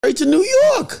straight to New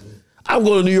York. I'm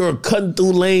going to New York, cutting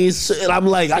through lanes. And I'm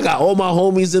like, I got all my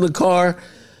homies in the car.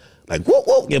 Like, whoop,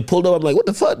 whoop, get pulled up. I'm like, what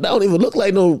the fuck? That don't even look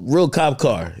like no real cop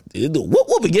car. It do whoop,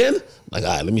 whoop again. I'm like,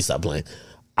 all right, let me stop playing.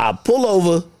 I pull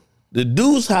over. The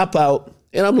dudes hop out.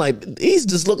 And I'm like, these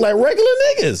just look like regular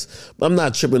niggas. But I'm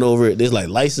not tripping over it. There's like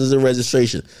license and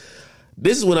registration.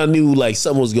 This is when I knew like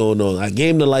something was going on. I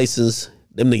gave them the license.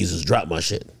 Them niggas just dropped my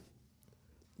shit.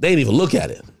 They didn't even look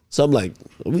at it. So I'm like,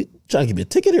 are we trying to give me a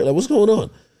ticket here? Like, what's going on?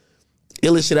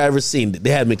 Illest shit I ever seen. They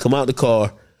had me come out the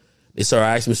car. They started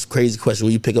asking me some crazy questions.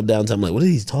 Will you pick up downtown? I'm like, what are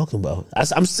these talking about?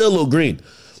 I'm still a little green.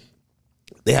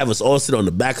 They have us all sit on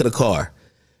the back of the car.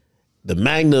 The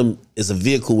Magnum is a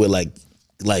vehicle where like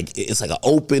it's like an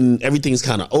open, everything's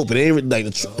kind of open. It ain't like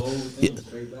the whole thing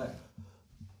straight back.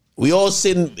 We all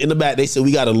sitting in the back. They said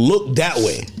we got to look that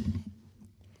way.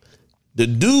 The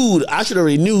dude, I should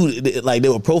already knew like they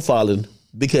were profiling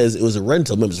because it was a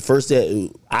rental. Remember, the first day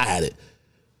I had it.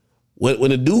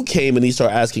 When the dude came and he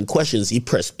started asking questions, he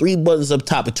pressed 3 buttons up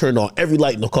top and turned on every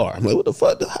light in the car. I'm like, what the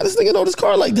fuck? How does this nigga know this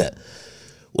car like that?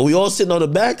 When we all sitting on the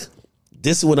back,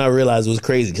 this is when I realized it was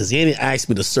crazy because he didn't ask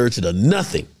me to search it or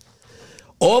nothing.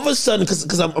 All of a sudden,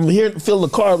 because I'm hearing, feeling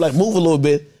the car like move a little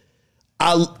bit,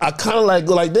 I kind of like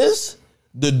go like this.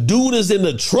 The dude is in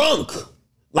the trunk.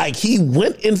 Like he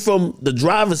went in from the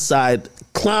driver's side,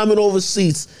 climbing over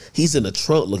seats. He's in the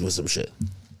trunk looking for some shit.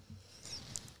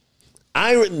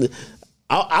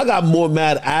 I got more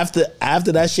mad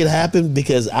after that shit happened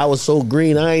because I was so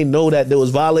green. I ain't know that they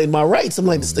was violating my rights. I'm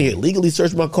like, this thing illegally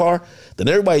searched my car. Then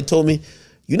everybody told me,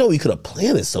 you know, we could have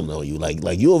planted something on you.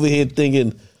 Like you over here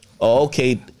thinking, oh,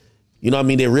 okay, you know what I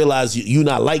mean? They realized you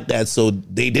not like that, so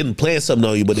they didn't plan something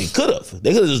on you, but they could have.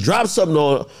 They could have just dropped something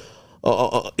on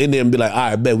in there and be like, all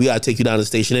right, bet we gotta take you down to the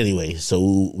station anyway.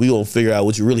 So we gonna figure out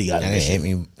what you really got. Hit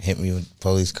me with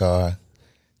police car.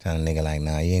 Kind of nigga like,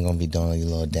 nah, you ain't gonna be doing your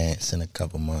little dance in a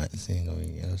couple months. You ain't gonna be,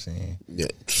 you know what I'm saying? Yeah.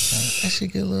 That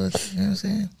shit get a little, you know what I'm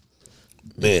saying?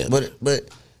 Man. But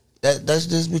that's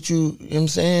just what you know what I'm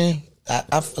saying?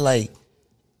 I feel like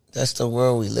that's the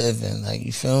world we live in. Like,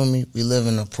 you feel me? We live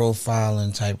in a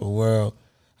profiling type of world.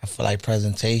 I feel like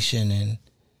presentation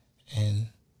and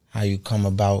how you come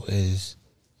about is,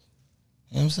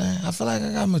 you know what I'm saying? I feel like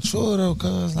I got mature though,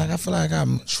 cuz like I feel like I got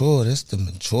mature. This the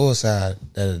mature side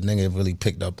that a nigga really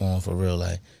picked up on for real.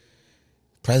 Like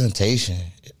presentation.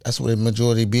 That's what the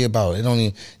majority be about. It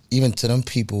don't even to them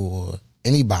people or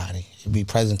anybody, it'd be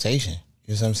presentation.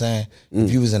 You know what I'm saying?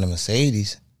 If you was in a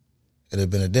Mercedes, it'd have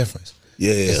been a difference.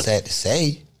 Yeah. It's sad to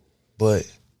say, but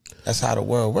that's how the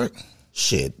world works.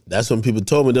 Shit, that's when people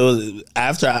told me. There was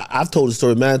after I've told the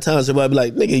story many times. Everybody be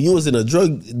like, "Nigga, you was in a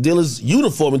drug dealer's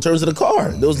uniform in terms of the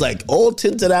car." There was like all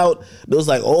tinted out. There was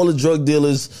like all the drug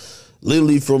dealers,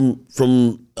 literally from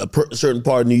a certain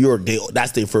part of New York.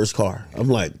 That's their first car. I'm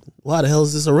like, why the hell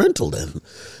is this a rental then?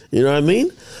 You know what I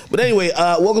mean? But anyway,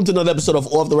 welcome to another episode of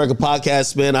Off the Record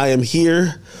Podcast, man. I am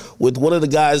here with one of the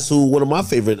guys one of my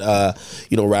favorite,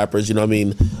 rappers. You know what I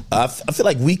mean? I feel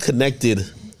like we connected.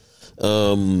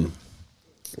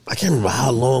 I can't remember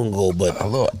how long ago, but a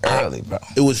little early, bro.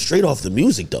 It was straight off the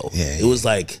music though. Yeah, it was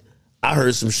like I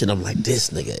heard some shit. I'm like, this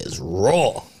nigga is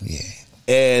raw. Yeah,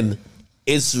 and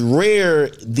it's rare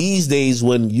these days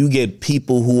when you get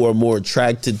people who are more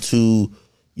attracted to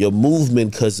your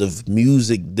movement because of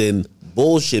music than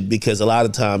bullshit. Because a lot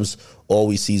of times all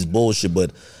we see is bullshit.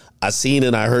 But I seen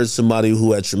and I heard somebody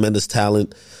who had tremendous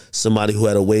talent, somebody who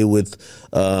had a way with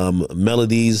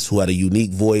melodies, who had a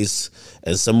unique voice,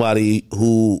 and somebody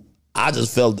who I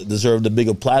just felt deserved a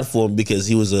bigger platform because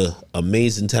he was an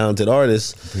amazing, talented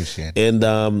artist. Appreciate it. And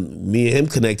me and him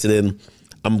connected, and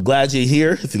I'm glad you're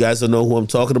here. If you guys don't know who I'm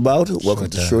talking about, welcome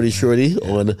to Shordie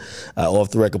on Off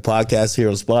the Record Podcast here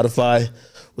on Spotify.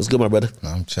 What's good, my brother?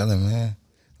 I'm chilling, man.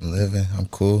 I'm living. I'm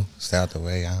cool. Stay out the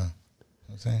way. You know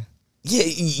what I'm saying?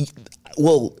 Yeah,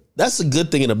 well, that's a good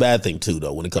thing and a bad thing too,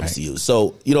 though, when it comes to you.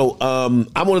 So, I'm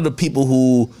one of the people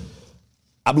who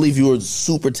I believe you're a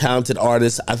super talented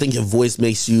artist. I think your voice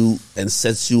makes you and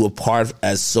sets you apart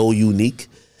as so unique.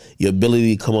 Your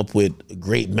ability to come up with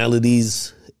great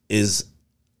melodies is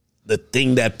the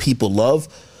thing that people love.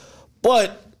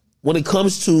 But when it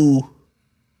comes to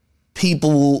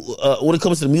people, when it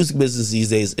comes to the music business these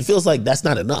days, it feels like that's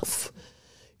not enough.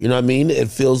 You know what I mean? It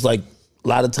feels like a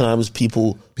lot of times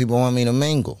people want me to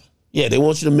mingle. Yeah, they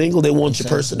want you to mingle. They want your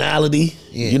personality.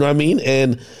 Yeah. You know what I mean?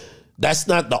 And that's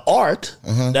not the art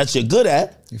that you're good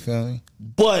at. You feel me?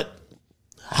 But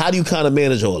how do you kind of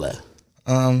manage all that?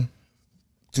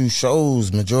 Do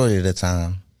shows majority of the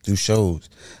time. Do shows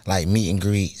like meet and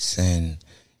greets and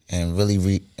and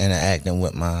really interacting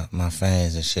with my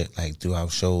fans and shit, like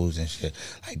throughout shows and shit.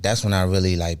 Like that's when I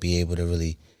really like be able to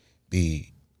really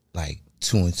be like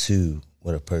 2 and 2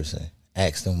 with a person.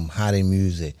 Ask them how they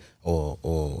music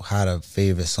or how the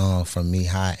favorite song from me,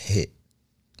 how it hit,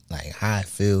 like how it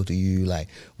feel to you, like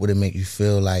what it make you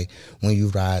feel like when you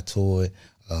ride to it,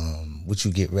 what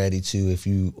you get ready to if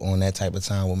you on that type of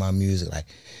time with my music, like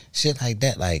shit like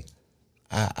that. Like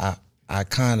I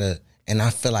kind of, and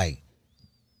I feel like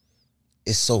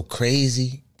it's so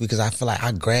crazy because I feel like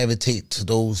I gravitate to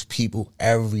those people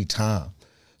every time.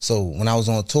 So when I was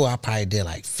on tour, I probably did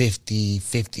like 50,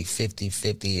 50, 50,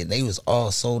 50, and they was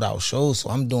all sold out shows. So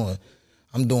I'm doing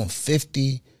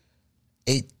 50,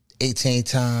 18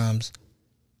 times,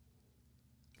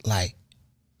 like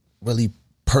really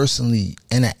personally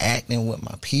interacting with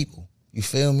my people. You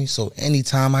feel me? So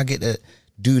anytime I get to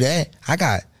do that, I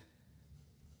got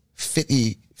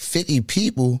 50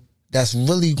 people that's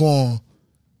really going to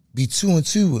be 2 and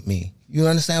 2 with me. You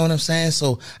understand what I'm saying?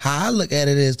 So how I look at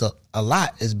it is a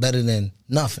lot is better than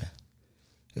nothing.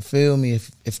 You feel me?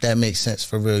 If that makes sense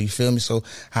for real. You feel me? So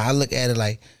how I look at it,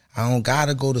 like I don't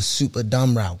gotta go the super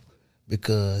dumb route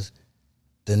because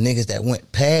the niggas that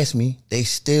went past me, they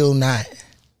still not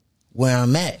where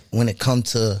I'm at when it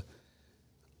comes to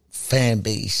fan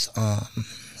base,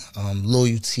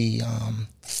 loyalty. I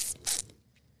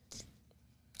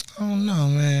don't know,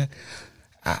 man.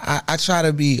 I try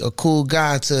to be a cool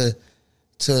guy to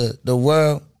the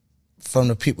world from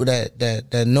the people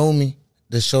that know me,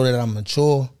 to show that I'm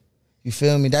mature. You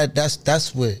feel me?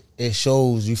 That's what it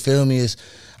shows. You feel me? Is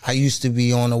I used to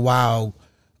be on a wild,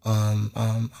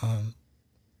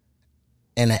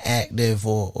 interactive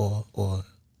or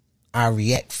I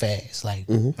react fast. Like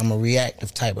I'm a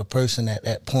reactive type of person at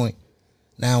that point.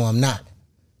 Now I'm not.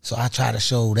 So I try to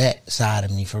show that side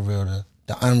of me for real,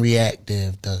 the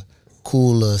unreactive, the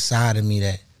cooler side of me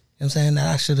that, you know what I'm saying,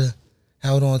 that I should have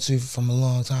held on to from a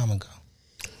long time ago.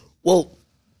 Well,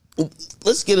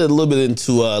 let's get a little bit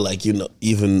into like, you know,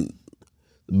 even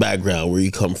the background where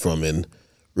you come from and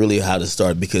really how to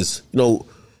start, because, you know,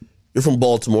 you're from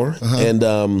Baltimore and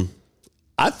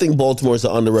I think Baltimore is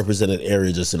an underrepresented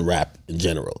area just in rap in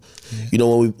general. Yeah. You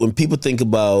know, when people think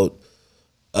about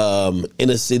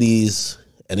inner cities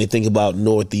and they think about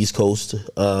Northeast Coast,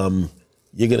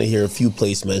 you're going to hear a few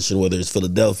places mentioned, whether it's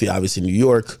Philadelphia, obviously New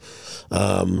York.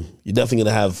 You're definitely going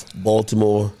to have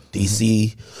Baltimore,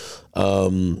 D.C.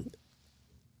 And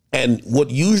what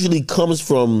usually comes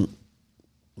from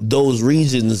those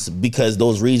regions, because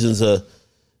those regions are,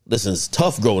 listen, it's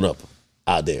tough growing up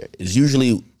out there, is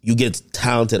usually you get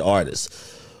talented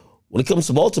artists. When it comes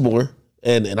to Baltimore,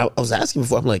 and I was asking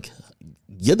before, I'm like,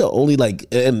 you're the only, like,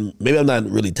 and maybe I'm not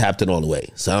really tapped in all the way,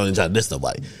 so I don't even try to diss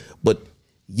nobody, but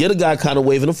you're the guy kind of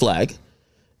waving a flag.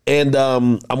 And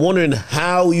I'm wondering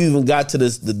how you even got to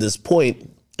this point,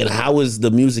 and how is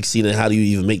the music scene, and how do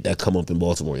you even make that come up in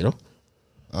Baltimore, you know?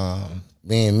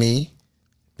 Being me,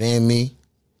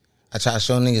 I try to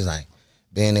show niggas like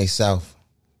being they self.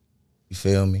 You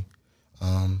feel me?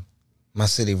 My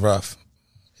city rough.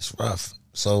 It's rough.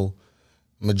 So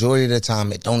majority of the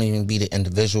time it don't even be the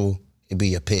individual, it be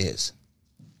your peers.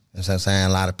 You know what I'm saying? A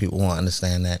lot of people won't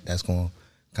understand that. That's going to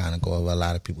kind of go over a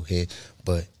lot of people's head.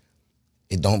 But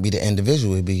it don't be the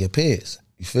individual, it be your peers.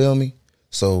 You feel me?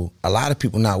 So a lot of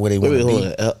people not where they want to be. Hold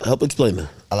on. Help explain that.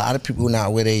 A lot of people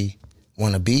not where they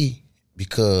want to be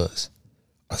because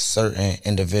a certain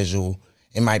individual,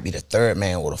 it might be the third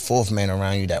man or the fourth man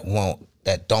around you that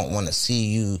don't want to see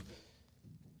you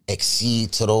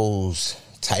exceed to those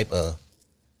type of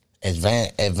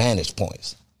advantage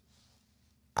points.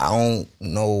 I don't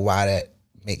know why that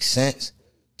makes sense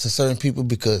to certain people,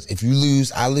 because if you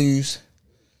lose, I lose.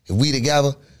 If we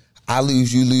together, I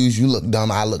lose, you look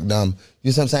dumb, I look dumb.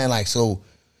 You see what I'm saying? Like, so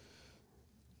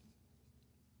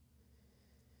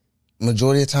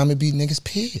majority of the time it be niggas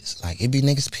peers. Like, it be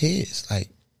niggas peers. Like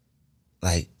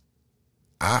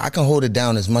I can hold it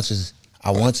down as much as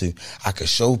I want to. I could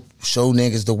show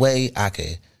niggas the way. I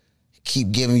could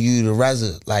keep giving you the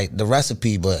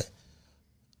recipe, but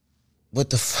what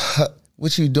the fuck?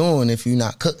 What you doing if you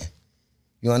not cooking?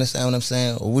 You understand what I'm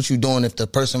saying? Or what you doing if the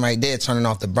person right there turning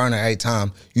off the burner every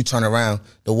time you turn around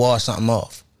to wash something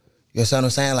off? You understand what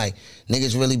I'm saying? Like,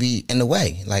 niggas really be in the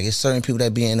way. Like, it's certain people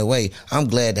that be in the way. I'm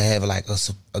glad to have like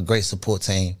a great support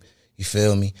team. You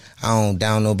feel me? I don't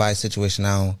down nobody's situation.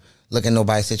 I don't look at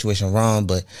nobody's situation wrong,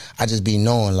 but I just be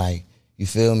knowing, like, you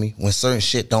feel me? When certain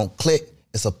shit don't click,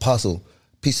 it's a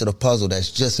piece of the puzzle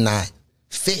that's just not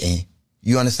fitting.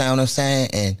 You understand what I'm saying?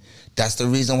 And that's the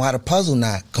reason why the puzzle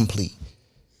not complete.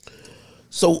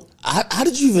 So how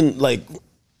did you even, like,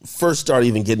 first start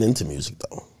even getting into music,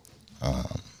 though?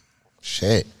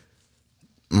 Shit.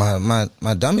 My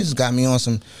dummies got me on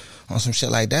some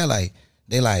shit like that. Like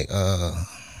they like, I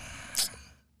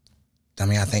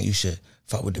think you should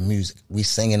fuck with the music. We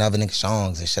singing other niggas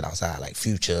songs and shit outside, like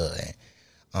Future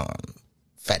and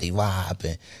Fetty Wap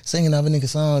and singing other niggas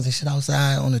songs and shit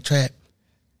outside on the track.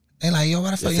 They like, yo,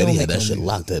 why the fuck you don't Fetty make had that no shit music?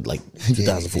 locked at like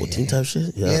 2014 type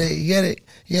shit. Yeah,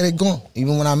 they going.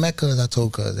 Even when I met Cuz, I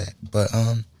told Cuz that. But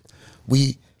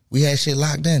we had shit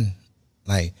locked in,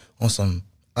 like on some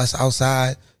us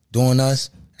outside doing us,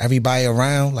 everybody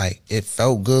around. Like it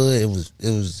felt good.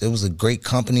 It was a great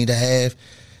company to have.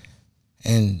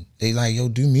 And they like, yo,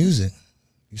 do music.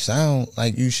 You sound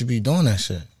like you should be doing that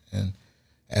shit. And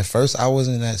at first, I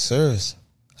wasn't that serious.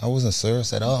 I wasn't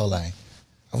serious at all. Like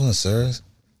I wasn't serious.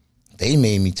 They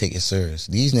made me take it serious.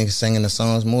 These niggas singing the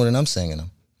songs more than I'm singing them.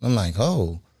 I'm like,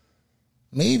 oh,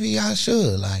 maybe I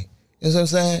should. Like, you know what I'm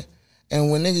saying?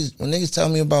 And when niggas tell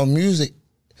me about music,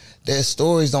 their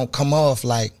stories don't come off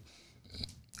like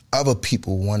other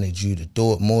people wanted you to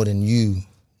do it more than you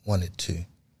wanted to.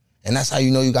 And that's how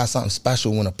you know you got something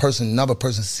special when another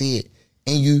person see it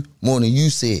in you more than you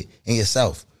see it in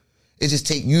yourself. It just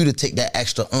take you to take that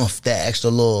extra that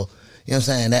extra little, you know what I'm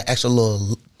saying? That extra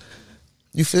little,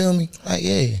 you feel me? Like,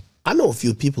 yeah. I know a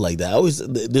few people like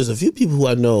that. There's a few people who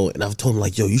I know, and I've told them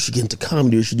like, yo, you should get into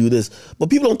comedy, you should do this. But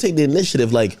people don't take the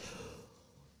initiative. Like,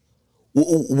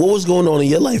 what was going on in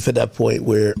your life at that point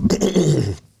where,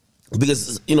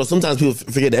 because, you know, sometimes people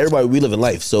forget that everybody, we live in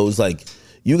life. So it's like,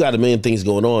 you got a million things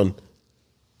going on.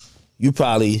 You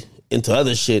probably into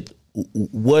other shit.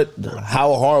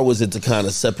 How hard was it to kind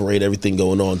of separate everything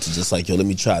going on to just like, yo, let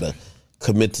me try to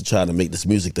commit to try to make this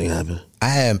music thing happen? I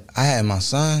had my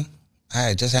son. I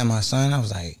had just had my son. I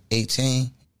was like 18.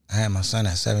 I had my son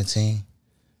at 17.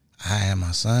 I had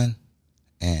my son,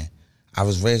 and I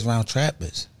was raised around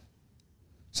trappers.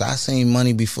 So I seen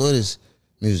money before this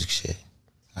music shit.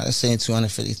 I done seen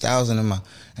 250,000 in my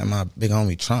big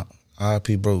homie trunk.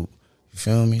 R.I.P. bro, you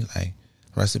feel me? Like,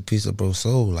 rest in peace of bro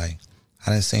soul. Like,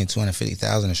 I done seen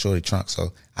 250,000 in Shordie trunk.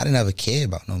 So I didn't ever care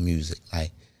about no music.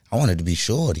 Like, I wanted to be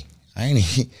Shordie. I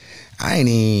ain't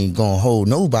even gonna hold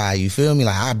nobody, you feel me?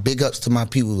 Like, I big ups to my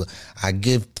people. I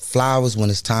give flowers when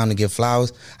it's time to give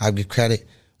flowers. I give credit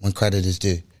when credit is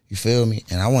due. You feel me?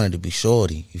 And I wanted to be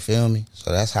Shordie, you feel me?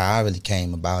 So that's how I really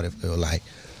came about it. Feel like,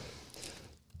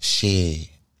 shit,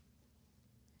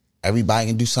 everybody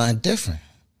can do something different.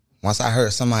 Once I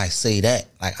heard somebody say that,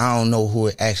 like, I don't know who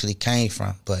it actually came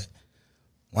from, but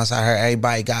once I heard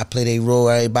everybody got to play their role,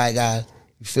 everybody got,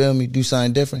 you feel me, do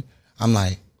something different, I'm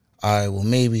like, all right, well,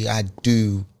 maybe I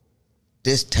do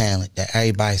this talent that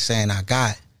everybody's saying I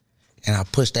got, and I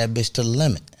push that bitch to the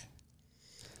limit.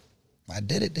 I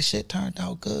did it. The shit turned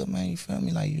out good, man. You feel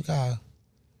me? Like, you gotta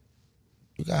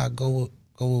go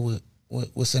with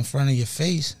what's in front of your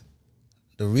face.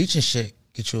 The reaching shit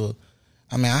get you.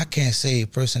 I can't say a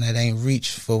person that ain't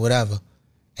reach for whatever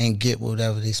ain't get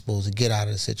whatever they supposed to get out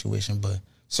of the situation, but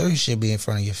certain shit be in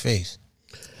front of your face.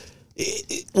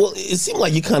 It seemed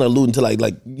like you kind of alluding to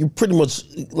like you pretty much,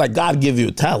 like, God give you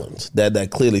a talent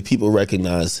that clearly people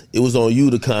recognize. It was on you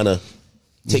to kind of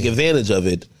take advantage of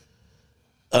it.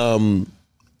 I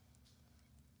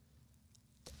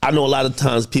know a lot of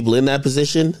times people in that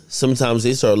position, sometimes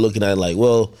they start looking at it like,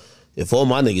 well, if all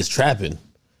my niggas trapping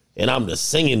and I'm the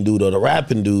singing dude or the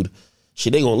rapping dude,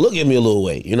 shit, they gonna look at me a little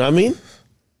way. You know what I mean?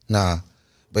 Nah,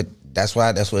 but that's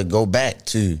what it go back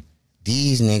to.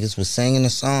 These niggas was singing the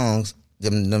songs.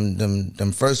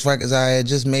 Them first records I had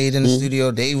just made in the studio,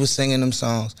 they was singing them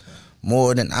songs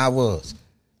more than I was.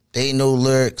 They know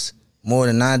lyrics more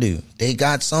than I do. They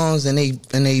got songs in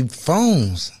they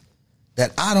phones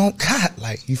that I don't got.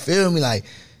 Like, you feel me? Like,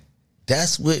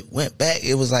 that's what went back.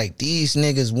 It was like these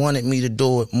niggas wanted me to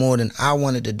do it more than I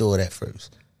wanted to do it at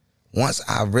first. Once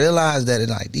I realized that,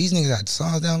 it's like, these niggas got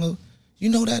songs downloaded. You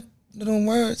know that little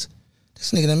words?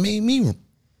 This nigga done made me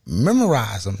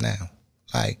memorize them now.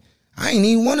 Like, I ain't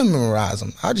even want to memorize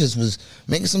them. I just was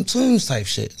making some tunes type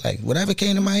shit. Like, whatever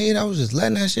came to my head, I was just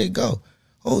letting that shit go.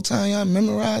 Whole time y'all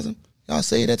memorize them. Y'all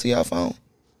say that to y'all phone.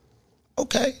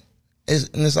 Okay.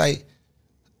 It's like,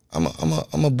 I'm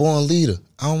a born leader.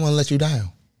 I don't want to let you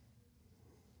down.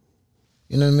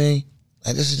 You know what I mean?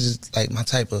 Like, this is just like my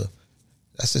type of,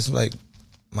 that's just like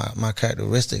my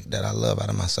characteristic that I love out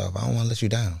of myself. I don't want to let you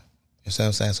down. You see what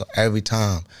I'm saying? So every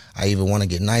time I either want to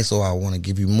get nice or I want to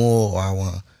give you more or I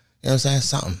want to, you know what I'm saying?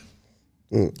 Something.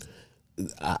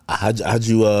 How'd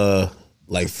you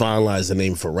like finalize the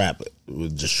name for rap? It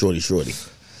was just Shordie.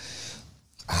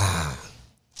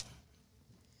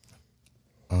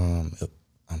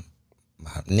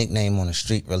 My nickname on the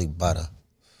street really Butter.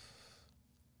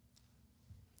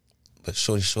 but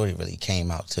Shordie really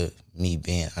came out to me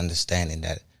being understanding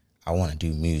that I want to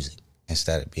do music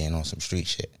instead of being on some street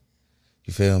shit.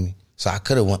 You feel me? So I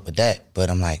could have went with that, but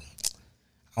I'm like,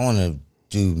 I want to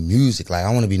do music. Like,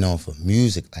 I want to be known for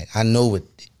music. Like, I know what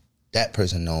that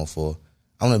person known for.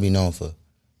 I want to be known for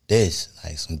this,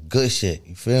 like some good shit.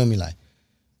 You feel me? Like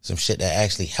some shit that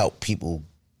actually help people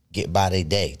get by their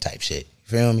day type shit.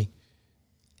 You feel me?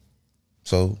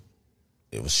 So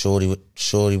it was Shordie with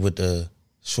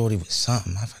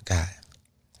something. I forgot.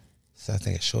 So I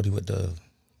think it's Shordie with the.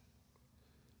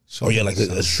 Oh yeah, like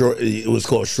a short. It was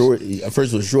called Shordie. At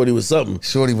first, it was Shordie with something.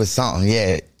 Shordie with something,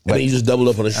 yeah. But then you just doubled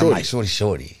up on the Shordie. I'm like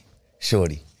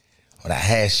Shordie. When I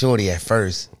had Shordie at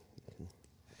first,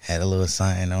 had a little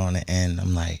something on the end.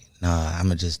 I'm like, nah,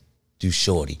 I'ma just do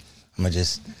Shordie. I'ma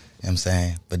just, you know what I'm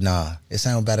saying? But nah, it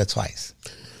sounded better twice.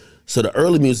 So the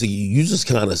early music, you just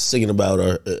kind of singing about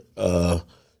or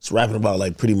rapping about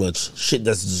like pretty much shit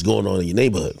that's just going on in your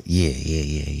neighborhood.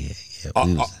 Yeah.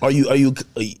 Are you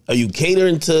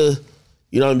catering to,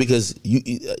 you know, because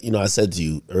you know, I said to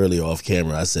you earlier off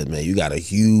camera, I said, man, you got a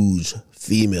huge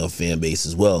female fan base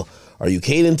as well. Are you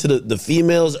catering to the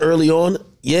females early on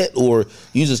yet, or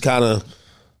you just kind of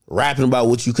rapping about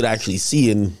what you could actually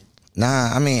see? And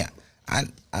nah, I mean, I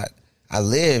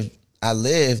lived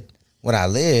what I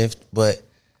lived, but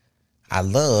I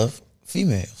love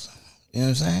females. You know what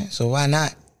I'm saying? So why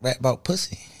not rap about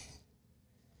pussy?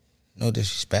 No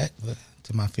disrespect, but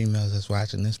to my females that's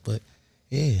watching this, but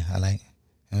yeah, I like, you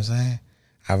know what I'm saying?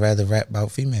 I'd rather rap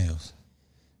about females.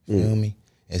 You feel me?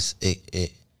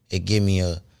 It give me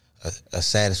a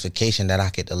satisfaction that I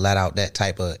get to let out that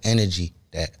type of energy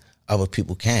that other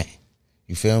people can't.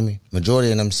 You feel me?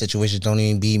 Majority of them situations don't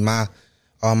even be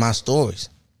all my stories.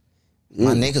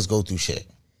 My niggas go through shit.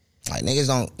 Like niggas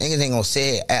ain't gonna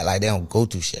say it, act like they don't go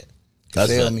through shit. You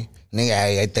feel me?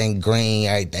 Nigga, everything green,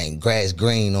 everything grass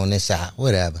green on this side,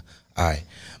 whatever. All right.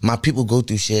 My people go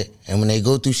through shit, and when they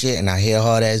go through shit and I hear a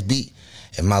hard ass beat,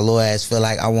 and my little ass feel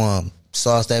like I want to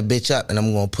sauce that bitch up, and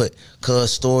I'm going to put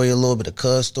Cuz story, a little bit of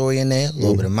Cuz story in there, a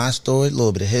little bit of my story, a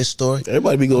little bit of his story.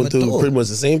 Everybody be going through pretty much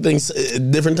the same things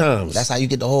at different times. That's how you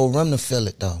get the whole room to feel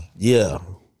it, though. Yeah.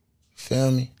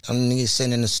 Feel me? I'm niggas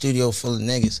sitting in the studio full of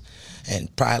niggas,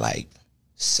 and probably like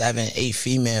 7, 8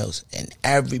 females, and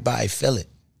everybody feel it.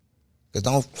 Cause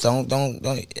don't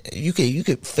you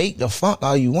could fake the funk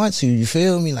all you want to, you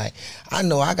feel me? Like, I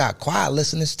know I got quiet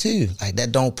listeners too, like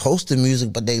that don't post the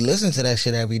music, but they listen to that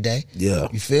shit every day. Yeah.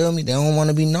 You feel me? They don't want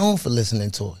to be known for listening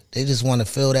to it. They just want to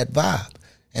feel that vibe.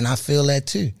 And I feel that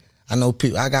too. I know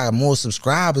people, I got more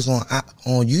subscribers on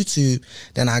YouTube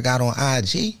than I got on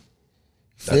IG. You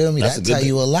feel me? That tell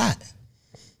you a lot.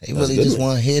 They really just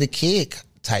want to hear the kid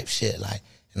type shit. Like,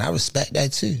 and I respect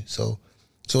that too. So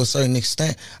to a certain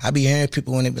extent, I be hearing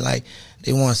people when they be like,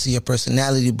 they want to see your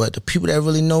personality, but the people that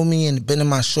really know me and been in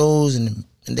my shows and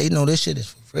they know this shit is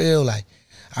for real. Like,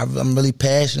 I'm really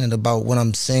passionate about what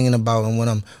I'm singing about and what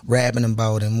I'm rapping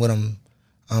about and what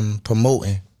I'm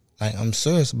promoting. Like, I'm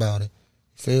serious about it.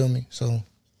 Feel me? So,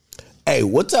 hey,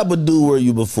 what type of dude were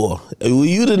you before? Were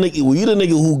you the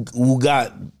nigga who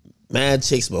got mad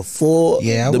chicks before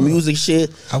the music shit?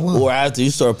 I was. Or after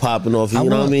you start popping off? You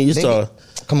know what I mean?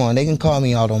 Come on, they can call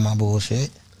me out on my bullshit.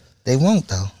 They won't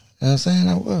though. You know what I'm saying?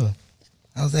 I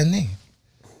was that nigga.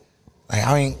 Like,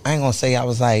 I ain't gonna say I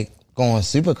was like going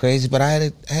super crazy, but I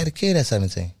had a kid at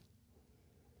 17.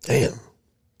 Damn.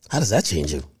 How does that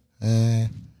change you? Yeah,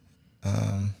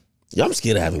 I'm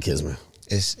scared of having kids, man.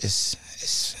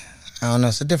 It's I don't know,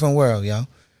 it's a different world, yo.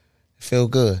 Feel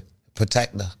good.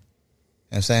 Protect her. You know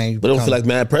what I'm saying? But don't feel like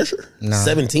mad pressure? Nah.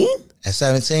 17? At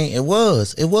 17, it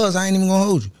was. I ain't even gonna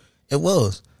hold you. It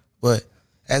was. But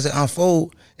as it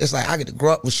unfold, it's like I get to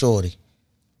grow up with Shordie.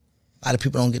 A lot of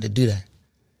people don't get to do that.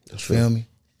 That's true. Feel me?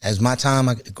 As my time,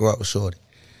 I get to grow up with Shordie.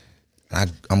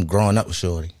 And I'm growing up with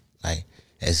Shordie. Like,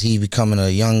 as he becoming a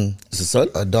young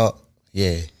adult,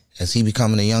 as he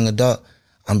becoming a young adult,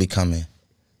 I'm becoming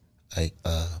like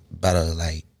a better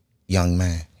like young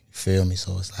man. You feel me?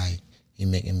 So it's like he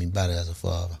making me better as a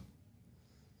father. You know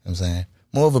what I'm saying?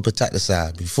 More of a protective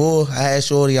side. Before I had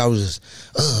Shordie, I was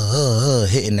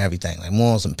just hitting everything. Like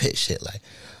more on some pit shit. Like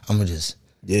I'm gonna just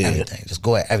everything. Just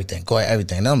go at everything.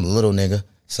 Now I'm a little nigga.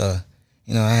 So,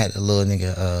 you know, I had a little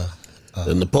nigga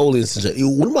the Napoleon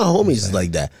situation. One of my homies is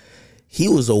like that. He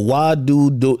was a wild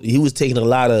dude. He was taking a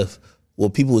lot of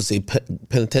what people would say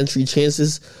penitentiary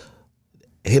chances.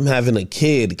 Him having a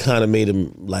kid kind of made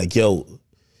him like, yo,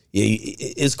 yeah,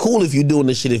 it's cool if you're doing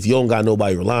this shit if you don't got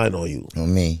nobody relying on you.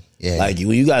 On me. Yeah. Like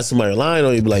when you got somebody relying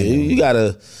on you, be like, you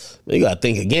gotta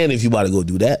think again if you about to go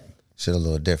do that. Shit a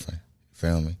little different.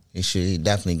 Feel me? He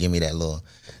definitely give me that little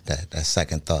that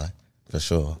second thought for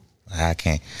sure. I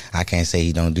can't say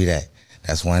he don't do that.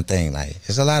 That's one thing. Like,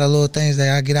 there's a lot of little things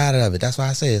that I get out of it. That's why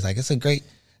I say it's like it's a great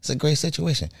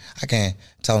situation. I can't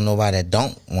tell nobody that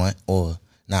don't want or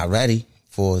not ready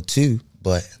for it too.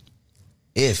 But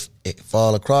if it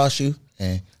fall across you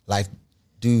and life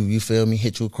do, you feel me,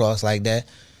 hit you across like that,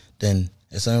 then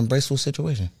it's an embraceable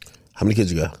situation. How many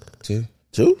kids you got? 2.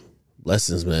 2?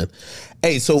 Blessings, man.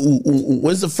 Hey, so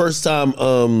when's the first time,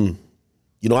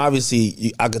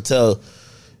 obviously I could tell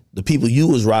the people you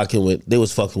was rocking with, they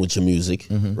was fucking with your music,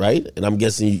 right? And I'm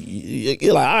guessing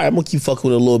you're like, all right, I'm going to keep fucking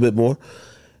with it a little bit more.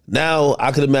 Now,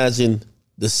 I could imagine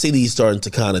the city's starting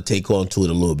to kind of take on to it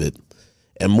a little bit.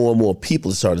 And more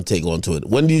people are starting to take on to it.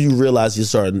 When did you realize you're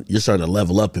starting to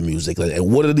level up in music? Like,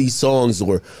 and what are these songs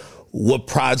or what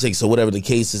projects or whatever the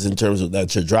case is in terms of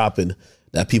that you're dropping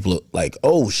that people are like,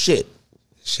 oh, shit.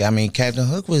 I mean, Captain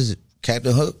Hook was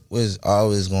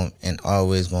always going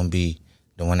to be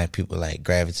the one that people like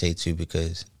gravitate to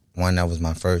because one, that was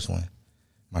my first one,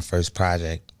 my first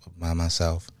project by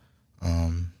myself.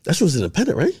 That shit was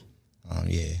independent, right?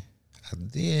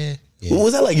 Yeah. Well,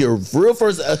 was that like your real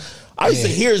first? I used to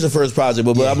hear it's the first project,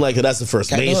 but I'm like, that's the first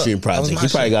Captain mainstream Hook, project. He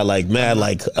probably got like mad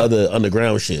like other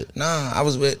underground shit. Nah, I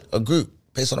was with a group,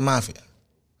 Peso the Mafia.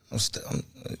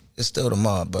 It's still the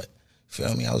mob, but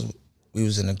feel me? We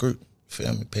was in a group,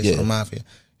 feel me? Peso the Mafia,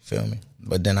 feel me?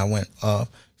 But then I went off,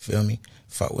 feel me?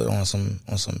 Fuck with on some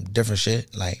different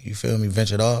shit, like you feel me?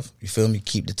 Ventured off, you feel me?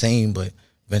 Keep the team, but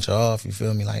venture off, you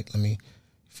feel me? Like let me,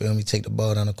 feel me? Take the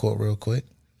ball down the court real quick,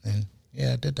 and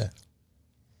yeah, I did that.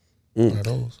 One of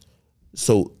those.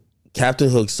 So Captain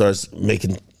Hook starts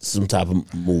making some type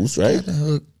of moves, right? Captain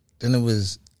Hook. Then it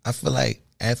was. I feel like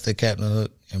after Captain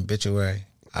Hook and Obituary,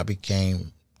 I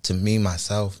became, to me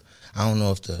myself. I don't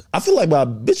know if I feel like by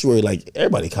Obituary, like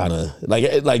everybody kind of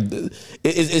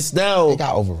it's now. It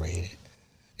got overrated.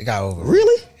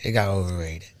 Really? It got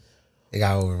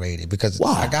overrated because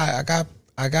why?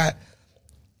 I got.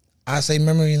 I say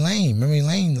Memory Lane.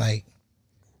 Like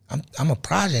I'm a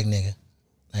project nigga.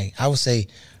 Like I would say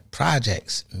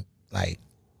projects. Like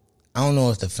I don't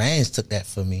know if the fans took that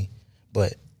for me,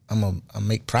 but I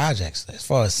make projects. As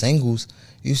far as singles,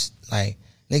 like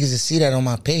niggas just see that on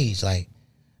my page. Like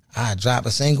I drop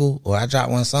a single or I drop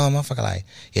one song, motherfucker like,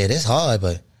 yeah, this hard,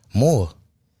 but more.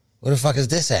 Where the fuck is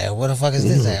this at? Where the fuck is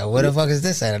this at? Where the fuck is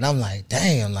this at? And I'm like,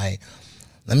 damn, like,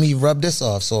 let me rub this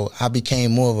off. So I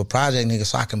became more of a project nigga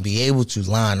so I can be able to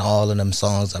line all of them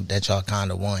songs up that y'all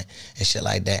kind of want and shit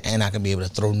like that. And I can be able to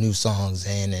throw new songs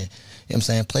in and, you know what I'm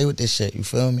saying, play with this shit, you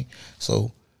feel me?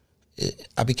 So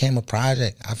I became a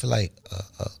project. I feel like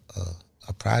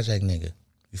a project nigga,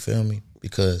 you feel me?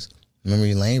 Because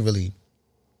Memory Lane really,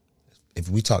 if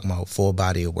we talking about full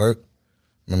body of work,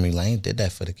 Memory Lane did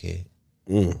that for the kid.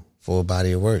 Full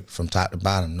body of work from top to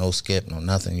bottom, no skip, no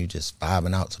nothing. You just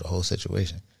vibing out to the whole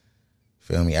situation.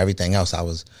 Feel me? Everything else I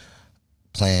was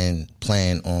playing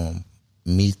on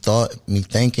me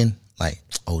thinking like,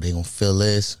 oh, they gonna feel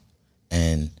this,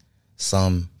 and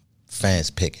some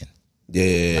fans picking.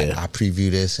 Yeah. Like, I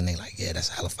preview this and they like, yeah, that's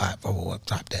hella fire, blah, blah, blah,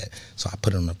 drop that. So I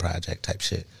put it on the project type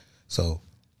shit. So,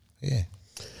 yeah.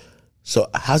 So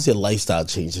how's your lifestyle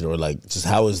changing, or like just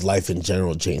how is life in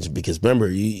general changing? Because remember,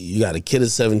 you got a kid at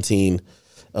 17,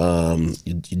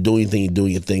 you're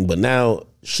doing your thing, but now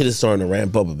shit is starting to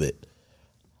ramp up a bit.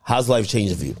 How's life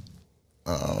changing for you?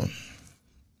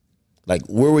 Like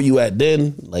where were you at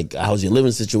then? Like how's your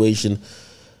living situation?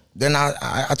 Then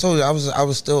I told you I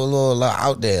was still a little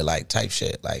out there like type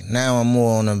shit. Like now I'm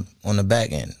more on the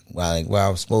back end, like where I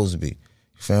was supposed to be. You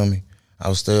feel me? I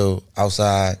was still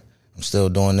outside. I'm still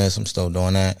doing this, I'm still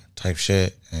doing that type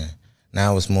shit. And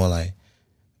now it's more like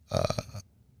the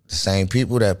same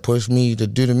people that push me to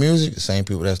do the music, the same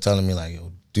people that's telling me like,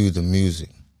 yo, do the music.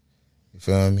 You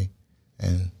feel me?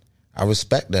 And I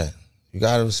respect that. You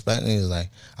gotta respect me. It's like,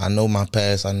 I know my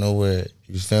past, I know where,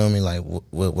 you feel me, like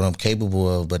what I'm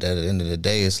capable of, but at the end of the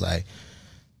day, it's like,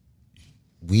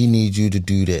 we need you to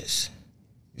do this.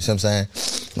 You see what I'm saying?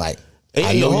 Like, and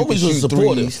I know your homies was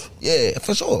supportive. Threes. Yeah,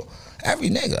 for sure.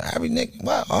 Every nigga,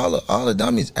 well, all the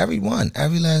dummies, every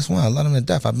last one. I love them to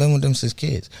death. I've been with them since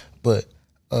kids. But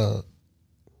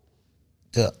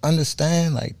to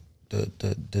understand like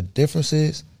the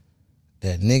differences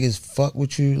that niggas fuck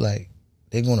with you, like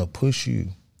they're gonna push you.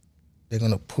 They're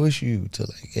gonna push you to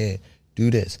like, yeah,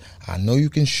 do this. I know you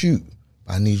can shoot,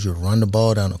 but I need you to run the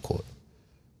ball down the court.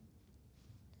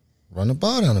 Run the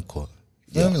ball down the court.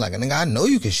 You feel me? Like a nigga, I know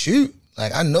you can shoot.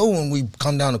 Like, I know when we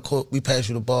come down the court, we pass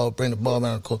you the ball, bring the ball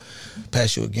down the court,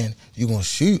 pass you again, you're going to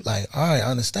shoot. Like, all right, I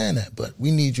understand that, but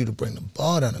we need you to bring the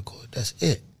ball down the court. That's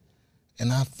it.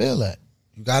 And I feel that.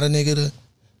 You got a nigga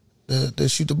to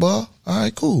shoot the ball? All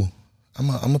right, cool. I'm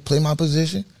going to play my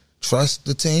position, trust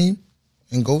the team,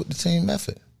 and go with the team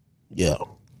effort. Yeah.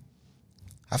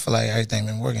 I feel like everything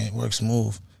been working. It works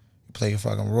smooth. You play your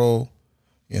fucking role.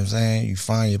 You know what I'm saying? You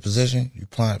find your position. You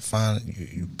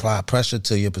apply pressure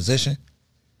to your position.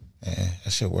 And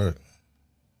that shit work.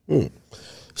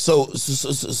 So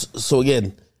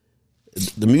again,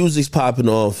 the music's popping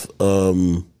off.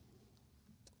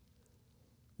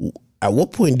 At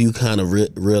what point do you kind of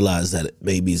realize that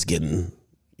maybe it's getting,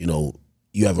 you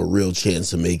have a real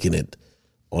chance of making it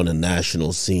on a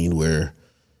national scene where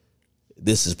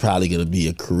this is probably going to be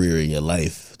a career in your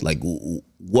life? Like,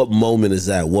 what moment is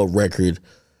that? What record?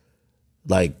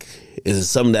 Like, is it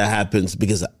something that happens?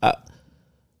 Because I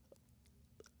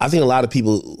think a lot of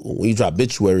people, when you drop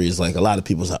Obituaries, like a lot of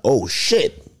people's like, oh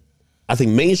shit. I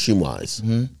think mainstream wise,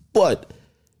 but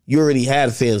you already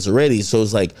had fans already. So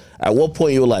it's like, at what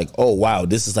point you were like, oh wow,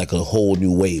 this is like a whole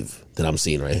new wave that I'm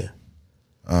seeing right here?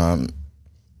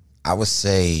 I would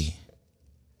say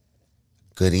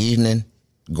Good Evening,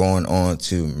 going on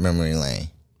to Memory Lane,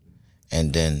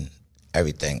 and then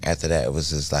everything after that, it was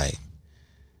just like,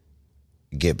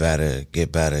 get better,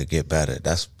 get better, get better.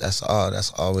 That's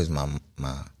always my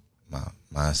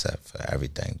mindset for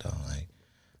everything though. Like,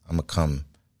 I'm gonna come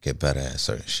get better at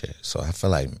certain shit. So I feel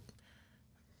like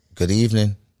Good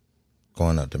Evening,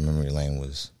 going up to Memory Lane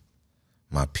was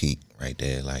my peak right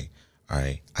there. Like, all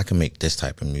right, I can make this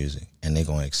type of music and they're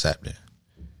gonna accept it.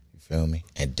 You feel me?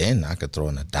 And then I could throw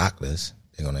in the Doctors,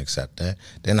 they're gonna accept that.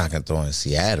 Then I can throw in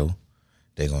Seattle,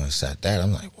 they're gonna accept that.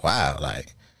 I'm like, wow,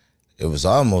 like, it was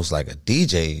almost like a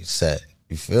DJ set.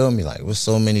 You feel me? Like, it was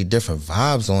so many different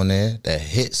vibes on there that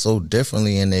hit so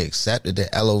differently, and they accepted the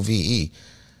LOVE.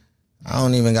 I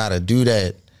don't even gotta do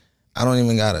that. I don't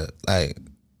even gotta like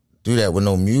do that with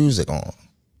no music on.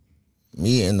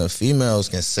 Me and the females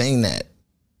can sing that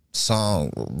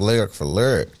song lyric for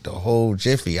lyric, the whole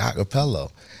jiffy a cappella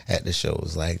at the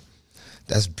shows. Like,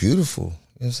 that's beautiful. You know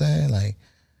what I'm saying? Like,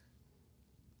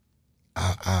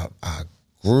 I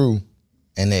grew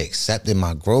and they accepted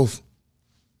my growth.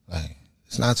 Like,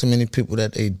 it's not too many people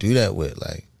that they do that with.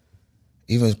 Like,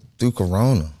 even through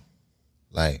Corona.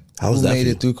 Like, how was who that made for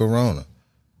it you? through Corona?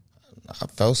 I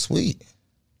felt sweet.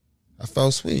 I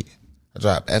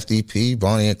dropped FDP,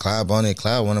 Bonnie and Clyde,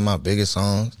 one of my biggest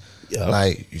songs. Yeah.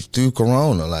 Like, through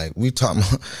Corona. Like, we talking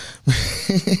about,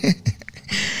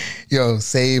 yo,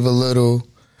 Save a Little.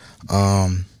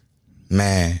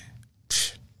 Man,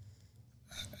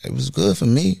 it was good for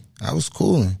me. I was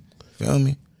cooling. Feel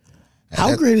me?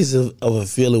 How great is it of a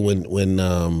feeling when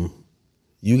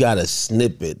you got a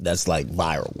snippet that's like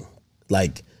viral?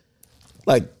 Like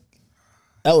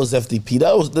that was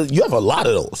FDP. You have a lot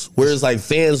of those. Whereas like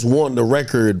fans want the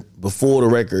record before the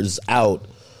record's out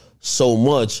so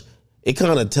much, it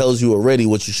kind of tells you already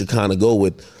what you should kind of go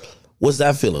with. What's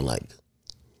that feeling like?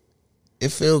 It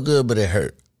feel good, but it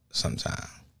hurt sometimes.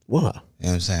 Why? You know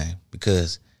what I'm saying?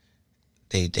 Because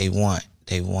they want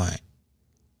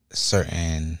a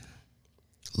certain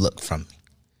look from me.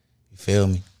 You feel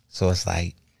me? So it's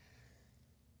like,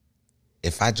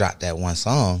 if I drop that one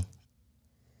song,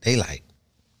 they like,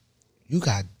 you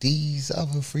got these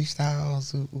other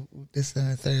freestyles, this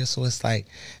and the third. So it's like,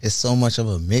 it's so much of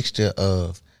a mixture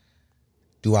of,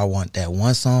 do I want that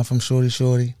one song from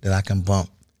Shordie that I can bump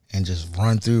and just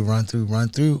run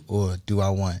through, or do I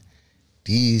want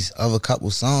these other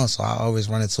couple songs? So I always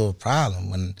run into a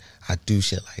problem when I do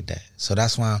shit like that. So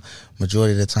that's why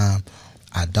majority of the time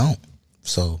I don't.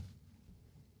 So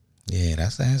yeah,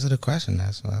 that's the answer to the question.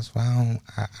 That's why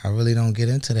I really don't get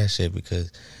into that shit,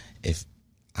 because if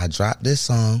I drop this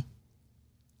song,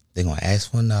 they're gonna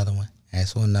ask for another one.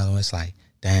 It's like,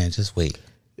 damn, just wait.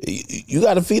 You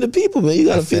got to feed the people, man. You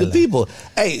got to feed the people.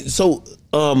 Hey, so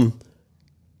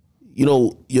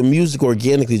your music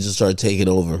organically just started taking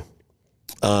over.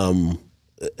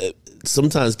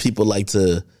 Sometimes people like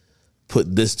to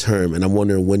put this term, and I'm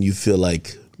wondering when you feel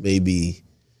like maybe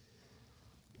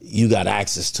you got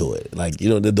access to it. Like,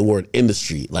 the word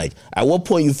industry. Like, at what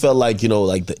point you felt like,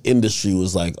 like the industry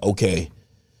was like, okay,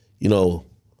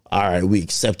 all right, we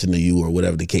accepting of you, or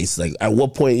whatever the case is. Like, at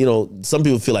what point, some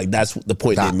people feel like that's the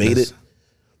point they made it.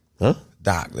 Huh?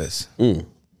 Doctors.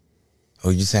 Oh,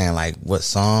 you saying like what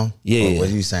song? Yeah. Or what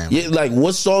are you saying? Yeah, like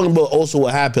what song, but also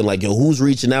what happened? Like, who's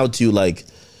reaching out to you? Like,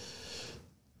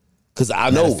 because I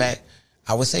know. Matter of fact,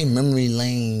 I would say Memory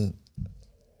Lane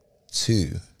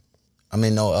 2. I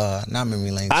mean, no, not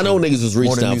Memory Lane. I know niggas was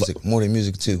reaching out for More Than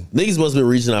Music 2. Niggas must have been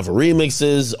reaching out for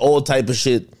remixes, all type of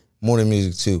shit. More Than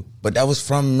Music 2. But that was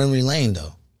from Memory Lane,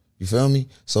 though. You feel me?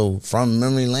 So from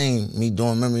Memory Lane, me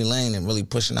doing Memory Lane and really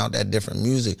pushing out that different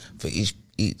music for each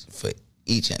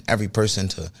and every person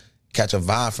to catch a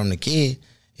vibe from the kid,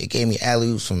 it gave me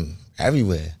alley-oops from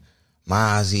everywhere.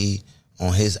 Mozzie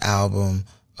on his album,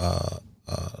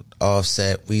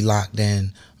 Offset, We Locked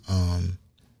In,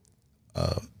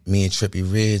 me and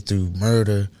Trippie Red through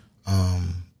Murder.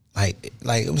 Like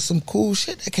it was some cool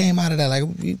shit that came out of that. Like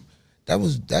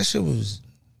that shit was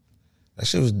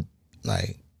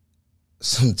like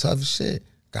some tough shit.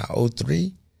 Got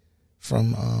 03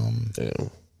 from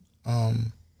where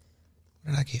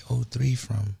did I get 03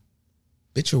 from?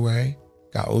 Bituary.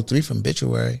 Got 03 from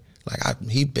Bituary. Like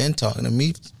he been talking to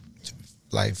me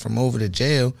like from over the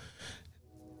jail.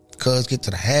 Cuz get to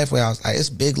the halfway, I was like,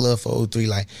 it's big love for 03.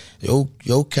 Like yo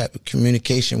kept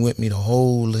communication with me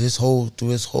through his whole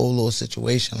little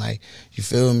situation. Like, you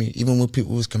feel me? Even when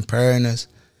people was comparing us,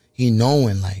 he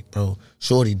knowing like, bro,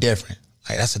 Shordie different.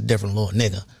 Like, that's a different little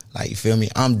nigga. Like, you feel me?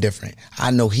 I'm different. I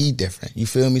know he different. You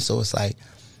feel me? So it's like,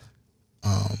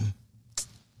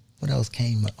 what else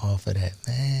came off of that,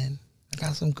 man? I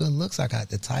got some good looks. I got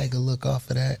the tiger look off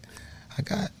of that. I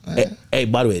got. Hey,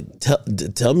 by the way,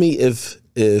 tell me if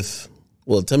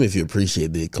you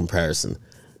appreciate the comparison.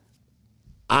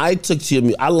 I took to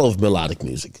your. I love melodic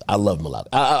music. I love melodic.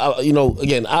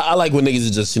 I like when niggas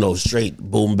are just straight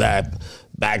boom bap,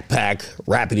 backpack,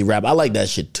 rappity rap. I like that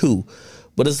shit too.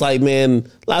 But it's like, man,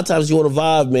 a lot of times you want to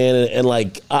vibe, man, and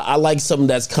like I like something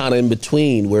that's kind of in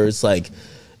between, where it's like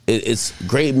it's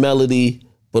great melody,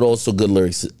 but also good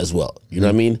lyrics as well. You know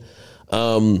what I mean?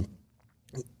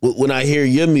 When I hear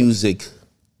your music,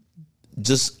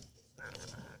 just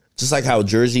like how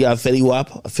Jersey got Fetty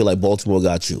Wap, I feel like Baltimore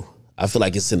got you. I feel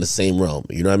like it's in the same realm.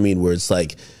 You know what I mean? Where it's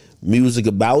like music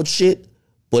about shit,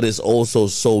 but it's also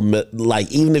so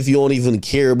like, even if you don't even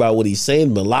care about what he's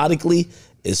saying melodically,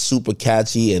 it's super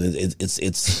catchy and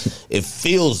it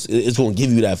feels, it's going to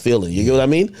give you that feeling. You get what I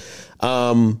mean?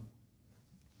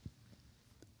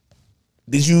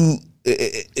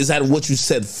 Is that what you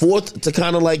set forth to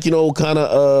kind of like,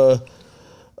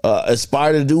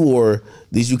 aspire to do, or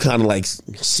did you kind of like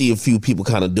see a few people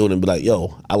kind of doing it and be like,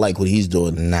 yo, I like what he's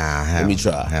doing? Nah, let me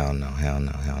try. Hell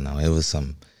no. It was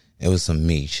some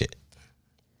me shit.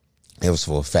 It was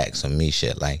for a fact some me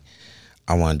shit. Like,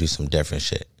 I want to do some different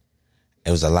shit. It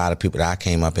was a lot of people that I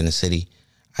came up in the city.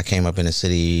 I came up in the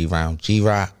city around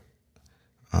G-Rock.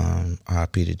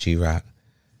 RP to G-Rock.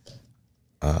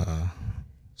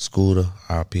 Scooter,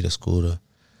 RP to Scooter.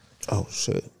 Oh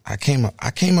shit! I came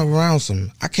around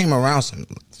some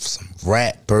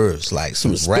rappers, like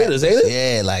some spitters, ain't it?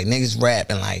 Yeah, like niggas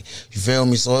rapping, like, you feel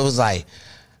me? So it was like,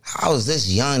 how is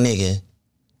this young nigga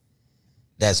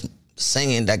that's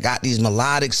singing, that got these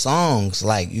melodic songs,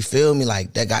 like, you feel me?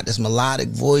 Like, that got this melodic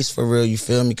voice for real, you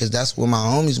feel me? Because that's what my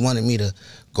homies wanted me to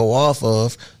go off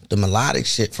of, the melodic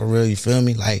shit for real, you feel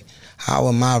me? Like, how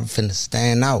am I finna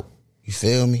stand out? You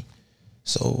feel me?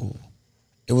 So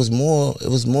it was more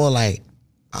like,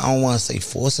 I don't want to say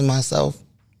forcing myself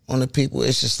on the people.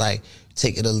 It's just like,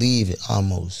 take it or leave it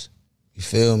almost. You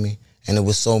feel me? And it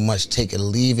was so much take it or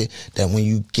leave it that when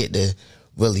you get to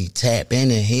really tap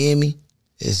in and hear me,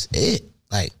 it's it.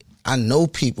 Like, I know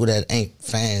people that ain't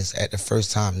fans at the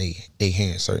first time they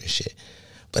hearing certain shit.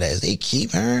 But as they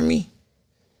keep hearing me,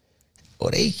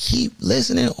 or they keep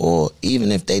listening, or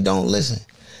even if they don't listen,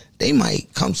 they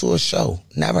might come to a show,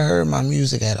 never heard my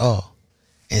music at all,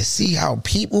 and see how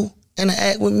people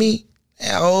interact with me.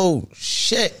 And, oh,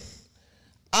 shit.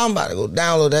 I'm about to go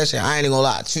download that shit. I ain't even gonna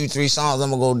lie. 2-3 songs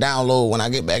I'm gonna go download when I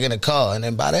get back in the car. And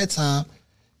then by that time,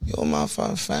 you're my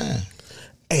fucking fan.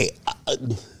 Hey,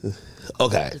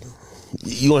 okay.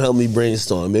 You gonna help me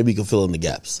brainstorm. Maybe you can fill in the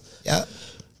gaps. Yeah.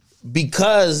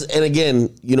 Because, and again,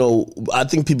 I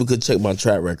think people could check my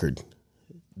track record.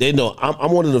 They know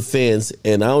I'm one of the fans,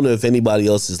 and I don't know if anybody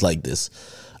else is like this.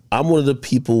 I'm one of the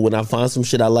people, when I find some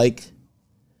shit I like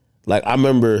I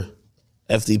remember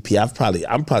FDP,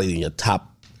 I'm probably in your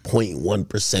top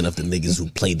 0.1% of the niggas who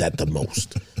played that the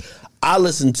most. I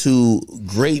listen to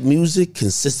great music,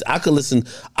 consistent. I could listen.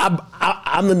 I'm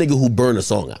the nigga who burn a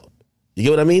song out. You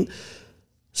get what I mean?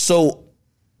 So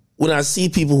when I see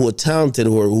people who are talented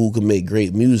or who can make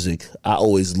great music, I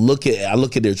always look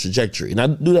at their trajectory, and I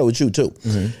do that with you too.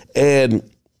 Mm-hmm.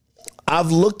 And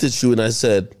I've looked at you and I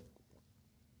said,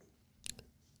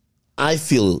 I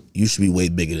feel you should be way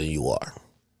bigger than you are.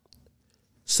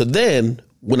 So then,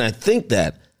 when I think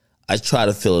that, I try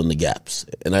to fill in the gaps.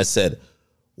 And I said,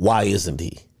 why isn't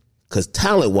he? because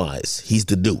talent-wise, he's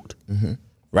the dude,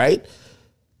 right?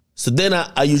 So then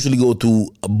I usually go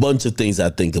through a bunch of things I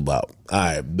think about. All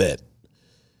right, bet.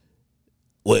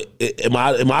 What am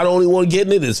I the only one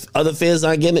getting it? Is other fans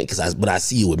not getting it? But I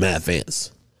see you with mad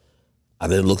fans. I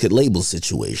didn't look at label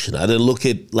situation. I didn't look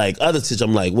at like other situations.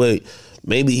 I'm like, wait,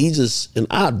 maybe he's just an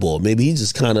oddball. Maybe he's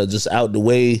just kind of just out the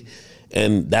way,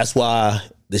 and that's why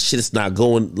the shit's not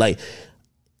going. Like,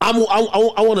 I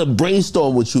want to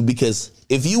brainstorm with you, because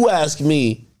if you ask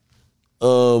me, I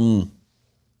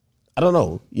don't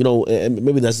know, and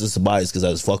maybe that's just a bias because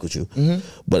I just fuck with you,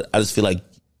 but I just feel like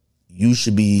you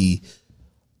should be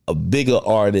a bigger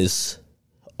artist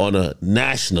on a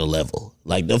national level.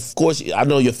 Like, of course, I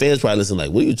know your fans probably listen like,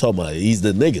 what are you talking about? He's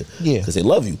the nigga. Yeah. Because they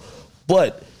love you.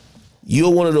 But you're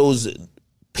one of those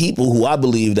people who I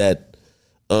believe that,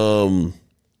 I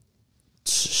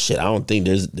don't think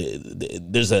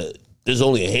there's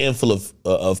only a handful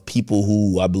of people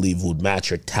who I believe would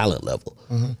match your talent level.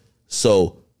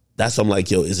 So that's why I'm like,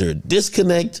 yo, is there a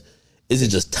disconnect? Is it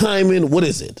just timing? What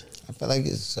is it? I feel like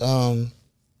it's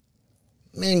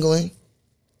mingling.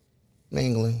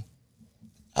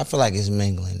 I feel like it's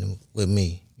mingling with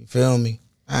me. You feel me?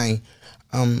 I'm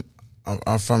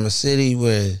from a city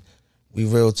where we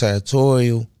real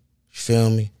territorial. You feel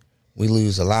me? We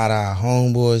lose a lot of our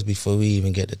homeboys before we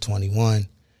even get to 21.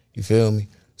 You feel me?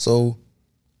 So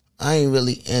I ain't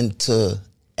really into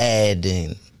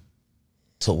adding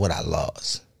to what I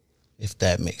lost, if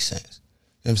that makes sense.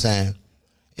 You know what I'm saying?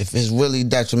 If it's really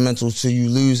detrimental to you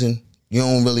losing, you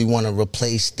don't really want to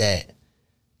replace that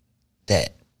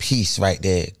piece right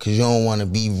there, because you don't want to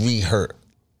be re-hurt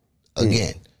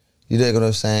again. You dig what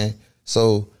I'm saying?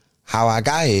 So how I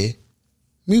got here,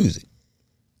 music.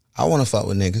 I want to fuck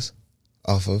with niggas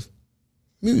off of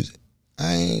music.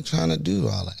 I ain't trying to do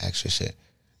all the extra shit.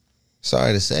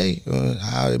 Sorry to say,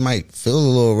 it might feel a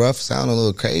little rough, sound a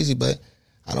little crazy, but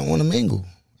I don't want to mingle.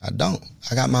 I don't.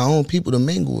 I got my own people to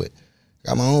mingle with.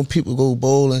 Got my own people go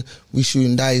bowling, we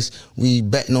shooting dice, we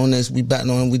betting on this, we betting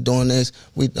on, we doing this,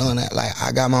 we doing that. Like,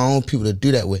 I got my own people to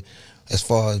do that with. As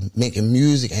far as making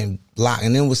music and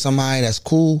locking in with somebody that's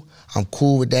cool, I'm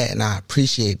cool with that, and I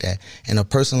appreciate that. And a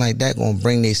person like that gonna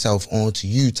bring themselves on to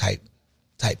you type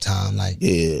time. Like,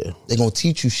 yeah, they gonna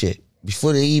teach you shit.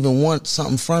 Before they even want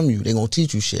something from you, they gonna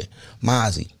teach you shit.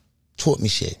 Mozzie taught me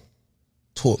shit.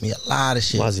 Taught me a lot of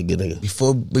shit. Mozzie good nigga.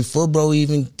 Before bro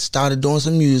even started doing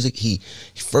some music, he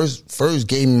first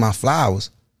gave me my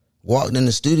flowers. Walked in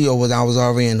the studio when I was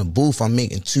already in the booth. I'm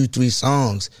making 2-3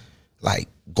 songs, like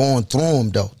going through them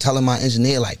though, telling my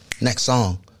engineer like, next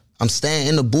song. I'm staying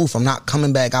in the booth. I'm not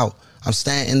coming back out. I'm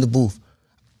staying in the booth.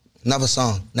 Another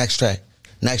song, next track.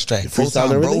 Full time,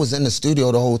 bro was in the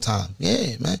studio the whole time.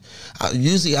 Yeah, man.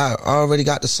 I already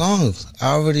got the songs.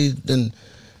 I already done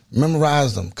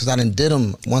memorized them, because I done did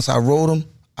them. Once I wrote them,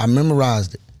 I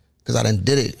memorized it, because I done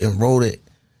did it and wrote it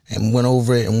and went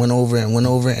over it and went over it and went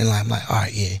over it, and I'm like, all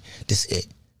right, yeah, this it.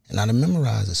 And I done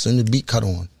memorized it. As soon as the beat cut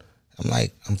on, I'm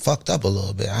like, I'm fucked up a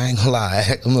little bit. I ain't gonna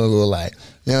lie. I'm a little like,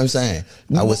 you know what I'm saying?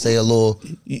 I would say a little.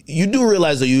 You do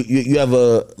realize that you have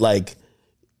a like,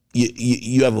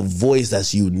 you have a voice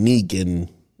that's unique and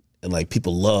like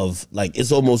people love. Like,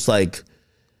 it's almost like,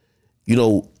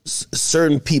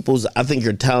 certain people's, I think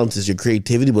your talent is your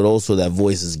creativity, but also that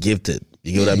voice is gifted.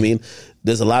 You know what I mean?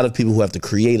 There's a lot of people who have to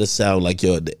create a sound like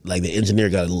the engineer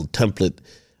got a little template,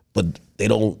 but they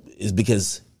don't, it's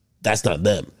because that's not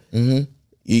them.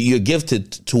 You're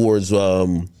gifted towards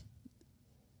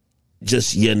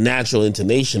just your natural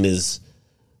intonation is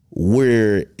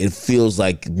where it feels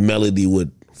like melody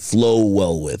would flow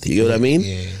well with. You know what I mean?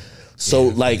 Yeah. So,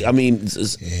 like, I mean,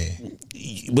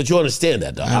 but you understand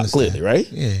that, though, clearly, right?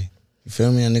 Yeah. You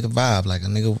feel me? A nigga vibe. Like, a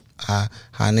nigga, how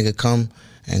a nigga come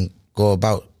and go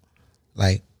about,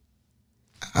 like,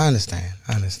 I understand.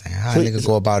 How a nigga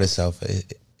go about itself.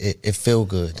 It feel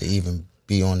good to even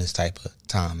be on this type of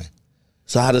timing.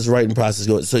 So how does the writing process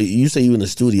go? So you say you in the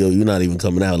studio, you're not even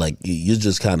coming out. Like, you're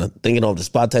just kind of thinking off the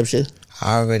spot type shit?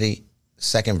 I already,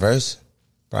 second verse,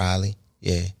 probably.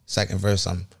 Yeah, second verse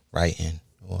I'm writing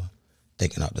or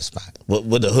thinking off the spot.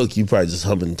 With the hook, you probably just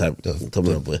humming type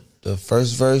coming up with? The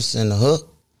first verse and the hook,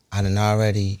 I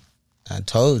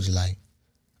told you, like,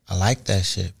 I like that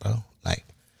shit, bro. Like,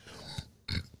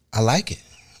 I like it.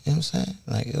 You know what I'm saying?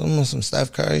 Like, it's almost some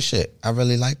Steph Curry shit. I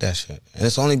really like that shit. And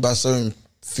it's only by certain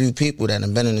few people that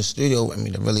have been in the studio with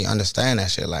me to really understand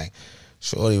that shit. Like,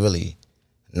 Shordie really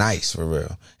nice, for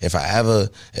real. If I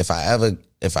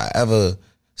ever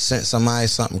sent somebody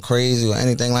something crazy or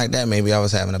anything like that, maybe I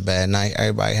was having a bad night.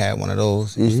 Everybody had one of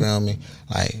those, you feel me?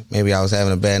 Like, maybe I was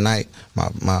having a bad night.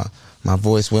 my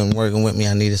voice wasn't working with me.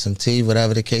 I needed some tea,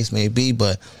 whatever the case may be.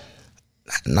 But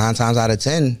 9 times out of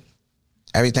 10,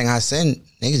 everything I send,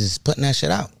 niggas is putting that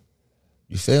shit out.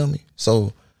 You feel me?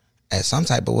 So at some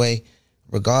type of way,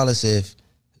 regardless if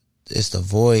it's the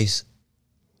voice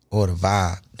or the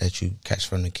vibe that you catch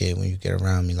from the kid when you get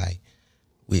around me, like,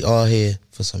 we all here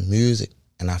for some music,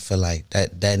 and I feel like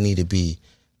that need to be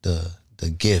the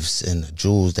gifts and the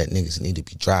jewels that niggas need to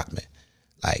be dropping.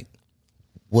 Like,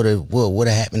 what would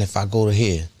have happened if I go to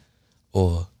here?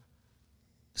 Or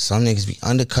some niggas be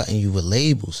undercutting you with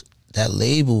labels. That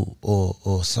label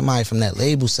or somebody from that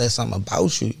label says something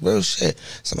about you. Real shit.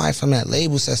 Somebody from that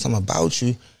label says something about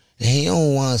you, and he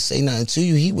don't want to say nothing to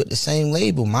you. He with the same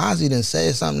label. Mozzie done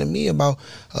said something to me about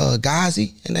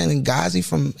Ghazi, and then Ghazi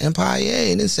from Empire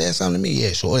and then said something to me.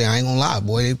 Yeah, Shordie, I ain't gonna lie,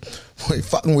 boy. They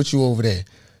fucking with you over there.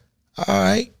 All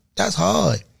right, that's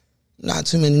hard. Not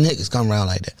too many niggas come around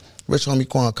like that. Rich Homie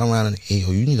Quan come around and, hey,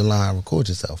 yo, you need to learn how to record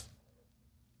yourself.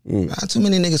 Not too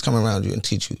many niggas come around you and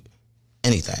teach you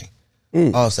anything.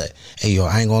 All say, hey, yo,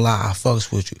 I ain't gonna lie, I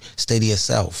fucks with you. Stay to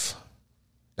yourself.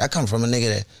 That come from a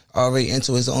nigga that already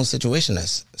into his own situation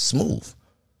that's smooth.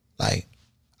 Like,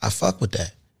 I fuck with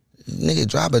that. Nigga,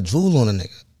 drop a jewel on a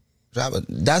nigga.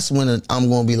 That's when I'm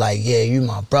gonna be like, yeah, you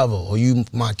my brother, or you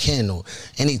my kin, or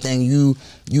anything you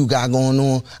got going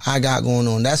on, I got going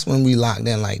on. That's when we locked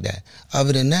in like that.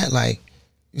 Other than that, like,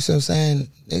 you see what I'm saying?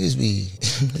 Niggas be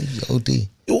OD.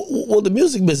 Well, the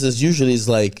music business usually is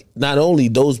like, not only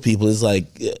those people, it's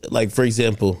like for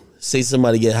example, say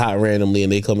somebody get hot randomly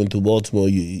and they come into Baltimore,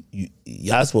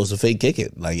 y'all supposed to fake kick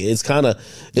it. Like, it's kind of,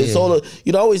 it's all,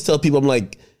 you know, I always tell people, I'm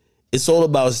like, it's all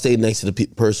about staying next to the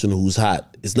person who's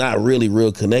hot. It's not really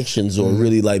real connections or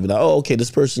really like, oh, okay,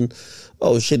 this person,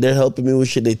 oh shit, they're helping me with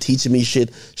shit, they're teaching me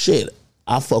shit.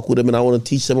 I fuck with them and I want to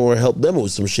teach them or help them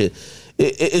with some shit.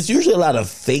 It's usually a lot of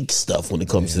fake stuff when it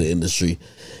comes to the industry.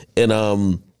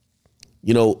 And,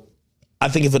 you know, I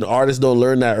think if an artist don't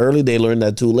learn that early, they learn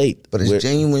that too late. But it's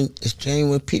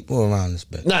genuine people around this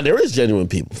bitch. Nah, there is genuine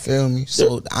people. Feel me?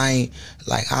 So I ain't,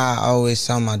 like, I always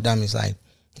tell my dummies, like,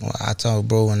 well, I told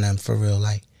bro and them for real,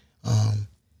 like,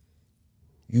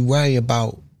 you worry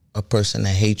about a person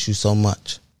that hates you so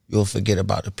much, you'll forget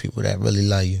about the people that really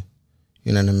love you.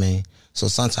 You know what I mean? So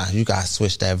sometimes you gotta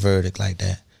switch that verdict like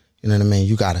that. You know what I mean?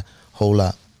 You gotta hold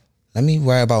up. Let me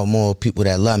worry about more people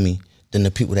that love me than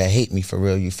the people that hate me for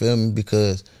real. You feel me?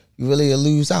 Because you really will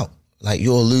lose out. Like,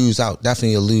 you'll lose out.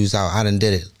 Definitely you'll lose out. I done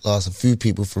did it. Lost a few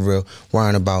people for real,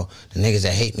 worrying about the niggas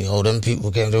that hate me. Oh, them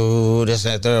people can do this,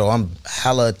 that, third. Oh, I'm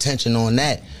hella attention on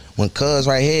that. When cuz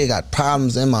right here got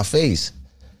problems in my face,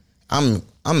 I'm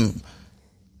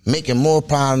making more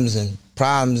problems and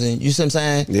you see what I'm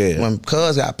saying? Yeah. When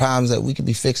cuz got problems that we could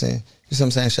be fixing, you see what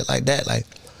I'm saying? Shit like that. Like,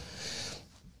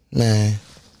 man,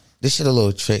 this shit a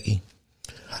little tricky.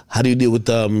 How do you deal with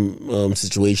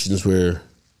situations where,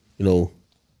 you know,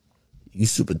 you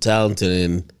super talented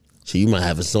and so you might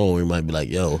have a song where you might be like,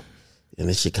 yo, and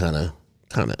this shit kind of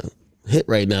hit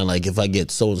right now. Like, if I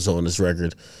get so and so on this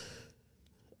record,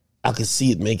 I could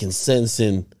see it making sense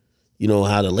in, you know,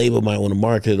 how the label might want to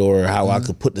market it or how I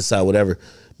could put this out, whatever.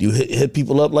 Do you hit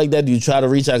people up like that? Do you try to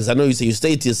reach out? Because I know you say you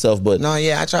stay to yourself, but no,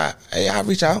 yeah, I try. I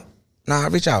reach out. I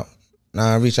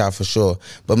reach out for sure.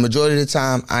 But majority of the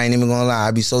time, I ain't even gonna lie,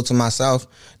 I be so to myself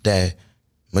that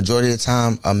majority of the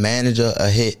time a manager will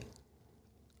hit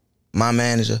my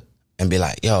manager and be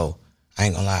like, yo, I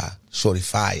ain't gonna lie, Shordie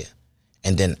fire.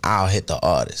 And then I'll hit the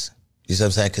artist. You see what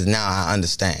I'm saying? Because now I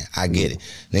understand. I get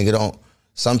it.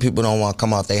 Some people don't want to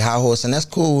come off their high horse, and that's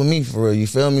cool with me for real, you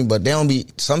feel me? But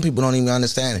some people don't even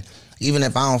understand it. Even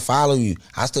if I don't follow you,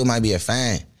 I still might be a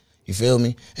fan. You feel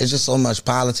me? It's just so much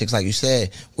politics, like you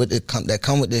said, that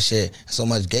come with this shit. So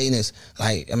much gayness.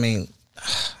 Like, I mean,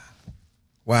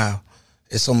 wow.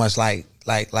 It's so much like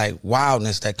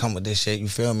wildness that come with this shit. You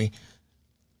feel me?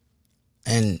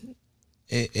 And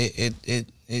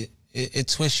it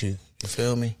twists you. You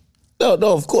feel me? No,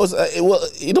 of course. Well,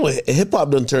 you know, hip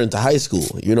hop doesn't turn to high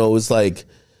school. You know, it's like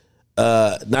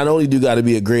not only do you got to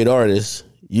be a great artist,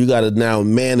 you got to now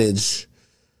manage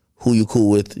who you cool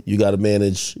with. You got to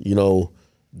manage, you know,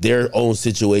 their own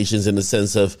situations in the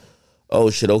sense of, oh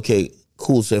shit, okay,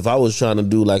 cool. So if I was trying to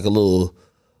do like a little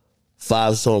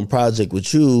 5-song project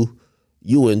with you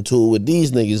into it with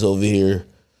these niggas over here.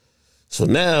 So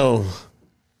now,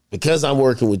 because I'm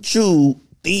working with you,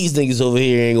 these niggas over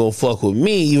here ain't gonna fuck with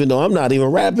me, even though I'm not even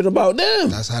rapping about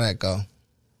them. That's how that go.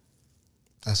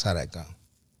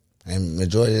 And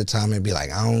majority of the time it be like,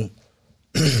 I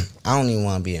don't even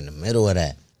want to be in the middle of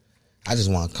that. I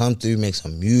just want to come through, make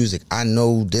some music. I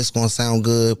know this gonna sound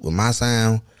good with my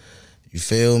sound. You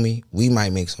feel me? We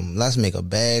might let's make a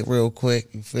bag real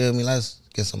quick. You feel me? Let's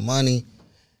get some money.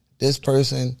 This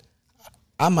person,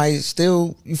 I might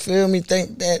still, you feel me,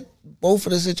 think that both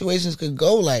of the situations could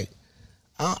go like,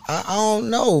 I don't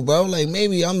know, bro. Like,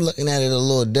 maybe I'm looking at it a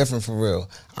little different for real.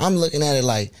 I'm looking at it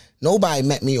like, nobody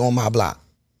met me on my block.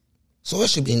 So it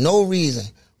should be no reason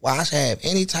why I should have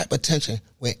any type of tension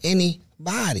with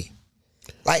anybody.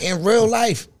 Like, in real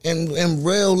life, in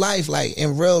real life,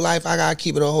 I gotta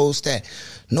keep it a whole stat.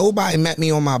 Nobody met me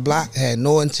on my block, had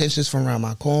no intentions from around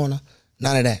my corner,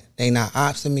 none of that. They not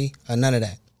ops to me or none of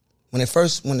that. When it's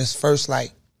first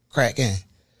like crack in.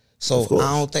 So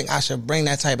I don't think I should bring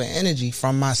that type of energy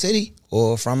from my city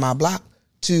or from my block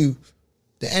to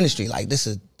the industry. Like, this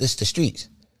the streets.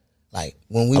 Like,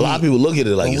 when we a lot of people look at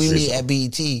it like when we meet at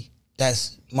BET,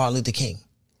 that's Martin Luther King.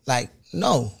 Like,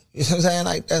 no. You know what I'm saying?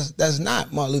 Like, that's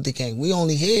not Martin Luther King. We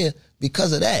only here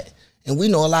because of that. And we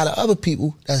know a lot of other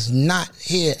people that's not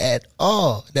here at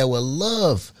all that would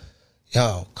love.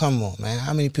 Yo, come on, man.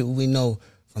 How many people we know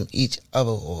from each other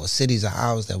or cities of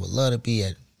ours that would love to be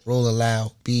at Roll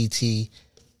Aloud, BET,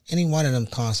 any one of them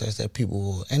concerts that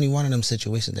people, any one of them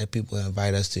situations that people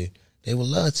invite us to, they would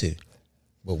love to.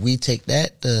 But we take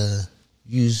that to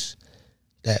use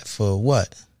that for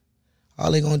what?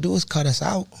 All they gonna do is cut us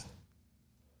out.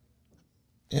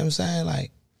 You know what I'm saying?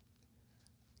 Like,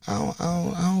 I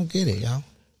don't get it, y'all.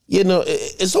 You know,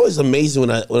 it's always amazing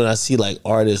when I see like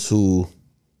artists who,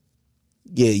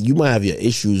 yeah, you might have your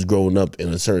issues growing up in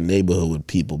a certain neighborhood with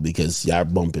people because y'all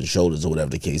bumping shoulders or whatever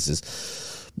the case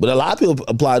is. But a lot of people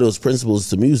apply those principles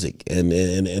to music, and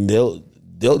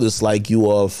they'll dislike you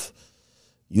off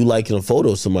you liking a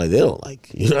photo of somebody they don't like.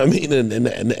 You know what I mean?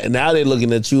 And now they're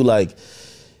looking at you like,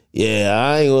 yeah,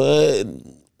 I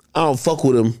don't fuck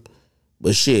with him.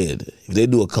 But shit, if they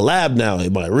do a collab now,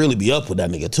 it might really be up with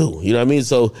that nigga too. You know what I mean?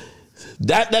 So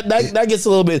that gets a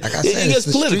little bit, like it gets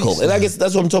political. Streets, and I guess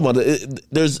that's what I'm talking about.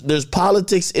 There's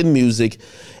politics in music,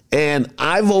 and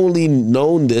I've only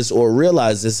known this or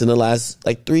realized this in the last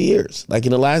like 3 years. Like,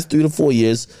 in the last 3 to 4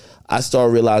 years, I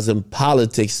started realizing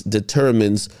politics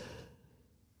determines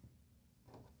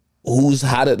who's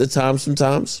hot at the time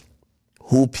sometimes,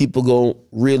 who people gonna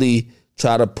really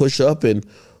try to push up, and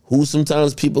who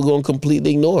sometimes people gonna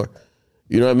completely ignore.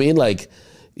 You know what I mean? Like,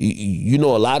 you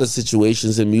know, a lot of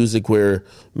situations in music where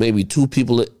maybe two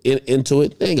people into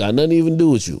it, they ain't got nothing to even do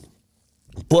with you.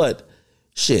 But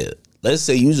shit, let's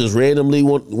say you just randomly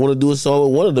want to do a song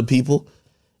with one of the people,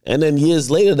 and then years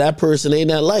later that person ain't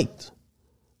that liked.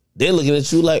 They're looking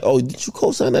at you like, oh, did you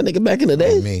co-sign that nigga back in the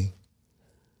day? Me.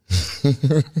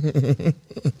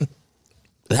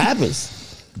 It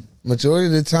happens. Majority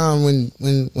of the time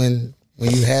when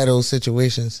you had those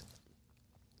situations,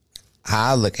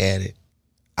 how I look at it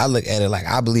like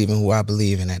I believe in who I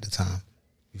believe in at the time.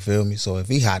 You feel me? So if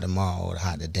he hot tomorrow or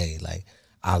hot today, like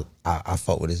I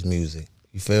fuck with his music.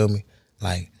 You feel me?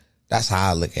 Like, that's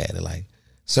how I look at it. Like,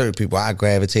 certain people I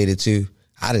gravitated to,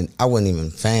 I wasn't even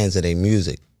fans of their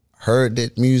music. Heard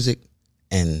that music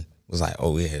and was like,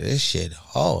 oh yeah, this shit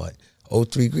hard.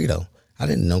 03 Greedo. I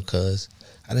didn't know cuz.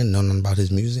 I didn't know nothing about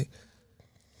his music.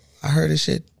 I heard this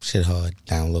shit hard.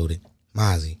 Downloaded.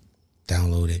 Mozzie.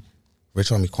 Downloaded. Rich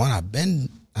Homie Quan. I've been,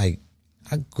 like,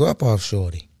 I grew up off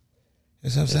Shordie. You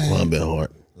know what I'm saying? Quan been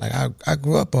hard. Like, I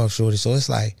grew up off Shordie, so it's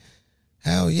like,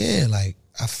 hell yeah, like,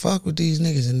 I fuck with these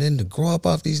niggas, and then to grow up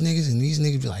off these niggas, and these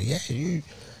niggas be like, yeah,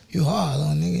 you hard,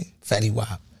 little nigga. Fatty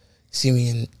Wop. See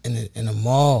me in the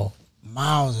mall,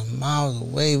 miles and miles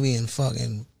away, we in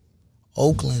fucking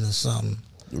Oakland or something.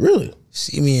 Really?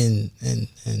 See me in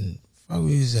fuck,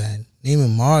 we was at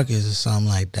Neiman Marcus or something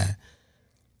like that.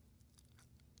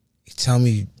 He tell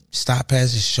me, stop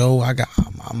past the show.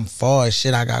 I'm far as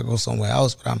shit. I gotta go somewhere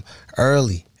else, but I'm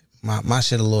early. My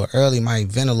shit a little early. My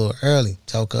event a little early.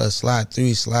 Tell cuz slide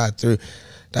through.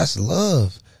 That's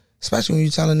love. Especially when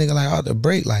you tell a nigga like out the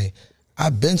break. Like,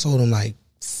 I've been told him like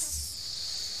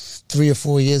 3 or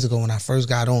 4 years ago when I first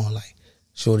got on, like,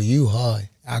 Shorty, you hard.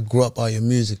 I grew up all your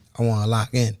music. I want to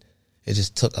lock in. It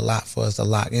just took a lot for us to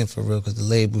lock in for real, because the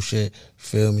label shit, you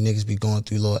feel me? Niggas be going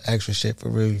through a little extra shit for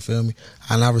real, you feel me?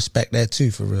 And I respect that too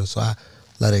for real. So I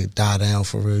let it die down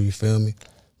for real, you feel me?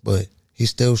 But he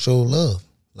still showed love.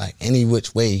 Like, any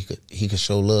which way he could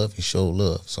show love, he showed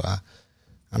love. So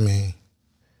I mean,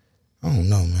 I don't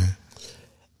know, man.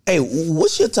 Hey,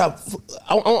 what's your top?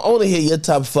 I want to hear your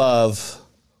top 5.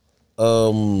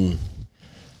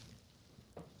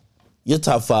 Your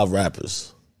top 5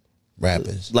 rappers.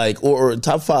 Like, or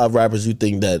top 5 rappers you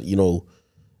think that, you know,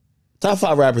 top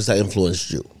 5 rappers that influenced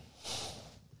you.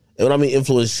 And when I mean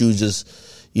influenced you, just,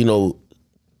 you know,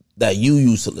 that you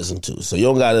used to listen to. So you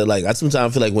don't gotta like. I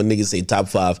sometimes feel like when niggas say top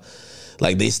 5,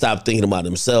 like they stop thinking about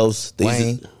themselves. They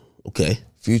Wayne. Okay.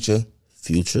 Future.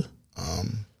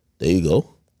 There you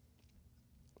go.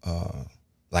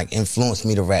 Like influenced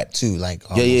me to rap too. Like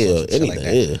anything. like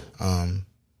that.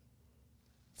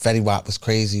 Fetty Wap was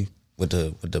crazy with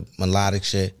the melodic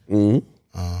shit.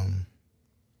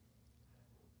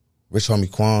 Rich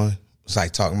Homie Quan was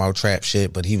like talking about trap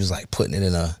shit, but he was like putting it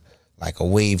in a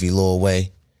wavy little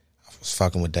way. I was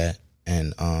fucking with that.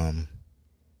 And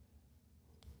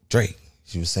Drake,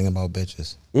 he was singing about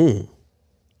bitches.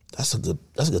 That's a good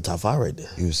top 5 right there.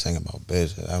 He was singing about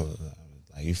bitches. I was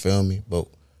like, you feel me? But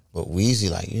Weezy,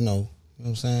 like, you know what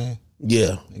I'm saying?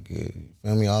 Yeah. Nigga, you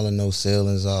feel me? All the no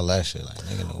ceilings, all that shit. Like,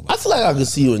 nigga, know about I feel like I could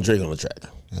see you and Drake on the track. You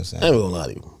know what I'm saying? I ain't gonna lie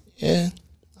to you. Yeah,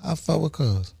 I fuck with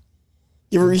cuz.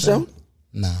 You ever reached out?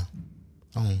 Nah.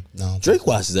 No. Drake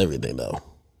watches everything though.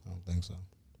 I don't think so.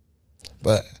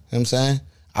 But, you know what I'm saying?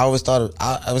 I always thought,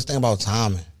 I was thinking about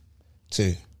timing,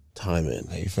 too. Timing.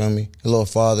 Like, you feel me? A little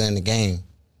farther in the game.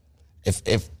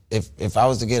 If I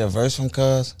was to get a verse from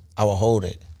cuz, I would hold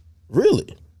it.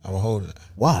 Really? I would hold it.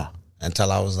 Why?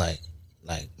 Until I was like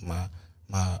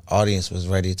my audience was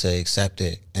ready to accept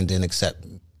it and then accept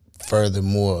further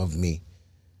more of me.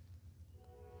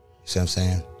 You see what I'm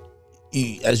saying?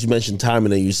 As you mentioned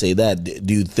timing and you say that,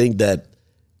 do you think that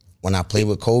when I play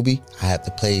with Kobe, I have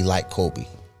to play like Kobe.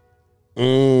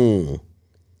 And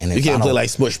if you can't play like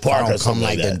Smush Park or something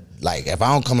like that. Like if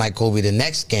I don't come like Kobe the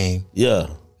next game, yeah,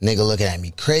 nigga looking at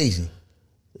me crazy.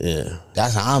 Yeah,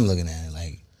 that's how I'm looking at it.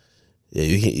 Like, yeah,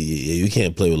 you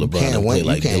can't play with LeBron and play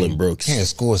like Dylan Brooks. You can't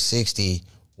score 60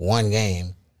 one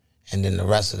game, and then the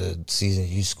rest of the season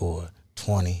you score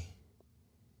 20.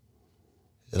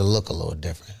 It'll look a little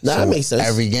different. Nah, that makes sense.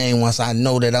 Every game, once I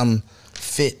know that I'm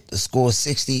fit to score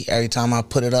 60, every time I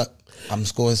put it up, I'm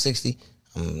scoring 60.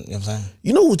 You know what I'm saying?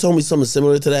 You know who told me something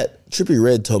similar to that? Trippie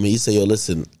Redd told me. He said, yo,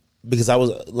 listen, because I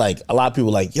was like, a lot of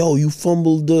people like, yo, you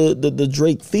fumbled the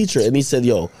Drake feature. And he said,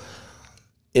 yo,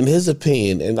 in his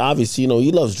opinion, and obviously, you know,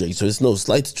 he loves Drake, so it's no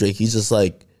slight to Drake. He's just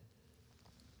like,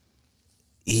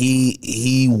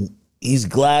 he's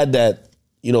glad that,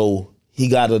 you know, he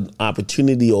got an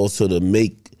opportunity also to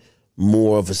make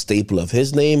more of a staple of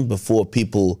his name before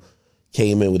people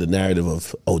came in with a narrative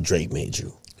of, oh, Drake made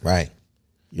you. Right.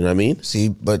 You know what I mean? See,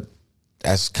 but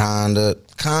that's kinda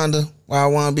where I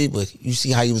want to be. But you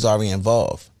see how he was already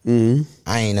involved. I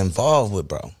ain't involved with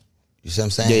bro. You see what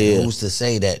I'm saying? Yeah. Who's to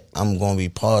say that I'm going to be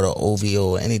part of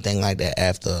OVO or anything like that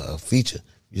after a feature?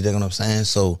 You dig what I'm saying?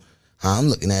 So how I'm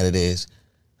looking at it is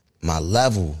my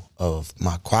level of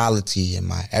my quality and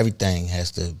my everything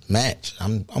has to match.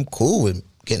 I'm cool with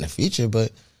getting a feature, but you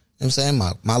know what I'm saying?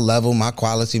 My level, my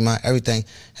quality, my everything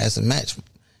has to match.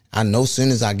 I know as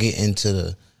soon as I get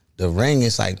into the ring,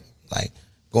 it's like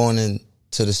going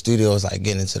into the studio is like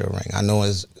getting into the ring. I know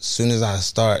as soon as I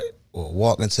start or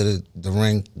walk into the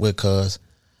ring with cuz,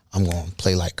 I'm going to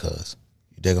play like cuz.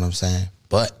 You dig what I'm saying?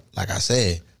 But like I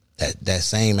said, that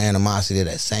same animosity,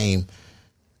 that same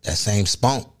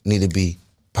spunk need to be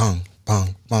bang,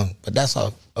 bang, bang. But that's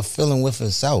a feeling with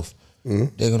itself.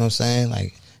 Dig what I'm saying?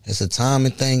 Like, it's a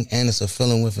timing thing and it's a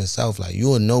feeling with itself. Like,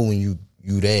 you'll know when you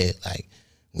there. Like,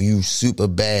 when you super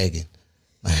bagging.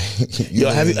 Like, yo,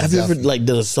 have you ever like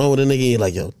did a song with a nigga and you're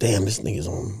like, yo, damn, this nigga's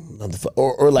on another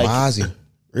or like Mozzie.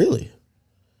 Really?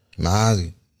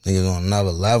 Mozzie. Nigga's on another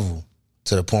level.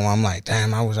 To the point where I'm like,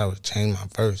 damn, I wish I would change my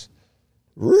verse.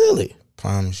 Really?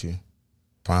 Promise you. I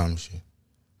promise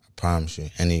you.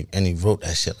 And he wrote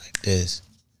that shit like this.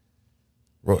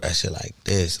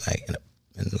 Like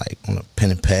like on a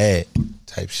pen and pad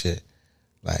type shit.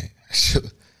 Like, shit.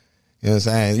 You know what I'm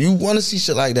saying? You want to see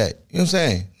shit like that. You know what I'm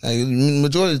saying? Like,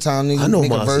 majority of the time, niggas I know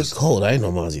make a Mozzie verse. cold. I ain't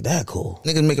know Mozzie that cool.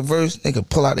 Niggas make a verse. Nigga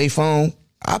pull out their phone.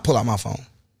 I pull out my phone.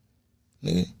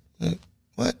 Nigga,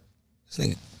 what? This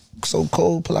nigga so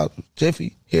cold. Pull out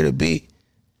Jiffy. Hear the beat.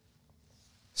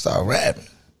 Start rapping.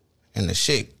 And the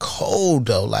shit cold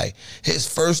though. Like, his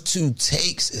first 2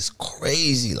 takes is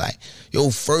crazy. Like, yo,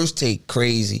 first take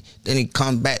crazy. Then he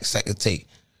come back second take.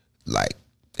 Like,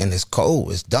 and it's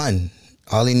cold. It's done.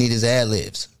 All he need is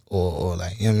ad-libs. Or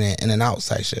like, you know what I mean? In and out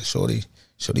type shit. Shordie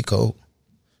cold.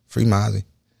 Free Mozzie.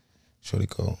 Shordie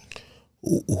cold.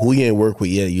 Who you ain't work with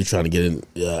yet? You trying to get in,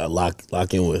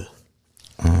 lock in with?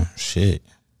 Shit.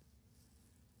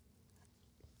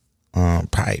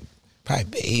 Probably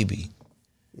Baby.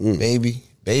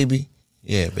 Baby.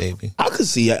 Yeah, Baby. I could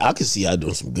see y'all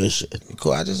doing some good shit.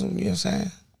 Cool. I just, you know what I'm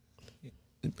saying?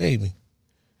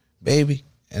 Baby.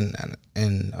 And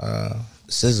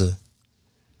SZA.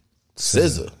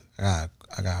 SZA. I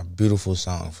got a beautiful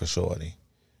song for Shordie. You know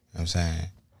what I'm saying?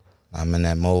 I'm in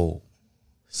that mode.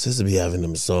 Sister be having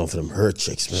them song for them hurt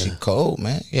chicks, man. She cold,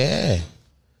 man. Yeah.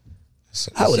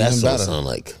 How would that song better. sound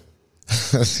like?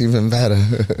 That's even better.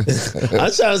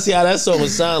 I'm trying to see how that song would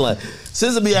sound like.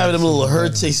 Sister be having them little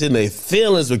hurt chicks in their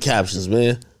feelings with captions,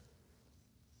 man.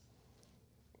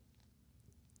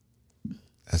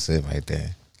 That's it right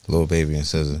there. Lil Baby and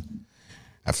SZA.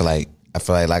 I feel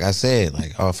like I said,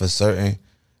 like off of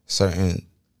certain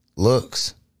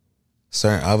looks,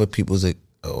 certain other people's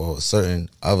or certain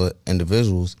other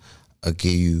individuals will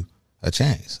give you a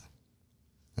chance.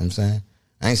 You know what I'm saying?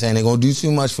 I ain't saying they're gonna do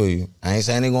too much for you. I ain't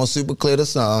saying they're gonna super clear the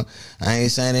song. I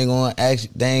ain't saying they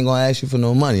ain't gonna ask you for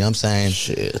no money. I'm saying,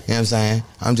 shit. You know what I'm saying?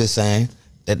 I'm just saying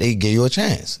that they give you a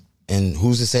chance. And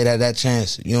who's to say that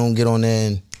chance you don't get on there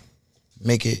and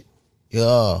make it your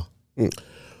all?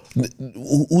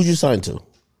 Who'd you sign to?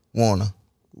 Warner.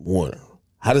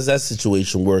 How does that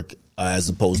situation work as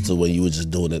opposed to when you were just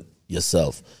doing it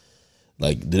yourself?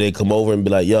 Like, do they come over and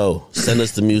be like, yo, send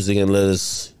us the music and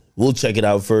we'll check it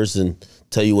out first and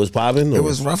tell you what's popping? It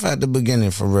was rough at the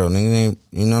beginning, for real. You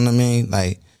know what I mean?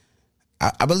 Like,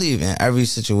 I believe in every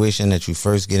situation that you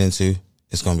first get into,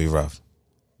 it's going to be rough.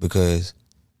 Because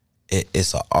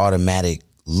it's an automatic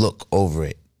look over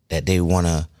it that they want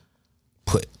to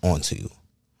put onto you.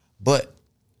 But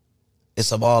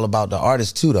it's all about the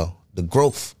artist too, though. The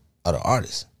growth of the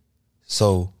artist.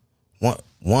 So,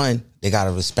 one, they got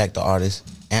to respect the artist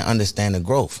and understand the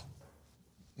growth.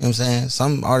 You know what I'm saying?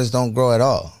 Some artists don't grow at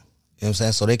all. You know what I'm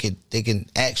saying? So they can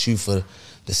ask you for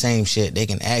the same shit. They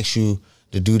can ask you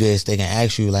to do this. They can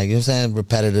ask you, like, you know what I'm saying,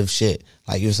 repetitive shit.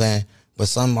 Like, you know what I'm saying? But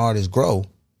some artists grow,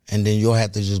 and then you'll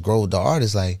have to just grow with the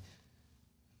artist. Like,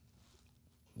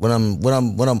 when I'm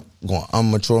going, I'm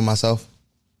mature myself.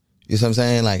 You know what I'm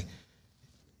saying? Like,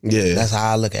 yeah, that's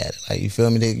how I look at it. Like, you feel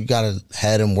me? You gotta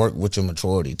have them work with your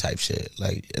maturity type shit.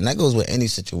 Like, and that goes with any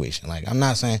situation. Like, I'm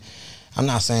not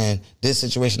saying this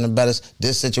situation the best,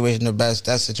 this situation the best,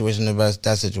 that situation the best,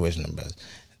 that situation the best.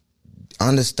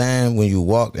 Understand when you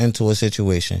walk into a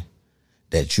situation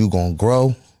that you gonna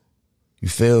grow, you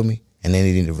feel me? And then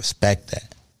you need to respect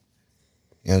that.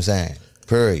 You know what I'm saying?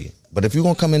 Period. But if you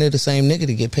gonna come in there the same nigga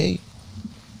to get paid.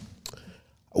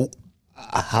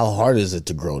 How hard is it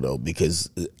to grow, though? Because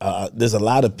there's a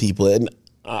lot of people, and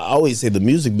I always say the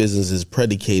music business is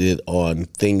predicated on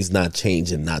things not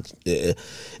changing.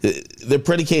 They're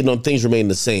predicated on things remaining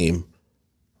the same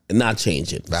and not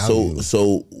changing. Value.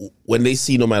 So when they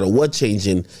see no matter what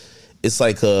changing, it's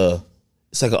like an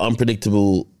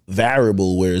unpredictable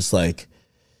variable where it's like,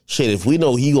 shit, if we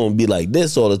know he gonna be like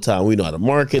this all the time, we know how to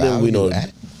market him, we know how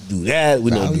to do that,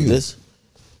 we know how to do this.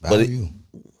 Value.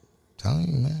 Telling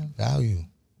you, man,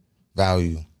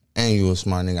 value. And you a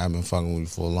smart nigga. I've been fucking with you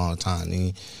for a long time,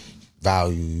 nigga.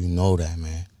 Value, you know that,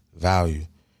 man. Value.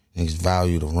 Niggas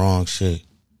value the wrong shit.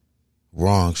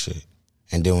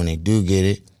 And then when they do get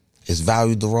it, it's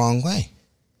valued the wrong way.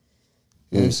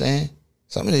 You know what I'm saying?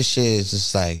 Some of this shit is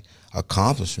just like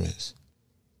accomplishments.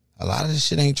 A lot of this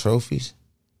shit ain't trophies.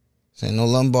 This ain't no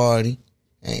Lombardi.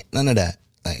 Ain't none of that.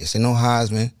 Like, this ain't no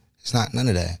Heisman. It's not none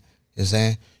of that. You know what I'm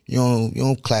saying? You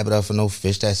don't clap it up for no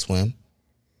fish that swim.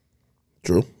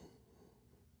 True.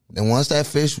 And once that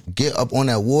fish get up on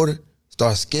that water,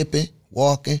 start skipping,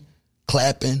 walking,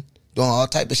 clapping, doing all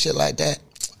type of shit like that,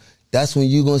 that's when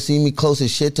you gonna see me close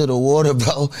as shit to the water,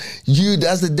 bro.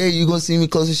 That's the day you gonna see me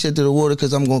close as shit to the water,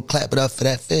 because I'm gonna clap it up for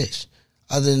that fish.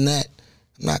 Other than that,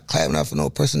 I'm not clapping up for no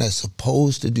person that's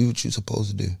supposed to do what you're supposed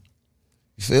to do.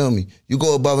 You feel me? You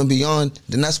go above and beyond,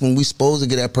 then that's when we supposed to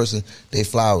get that person they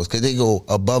flowers, because they go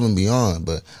above and beyond.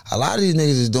 But a lot of these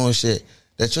niggas is doing shit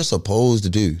that you're supposed to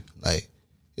do. Like,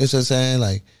 you know what I'm saying?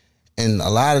 Like, and a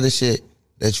lot of the shit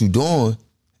that you doing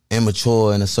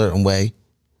immature in a certain way.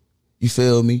 You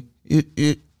feel me?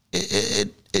 It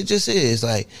just is.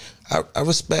 Like, I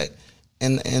respect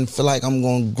and feel like I'm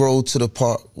gonna grow to the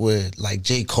part where, like,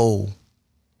 J. Cole.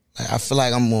 Like, I feel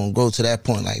like I'm gonna grow to that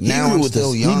point. Like, now I'm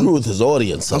still young. He grew with his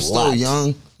audience a lot. I'm still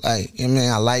young. Like, I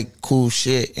mean, I like cool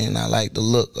shit and I like to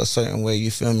look a certain way.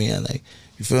 You feel me? And like,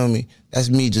 you feel me? That's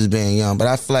me just being young. But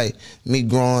I feel like me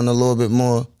growing a little bit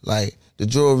more, like, the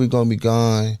jewelry gonna be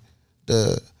gone,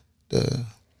 the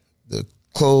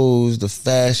clothes, the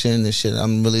fashion, the shit.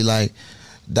 I'm really like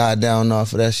died down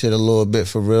off of that shit a little bit,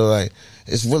 for real. Like,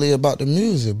 it's really about the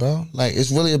music, bro. Like,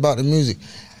 it's really about the music.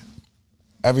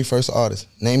 Every first artist,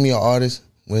 name me an artist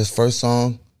when his first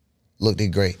song looked it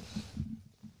great.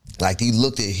 Like, he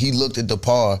looked at the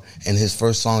par in his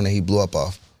first song that he blew up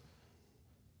off.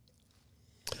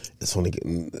 It's funny.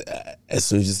 As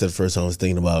soon as you said first song, I was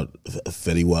thinking about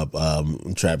Fetty Wap,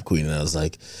 Trap Queen, and I was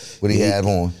like, What he had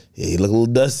on? Yeah, he looked a little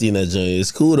dusty in that joint.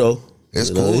 It's cool though. It's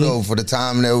cool though for the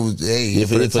time that was. Hey,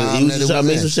 for the time he was just trying to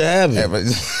make some shit happen.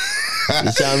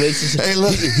 He's trying to make some shit. Hey,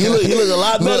 look, he look a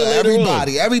lot better.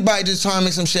 Everybody just trying to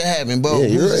make some shit happen. But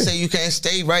who's to say you can't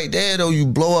stay right there though? You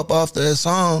blow up off that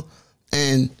song,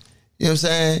 and you know what I'm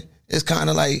saying? It's kind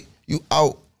of like you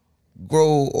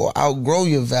outgrow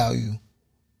your value.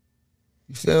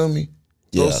 You feel me?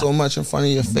 Throw so much in front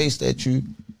of your face that you,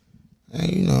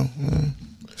 and you know, man,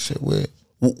 shit weird.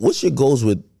 What's your goals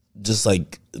with just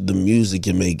like the music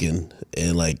you're making,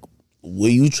 and like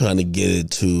where you trying to get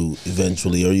it to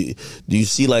eventually? Or do you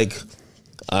see like,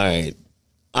 all right,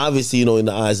 obviously, you know, in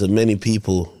the eyes of many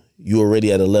people, you're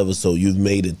already at a level, so you've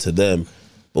made it to them.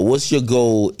 But what's your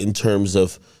goal in terms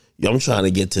of, I'm trying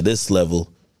to get to this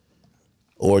level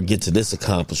or get to this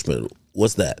accomplishment?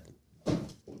 What's that?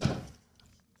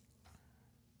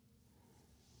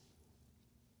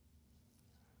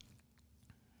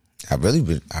 I really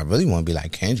want to be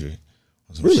like Kendrick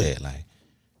or some shit like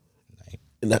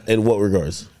in what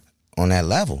regards? On that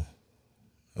level.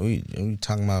 We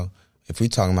talking about if we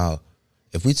talking about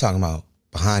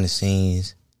behind the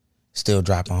scenes, still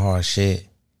dropping hard shit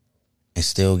and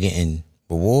still getting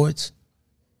rewards,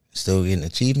 still getting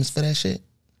achievements for that shit.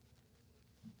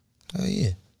 Hell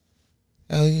yeah.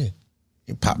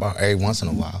 You pop out every once in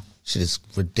a while. Shit is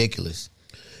ridiculous.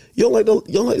 You don't like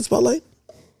the spotlight?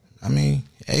 I mean,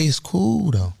 hey, it's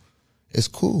cool though. It's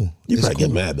cool. You probably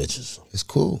get mad bitches. It's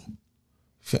cool.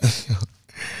 It's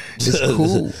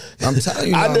cool. I'm telling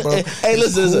you now, bro. Hey,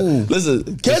 listen.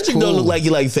 Kendrick don't look like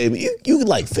you like fame. You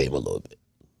like fame a little bit.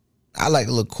 I like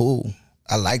to look cool.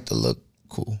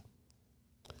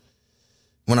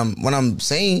 When I'm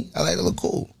saying I like to look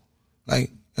cool.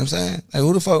 Like, you know what I'm saying?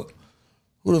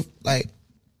 Like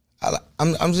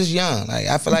I'm just young. Like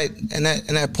I feel like in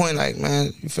that point, like,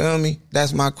 man, you feel me?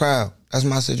 That's my crowd. That's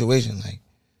my situation. Like,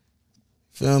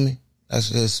 feel me? That's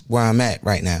just where I'm at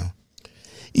right now.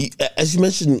 As you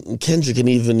mentioned, Kendrick, and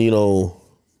even, you know,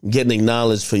 getting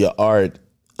acknowledged for your art,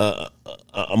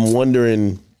 I'm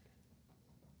wondering,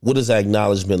 what does that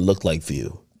acknowledgement look like for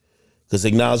you? Because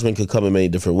acknowledgement could come in many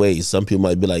different ways. Some people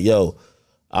might be like, yo,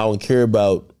 I don't care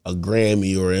about a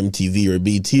Grammy or MTV or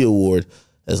BT award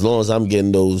as long as I'm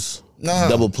getting those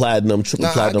double platinum, triple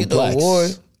platinum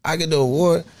plaques. I get the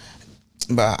award,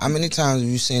 but how many times have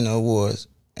you seen the awards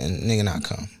and nigga not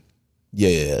come?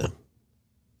 Yeah.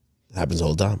 Happens the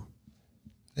whole time.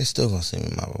 They still gonna send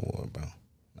me my reward, bro.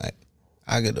 Like,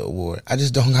 I get the award. I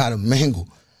just don't gotta mingle.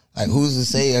 Like, who's to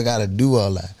say I gotta do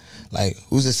all that? Like,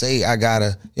 who's to say I gotta,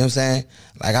 you know what I'm saying?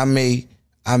 Like, I may,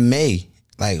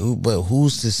 like, but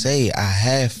who's to say I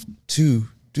have to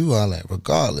do all that?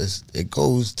 Regardless, it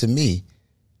goes to me.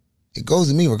 It goes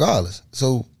to me regardless.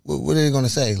 So, what are they gonna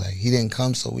say? Like, he didn't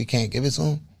come, so we can't give it to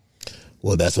him?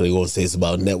 Well, that's what they're going to say. It's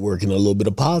about networking, a little bit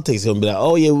of politics. They're going to be like,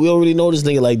 oh, yeah, we already know this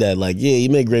nigga like that. Like, yeah, he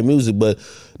made great music, but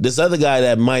this other guy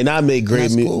that might not make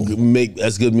make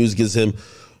as good music as him,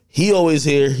 he always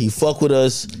here. He fuck with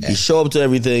us. Yeah. He show up to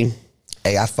everything.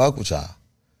 Hey, I fuck with y'all.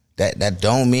 That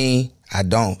don't mean I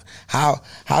don't.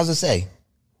 How's it say?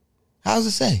 How's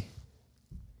it say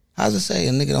a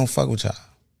nigga don't fuck with y'all?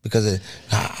 Because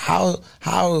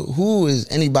who is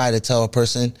anybody to tell a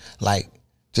person, like,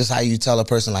 just how you tell a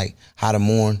person, like, how to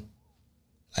mourn?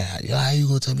 Like, how you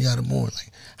gonna tell me how to mourn?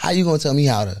 Like, how you gonna tell me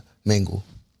how to mingle?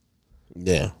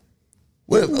 Yeah.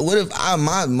 What if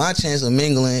my chance of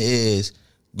mingling is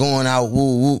going out,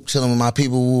 woo whoop, chilling with my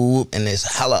people, woo whoop, and there's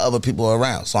hella other people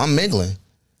around, so I'm mingling.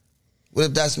 What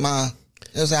if that's my?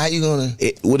 You know, how you gonna?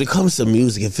 When it comes to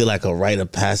music, it feel like a rite of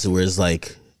passage where it's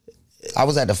like, I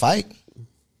was at the fight.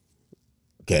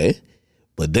 Okay,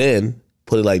 but then.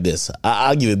 Put it like this.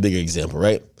 I'll give you a bigger example,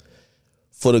 right?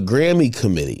 For the Grammy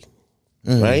committee,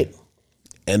 right?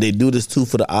 And they do this too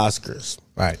for the Oscars.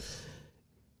 Right.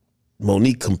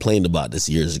 Monique complained about this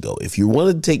years ago. If you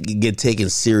want to get taken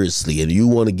seriously and you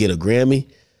want to get a Grammy,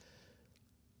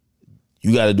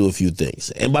 you got to do a few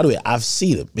things. And by the way, I've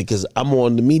seen it because I'm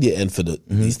on the media end for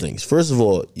these things. First of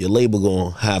all, your label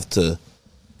going to have to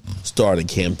start a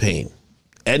campaign.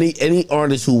 Any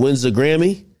artist who wins a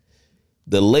Grammy,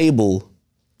 the label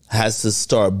has to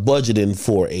start budgeting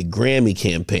for a Grammy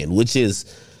campaign, which is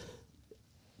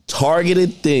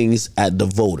targeted things at the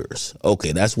voters.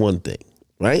 Okay, that's one thing,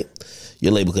 right?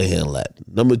 Your label can handle that.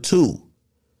 Number two,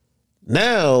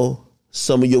 now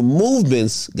some of your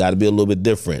movements got to be a little bit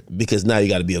different because now you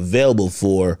got to be available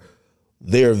for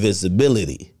their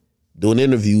visibility, doing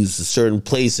interviews to certain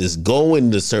places, going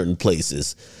to certain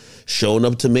places, showing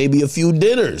up to maybe a few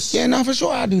dinners. Yeah, no, for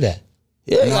sure I'll do that.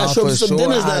 Yeah, you gotta show for me some sure,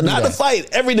 dinners. I do Not the that. fight.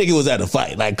 Every nigga was at the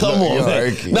fight. Like, come on,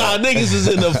 man. Nah, niggas is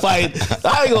in the fight.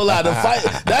 I ain't gonna lie, the fight,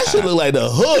 that shit look like the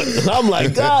hood. I'm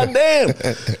like, God damn.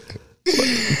 That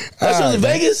shit in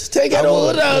Vegas? Take that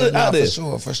hood out there.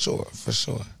 For sure.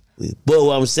 But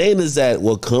what I'm saying is that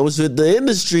what comes with the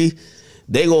industry,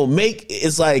 they gonna make,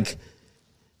 it's like,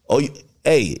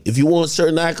 hey, if you want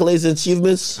certain accolades and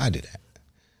achievements, I do that.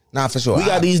 Nah, for sure. We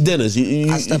got these dinners.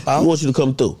 I step out. We want you to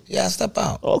come through. Yeah, I step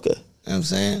out. Okay. You know what I'm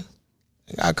saying?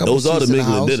 I got a couple Those are the suits in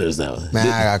Mingling house. dinners now. Man,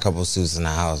 I got a couple suits in the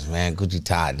house, man. Gucci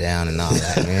tied down and all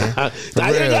that, man. I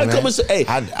gotta come and say, hey.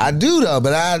 I do though,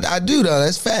 but I do though.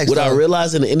 That's facts. What though. I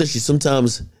realize in the industry,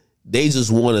 sometimes they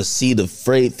just want to see the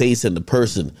face and the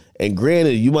person. And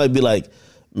granted, you might be like,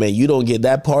 man, you don't get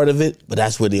that part of it, but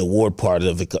that's where the award part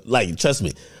of it. Like, trust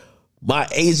me, my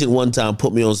agent one time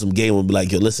put me on some game and be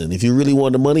like, yo, listen, if you really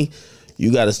want the money,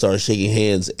 you got to start shaking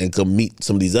hands and come meet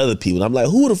some of these other people. And I'm like,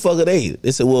 who the fuck are they?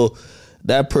 They said, well,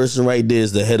 that person right there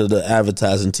is the head of the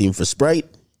advertising team for Sprite.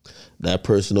 That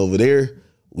person over there,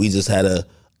 we just had a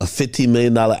 $15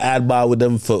 million ad buy with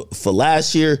them for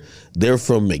last year. They're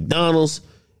from McDonald's.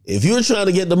 If you're trying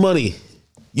to get the money,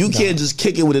 you can't just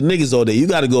kick it with the niggas all day. You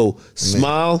got to go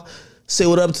smile, say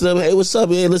what up to them. Hey, what's up?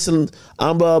 Hey, listen,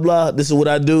 I'm blah, blah. This is what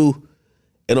I do.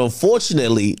 And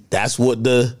unfortunately, that's what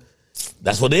the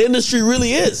industry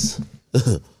really is.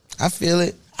 I feel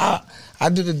it. I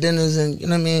do the dinners, and you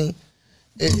know what I mean.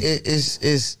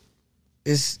 It's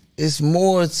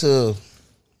more to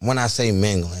when I say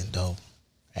mingling though.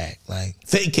 Act like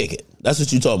fake kick it. That's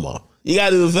what you talking about. You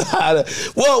got to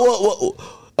well.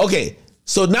 Okay,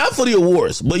 so not for the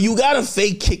awards, but you got to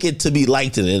fake kick it to be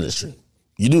liked in the industry.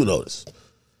 You do notice.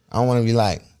 I don't want to be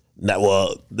like.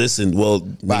 Listen,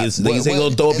 niggas ain't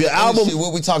gonna throw up your album.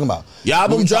 What we talking about? Your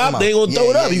album drop, they ain't gonna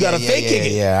throw it up. You gotta fake kick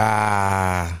it.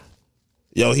 Yeah.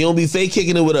 Yo, he don't be fake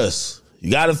kicking it with us. You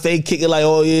gotta fake kick it like,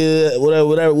 oh yeah,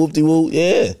 whatever, whoop-de-whoop,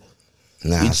 yeah.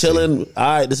 Nah, we chilling.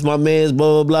 All right, this is my man's,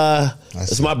 blah, blah, blah.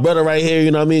 This is my brother right here, you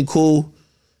know what I mean? Cool.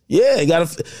 Yeah, you gotta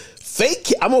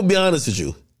fake. I'm gonna be honest with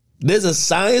you. There's a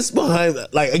science behind,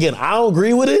 like, again, I don't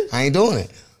agree with it. I ain't doing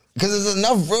it. Because there's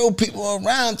enough real people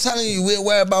around telling you we're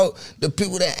worried about the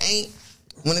people that ain't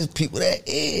when it's people that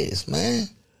is, man.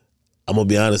 I'm going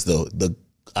to be honest, though.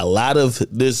 A lot of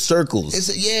there's circles. This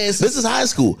is high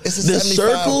school. There's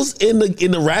circles in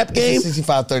the rap game.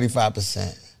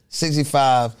 65-35%.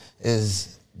 65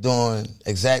 is doing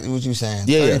exactly what you're saying.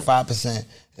 35%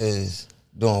 is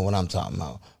doing what I'm talking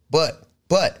about. But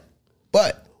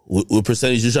what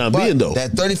percentage you trying to be in though?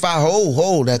 That 35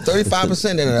 that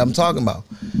 35% that I'm talking about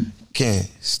can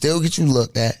still get you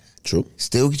looked at. True.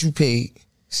 Still get you paid.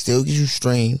 Still get you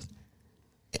streamed.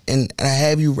 And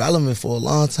have you relevant for a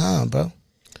long time, bro.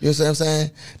 You know what I'm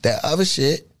saying? That other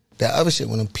shit,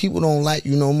 when the people don't like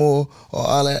you no more or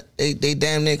all that, they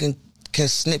damn near can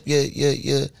snip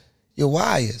your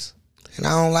wires. And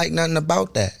I don't like nothing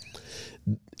about that.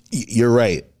 You're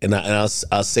right. And I'll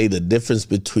say the difference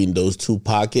between those two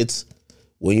pockets,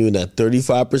 when you're in that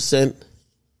 35%,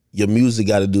 your music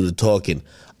got to do the talking.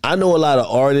 I know a lot of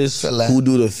artists who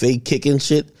do the fake kicking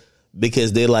shit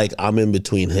because they're like, I'm in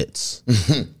between hits.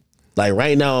 Like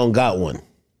right now I don't got one.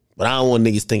 But I don't want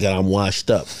niggas thinking I'm washed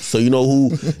up. So you know who,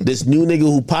 this new nigga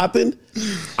who popping,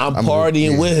 I'm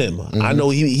partying with him. Mm-hmm. I know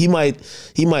he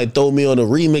might throw me on a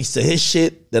remix to his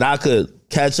shit that I could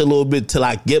catch a little bit till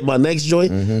I get my next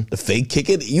joint. Mm-hmm. The fake kick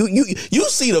it. You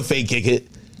see the fake kick it.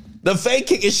 The fake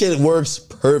kicking shit works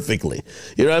perfectly.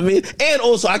 You know what I mean? And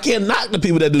also, I can't knock the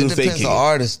people that do the fake kicking. It depends on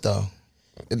artists, though.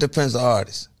 It depends on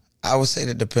artists. I would say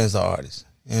that depends on artists.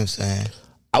 You know what I'm saying?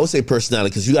 I would say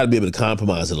personality, because you got to be able to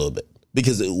compromise a little bit.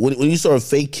 Because when you start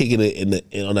fake kicking it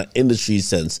on an industry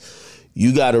sense,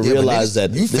 you got to realize that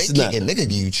you this fake is not. Nigga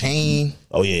give you chain.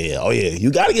 Oh yeah. You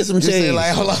got to get some change.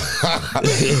 Like, hold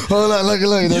on, look.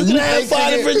 You can have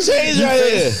 5 different chains right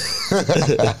here.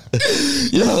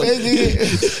 You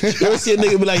ever see a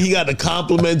nigga be like, he got a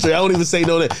complimentary? I don't even say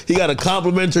no that. He got a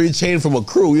complimentary chain from a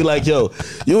crew. You like, yo,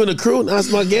 you in the crew?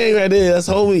 That's my gang right there. That's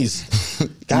homies.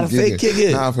 Got to fake kick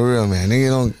it. Nah, for real, man. Nigga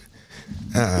don't.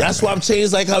 Y'all swap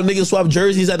chains like how niggas swap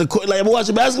jerseys at the court. Like, I'm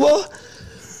watching basketball.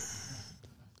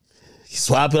 You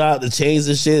swap it out the chains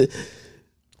and shit.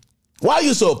 Why are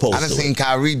you so opposed to it? I done seen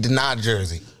Kyrie deny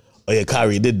jersey. Oh yeah,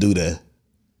 Kyrie did do that.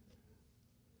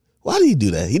 Why did he do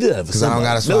that? He did that for somebody.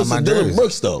 I don't gotta swap my jersey. Dylan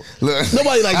Brooks though. Look.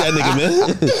 Nobody like that nigga,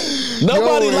 man.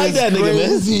 Nobody like that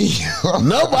nigga, man.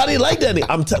 Nobody like that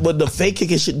nigga. But the fake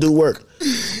kicking shit do work.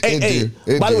 Hey,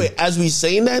 by the way, as we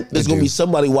saying that, there's gonna be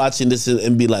somebody watching this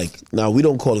and be like, "Nah, we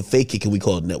don't call it fake kicking, we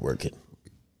call it networking."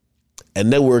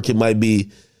 And networking might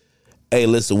be, hey,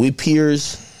 listen, we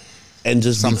peers. and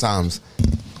just sometimes.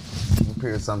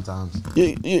 Sometimes.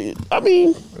 I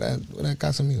mean, where that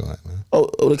Casamigo at, man? Oh,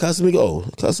 the Casamigo.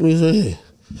 Casamigo's right here.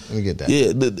 Let me get that.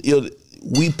 Yeah,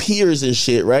 we peers and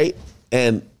shit, right?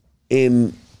 And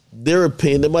in their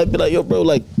opinion, they might be like, yo, bro,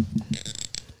 like,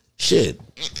 shit,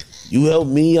 you help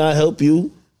me, I help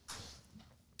you.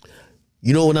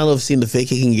 You know when I love seeing the fake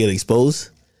kicking get exposed?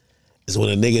 Is when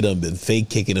a nigga done been fake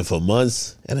kicking it for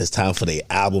months and it's time for their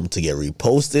album to get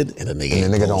reposted and the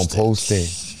nigga don't post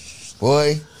it.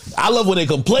 Boy. I love when they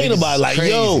complain about it, like,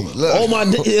 crazy. Yo, look. Oh my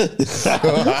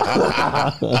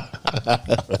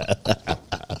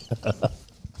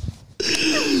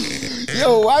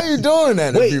Yo, why you doing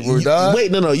that to people, dog?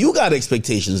 Wait, no, you got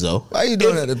expectations though. Why you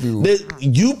doing that to people?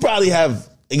 You probably have,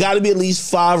 it got to be at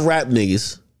least 5 rap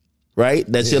niggas, right?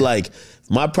 That you're like, if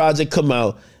my project come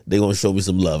out, they gonna show me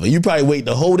some love. And you probably wait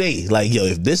the whole day. Like, yo,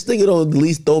 if this nigga don't at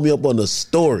least throw me up on the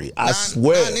story, I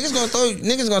swear. Niggas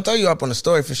gonna throw you up on the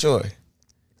story for sure.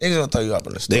 Niggas gonna throw you up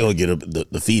on the story. They gonna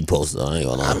get the feed post though. I ain't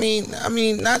gonna lie. I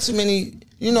mean, not too many.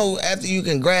 You know, after you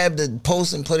can grab the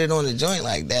post and put it on the joint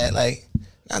like that, like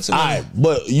not too many. All right,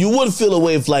 but you wouldn't feel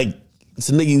away if like it's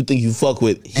a nigga you think you fuck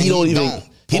with. He don't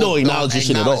acknowledge your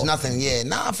shit at all. Nothing. Yeah,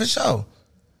 nah, for sure.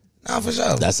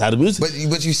 That's how the music.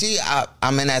 But you see,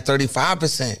 I'm in that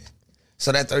 35%.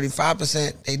 So that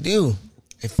 35%,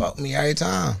 they fuck me every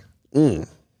time.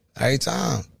 Every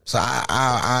time. So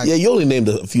I yeah, you only named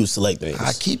a few select names.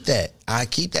 I keep that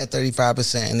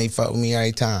 35%, and they fuck with me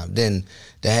every time. Then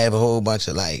they have a whole bunch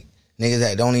of like niggas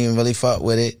that don't even really fuck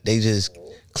with it. They just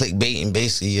clickbaiting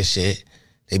basically your shit.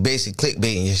 They basically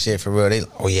clickbaiting your shit for real. They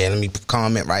oh yeah, let me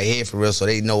comment right here for real, so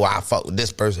they know I fuck with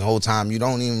this person the whole time. You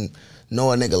don't even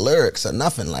know a nigga lyrics or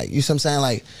nothing. Like, you see what I'm saying?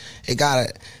 Like, it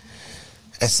gotta,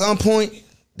 at some point,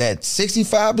 that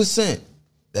 65%,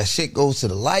 that shit goes to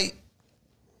the light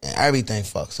and everything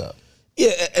fucks up.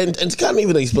 Yeah, and to kind of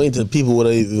even explain to the people what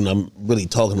I'm really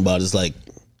talking about is like,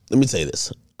 let me say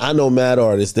this. I know mad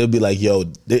artists, they'll be like, yo,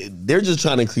 they're just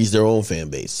trying to increase their own fan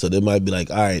base. So they might be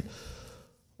like, all right,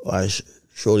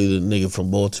 Shordie the nigga from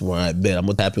Baltimore, I bet I'm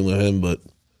gonna tap in with him, but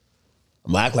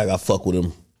I'm gonna act like I fuck with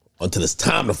him until it's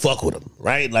time to fuck with him,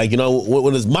 right? Like, you know,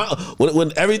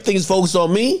 when everything's focused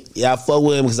on me, yeah, I fuck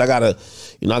with him because I got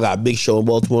a big show in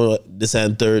Baltimore this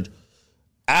and third.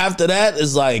 After that,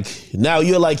 it's like, now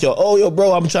you're like, yo, bro, you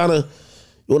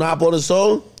wanna hop on the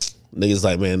song? Niggas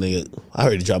like, man, nigga, I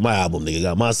already dropped my album, nigga,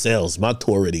 got my sales, my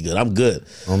tour already good, I'm good.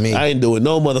 On me. I ain't doing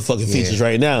no motherfucking features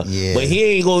right now. Yeah. But he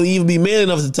ain't gonna even be man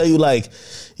enough to tell you like,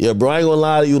 yeah, bro, I ain't gonna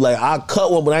lie to you, like, I'll cut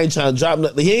one, but I ain't trying to drop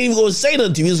nothing. He ain't even gonna say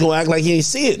nothing to you, he's just gonna act like he ain't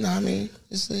see it. No, I mean,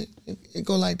 it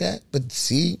go like that. But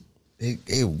see,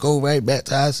 it go right back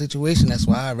to our situation. That's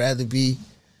why I'd rather be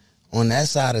on that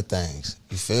side of things.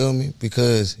 You feel me?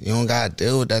 Because you don't gotta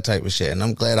deal with that type of shit. And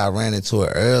I'm glad I ran into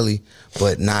it early,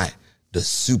 but not the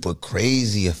super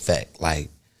crazy effect, like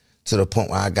to the point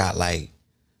where I got like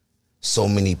so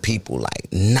many people, like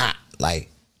not like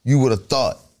you would have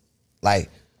thought, like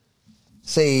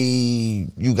say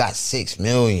you got 6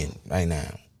 million right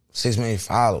now, 6 million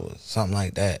followers, something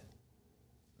like that.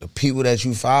 The people that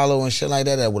you follow and shit like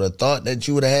that would have thought that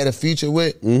you would have had a feature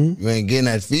with, you ain't getting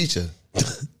that feature.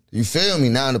 You feel me?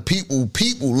 Now the people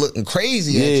looking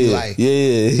crazy at you like,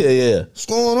 yeah. What's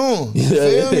going on? You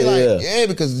feel me? Like, yeah,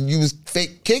 because you was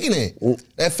fake kicking it.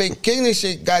 That fake kicking it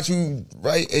shit got you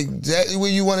right exactly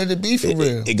where you wanted to be for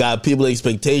real. It got people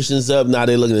expectations up. Now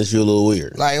they looking at you a little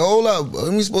weird. Like, hold up, are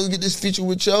we supposed to get this feature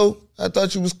with Cho? I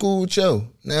thought you was cool with Cho.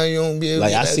 Now you don't be able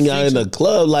to get that I seen y'all in the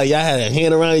club, like y'all had a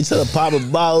hand around each other,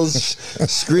 popping bottles,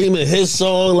 screaming his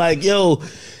song, like, yo.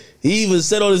 He even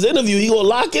said on his interview, he gonna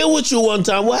lock in with you one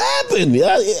time. What happened?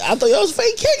 I thought y'all was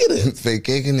fake kicking it. Fake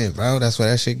kicking it, bro. That's why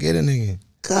that shit get a nigga.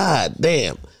 God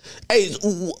damn. Hey,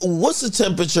 what's the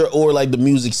temperature or like the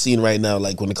music scene right now,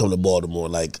 like when it comes to Baltimore?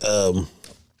 Like,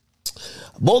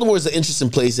 Baltimore is an interesting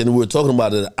place, and we were talking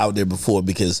about it out there before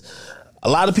because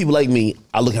a lot of people like me,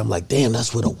 I look at them like, damn,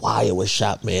 that's where The Wire was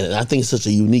shot, man. And I think it's such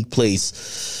a unique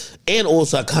place. And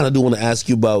also, I kind of do want to ask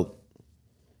you about,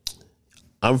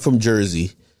 I'm from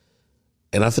Jersey.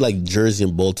 And I feel like Jersey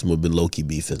and Baltimore have been low-key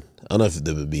beefing. I don't know if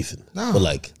they've been beefing. No. But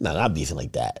like, not beefing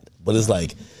like that. But it's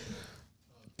like,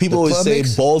 people always say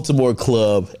Baltimore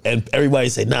club, and everybody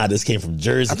say, nah, this came from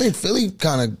Jersey. I think Philly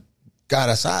kind of got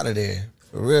us out of there.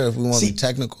 For real, if we want to be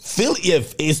technical. Philly, yeah,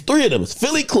 it's 3 of them. It's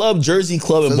Philly club, Jersey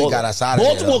club, and Baltimore. Got us out of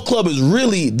Baltimore there, club is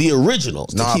really the original.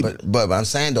 No, but I'm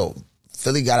saying, though,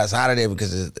 Philly got us out of there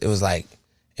because it was like,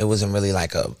 it wasn't really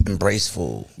like a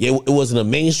embraceful. Yeah, it wasn't a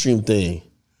mainstream thing.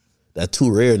 That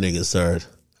 2 rare niggas heard.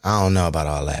 I don't know about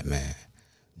all that, man.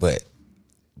 But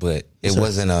it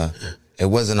wasn't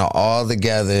a all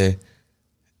together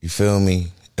You feel me?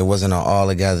 It wasn't an all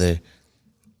together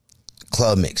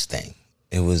club mix thing.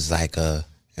 It was like a, you know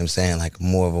what I'm saying, like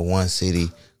more of a one city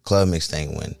club mix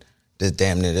thing when this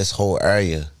damn near this whole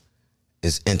area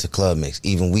is into club mix.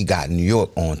 Even we got New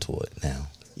York onto it now.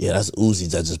 Yeah, that's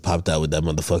Uzi that just popped out with that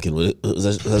motherfucking,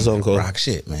 that song called? Rock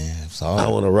shit, man. Sorry. I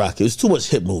want to rock. It was too much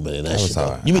hip movement in that shit.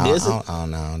 Hard. You be dancing? I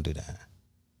don't do that.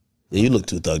 Yeah, you look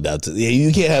too thugged out. Yeah,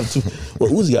 you can't have too.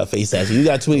 Well, Uzi got face tattoos. You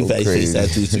got too many face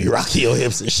tattoos, so you rocking your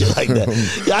hips and shit like that.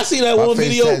 Yeah, I seen that one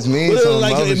video.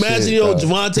 Like, imagine,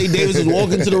 Javante Davis is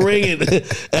walking to the ring and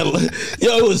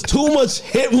it was too much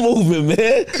hip movement,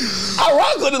 man. I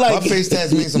rock with it like. My face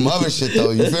tats mean some other shit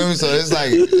though. You feel me? So it's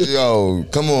like, yo,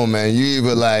 come on, man. You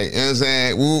either like, you know what I'm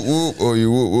saying, woo woo, or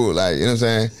you woo woo, like, you know what I'm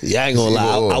saying? Yeah, I ain't gonna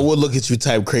lie. I would look at you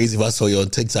type crazy if I saw you on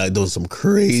TikTok doing some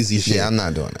crazy shit. Yeah, I'm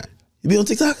not doing that. You be on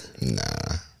TikTok? Nah.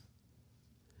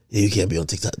 Yeah, you can't be on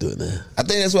TikTok doing that. I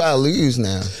think that's why I lose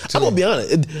now. I'm gonna be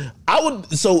honest. I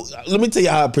would. So let me tell you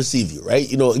how I perceive you. Right?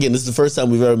 You know, again, this is the first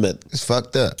time we've ever met. It's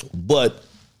fucked up. But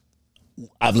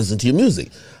I've listened to your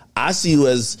music. I see you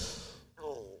as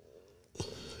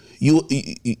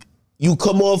you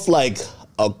come off like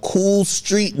a cool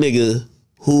street nigga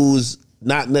who's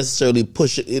not necessarily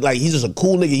pushing. Like he's just a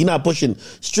cool nigga. He's not pushing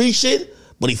street shit,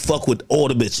 but he fuck with all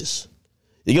the bitches.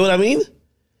 You get what I mean?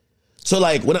 So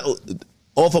like when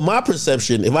off of my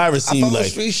perception, if I ever see you like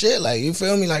street shit, like you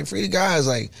feel me, like free the guys,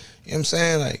 like you know what I'm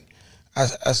saying, like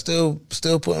I still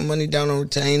putting money down on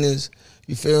retainers.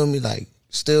 You feel me, like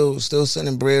still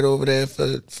sending bread over there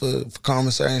for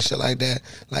commissary and shit like that.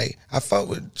 Like I fuck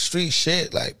with street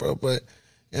shit, like bro, but you know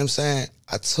what I'm saying,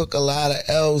 I took a lot of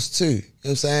L's too. You know what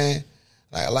I'm saying,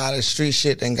 like a lot of street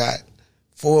shit. Then got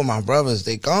 4 of my brothers,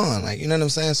 they gone. Like you know what I'm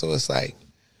saying, so it's like.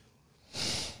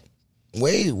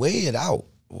 Weigh it out.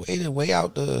 Weigh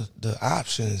out the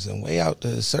options and weigh out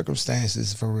the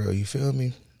circumstances for real. You feel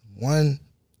me? One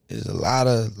is a lot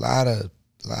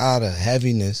of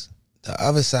heaviness. The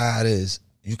other side is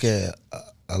you can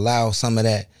allow some of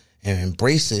that and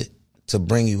embrace it to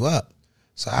bring you up.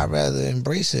 So I'd rather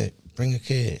embrace it. Bring a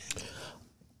kid.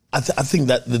 I think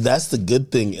that's the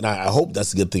good thing, and I hope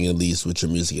that's the good thing at least with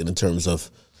your music. And in terms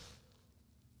of,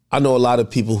 I know a lot of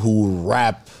people who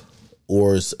rap.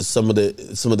 Or some of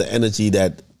the energy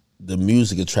that the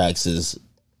music attracts is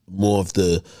more of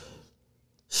the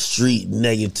street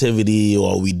negativity,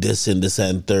 or we dissing this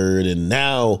and third. And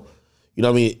now, you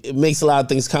know what I mean, it makes a lot of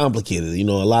things complicated. You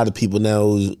know, a lot of people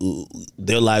now,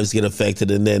 their lives get affected,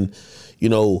 and then, you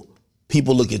know,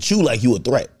 people look at you like you a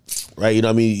threat, right? You know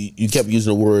what I mean? You kept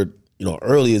using the word, you know,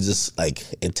 earlier, just like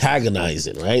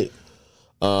antagonizing, right?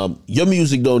 Your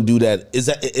music don't do that. Is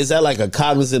that like a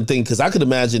cognizant thing? Because I could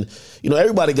imagine, you know,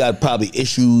 everybody got probably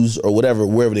issues or whatever,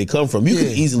 wherever they come from. You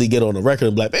could easily get on the record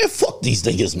and be like, man, fuck these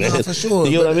niggas, man. Nah, for sure.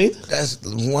 You know what I mean? That's,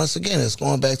 once again, it's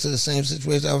going back to the same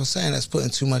situation I was saying. That's putting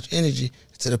too much energy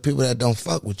to the people that don't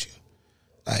fuck with you.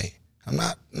 Like, I'm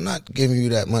not giving you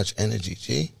that much energy,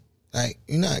 G. Like,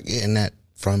 you're not getting that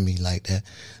from me like that.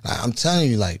 Like, I'm telling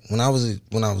you, like, when I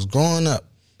was growing up,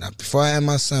 now, before I had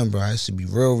my son, bro, I used to be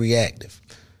real reactive.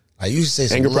 I used to say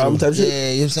some anger problem type shit?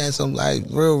 Yeah, you know what I'm saying? Something like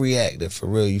real reactive for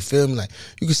real. You feel me? Like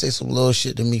you can say some little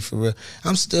shit to me for real.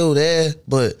 I'm still there,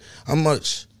 but I'm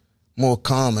much more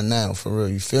calmer now for real.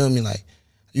 You feel me? Like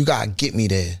you gotta get me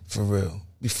there for real.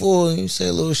 Before you say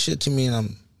a little shit to me and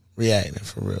I'm reacting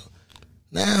for real.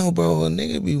 Now, bro, a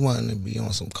nigga be wanting to be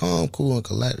on some calm, cool, and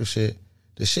collective shit.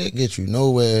 The shit gets you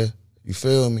nowhere. You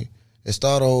feel me? It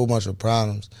start a whole bunch of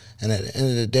problems. And at the end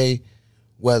of the day,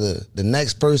 whether the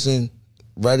next person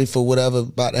ready for whatever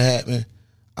about to happen,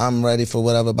 I'm ready for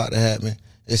whatever about to happen,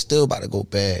 it's still about to go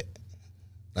bad.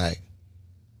 Like,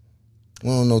 we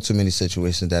don't know too many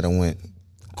situations that went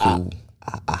cool.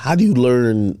 How do you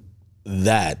learn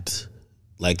that,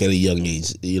 like, at a young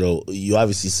age? You know, you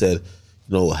obviously said,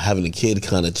 you know, having a kid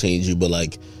kind of changed you, but,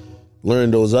 like,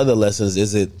 learn those other lessons.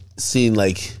 Is it seeing,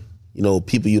 like, you know,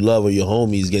 people you love or your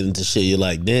homies get into shit, you're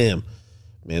like, damn,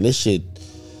 man, this shit,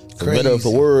 for better or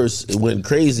for worse, it went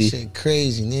crazy. Shit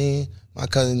crazy, man. My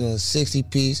cousin doing a 60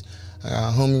 piece. I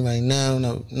got a homie right now,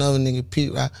 another nigga,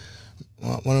 Pete Rock.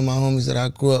 One of my homies that I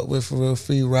grew up with for real,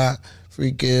 Free Rock,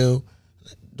 Free Gil,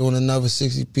 doing another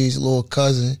 60 piece, little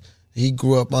cousin. He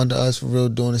grew up under us for real,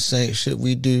 doing the same shit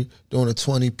we do, doing a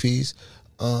 20 piece.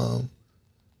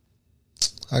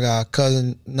 I got a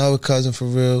cousin, another cousin for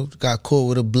real, got caught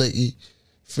with a blicky.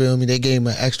 Feel me? They gave him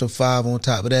an extra 5 on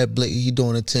top of that blicky. He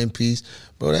doing a 10 piece.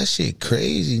 Bro, that shit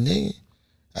crazy, nigga.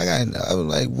 I was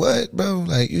like, what, bro?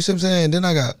 Like, you see what I'm saying? Then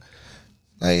I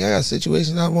got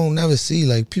situations I won't never see.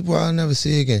 Like, people I'll never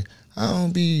see again. I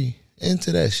don't be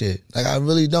into that shit. Like, I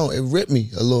really don't. It ripped me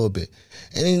a little bit.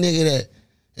 Any nigga that,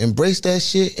 you know embrace that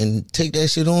shit and take that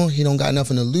shit on, he don't got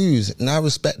nothing to lose. And I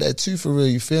respect that too, for real,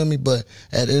 you feel me? But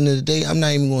at the end of the day, I'm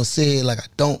not even gonna sit here like I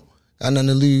don't got nothing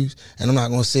to lose, and I'm not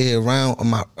gonna sit here around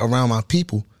my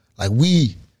people like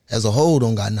we as a whole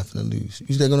don't got nothing to lose.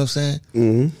 You get what I'm saying?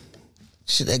 Mm-hmm.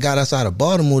 Shit that got us out of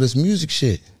Baltimore, this music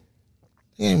shit.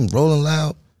 They ain't Rolling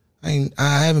Loud. I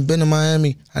haven't been to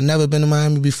Miami. I never been to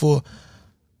Miami before.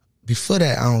 Before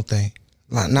that, I don't think.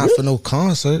 Like, not for no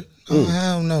concert. No,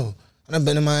 hell no. I done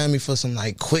been to Miami for some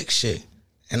like quick shit.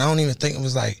 And I don't even think it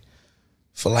was like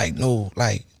for like no,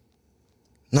 like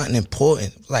nothing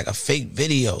important. Like a fake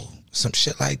video. Some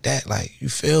shit like that. Like, you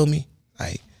feel me?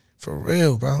 Like, for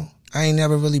real, bro. I ain't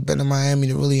never really been to Miami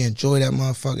to really enjoy that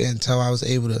motherfucker until I was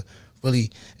able to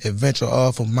really adventure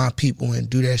off with my people and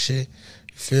do that shit.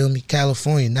 You feel me?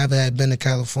 California. Never had been to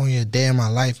California a day in my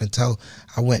life until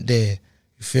I went there.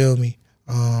 You feel me?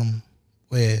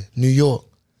 Where? New York.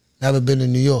 Never been to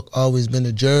New York. Always been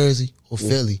to Jersey or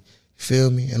Philly. You feel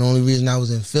me? And the only reason I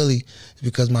was in Philly is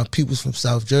because my people's from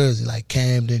South Jersey, like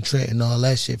Camden, Trenton, all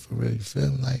that shit, for real. You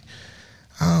feel me? Like,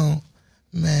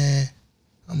 man,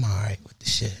 I'm all right with the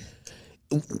shit.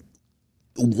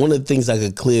 One of the things I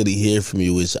could clearly hear from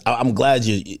you is, I'm glad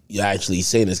you're actually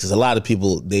saying this, because a lot of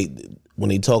people, when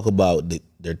they talk about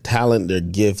their talent, their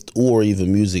gift, or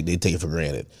even music, they take it for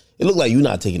granted. It look like you're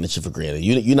not taking this shit for granted.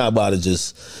 You're not about to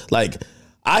just, like,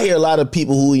 I hear a lot of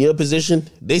people who in your position,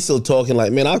 they still talking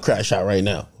like, man, I'll crash out right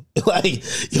now. Like,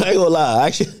 you ain't gonna lie.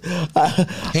 Actually,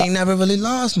 he ain't never really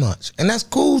lost much. And that's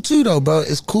cool too, though, bro.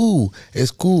 It's cool. It's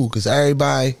cool, because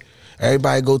everybody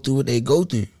go through what they go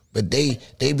through. But they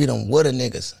be them woulda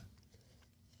niggas.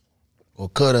 Or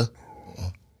coulda.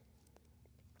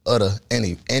 Or udda,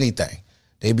 anything.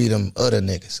 They be them other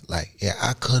niggas. Like, yeah,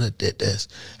 I coulda did this.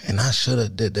 And I shoulda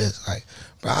did this. Like,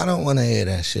 bro, I don't wanna hear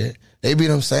that shit. They be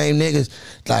them same niggas,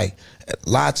 like,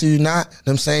 lie to you not,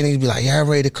 them same niggas be like, yeah, I'm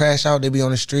ready to crash out. They be on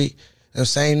the street. Them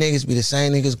same niggas be the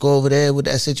same niggas go over there with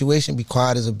that situation, be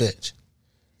quiet as a bitch.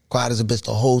 Quiet as a bitch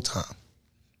the whole time.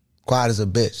 Quiet as a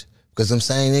bitch. Because them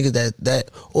same niggas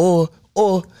or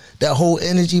that whole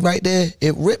energy right there,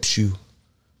 it rips you. What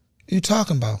you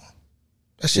talking about?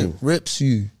 That shit rips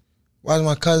you. Why does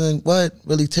my cousin,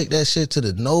 really take that shit to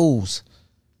the nose?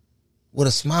 With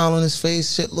a smile on his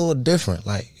face, shit a little different.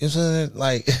 Like, you know what I'm saying?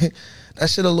 Like, that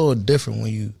shit a little different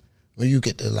when you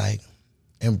get to, like,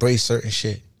 embrace certain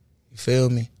shit. You feel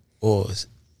me? Or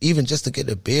even just to get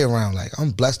to be around. Like,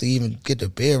 I'm blessed to even get to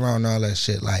be around all that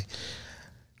shit. Like,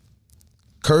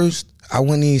 cursed, I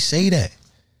wouldn't even say that.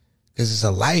 Because it's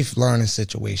a life learning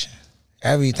situation.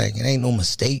 Everything. It ain't no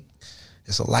mistake.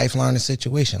 It's a life learning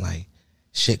situation. Like,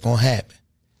 shit gonna happen.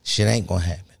 Shit ain't gonna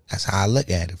happen. That's how I look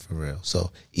at it, for real.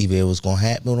 So either it was gonna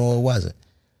happen or it wasn't.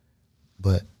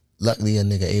 But luckily a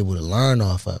nigga able to learn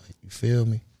off of it. You feel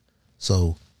me?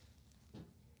 So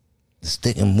the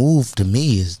stick and move to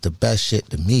me is the best shit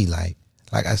to me. Like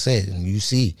I said, and you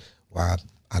see why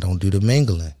I don't do the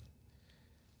mingling.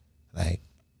 Like,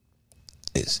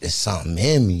 it's something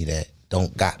in me that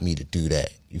don't got me to do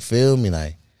that. You feel me?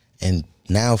 Like, and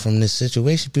now from this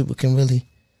situation, people can really,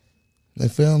 you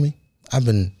feel me? I've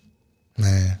been,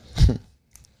 man.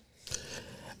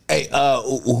 Hey,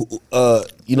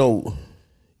 you know,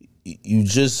 you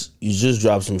just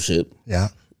dropped some shit. Yeah.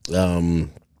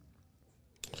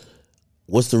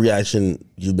 What's the reaction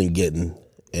you've been getting,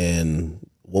 and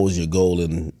what was your goal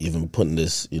in even putting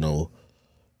this, you know,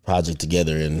 project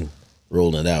together and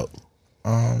rolling it out?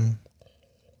 I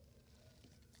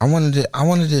wanted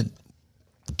to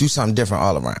do something different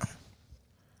all around.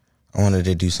 I wanted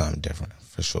to do something different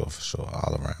for sure,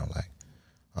 all around. Like,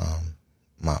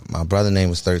 my brother name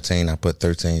was 13. I put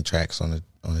 13 tracks on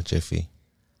the Jiffy.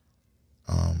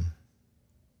 I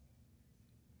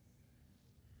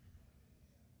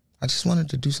just wanted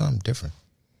to do something different.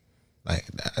 Like,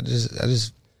 I just, you know what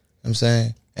I'm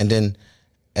saying? And then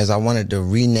as I wanted to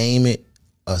rename it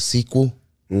a sequel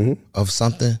of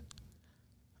something,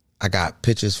 I got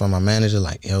pictures from my manager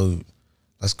like, yo,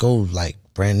 let's go like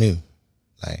brand new.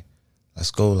 Like,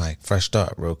 let's go like fresh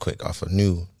start real quick off a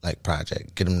new like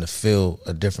project. Get them to feel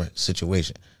a different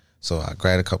situation. So I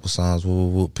grabbed a couple songs,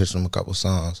 pitched them a couple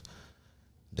songs.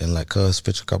 Then like cuz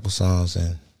pitch a couple songs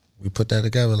and we put that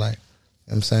together like,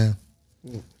 you know what I'm saying?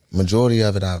 Majority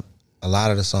of it, a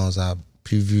lot of the songs I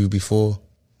previewed before,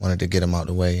 wanted to get them out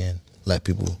the way and let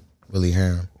people really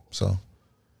hear them. So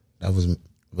that was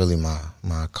really my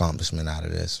accomplishment out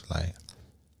of this, like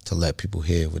to let people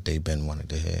hear what they've been wanting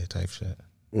to hear type shit.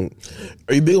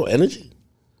 Are you big on energy?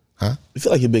 Huh? I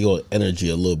feel like you're big on energy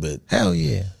a little bit. Hell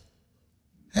yeah.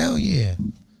 Hell yeah.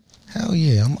 Hell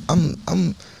yeah.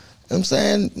 I'm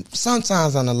saying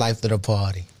sometimes I'm the life of the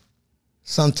party.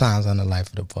 Sometimes I'm the life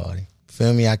of the party.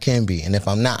 Feel me? I can be. And if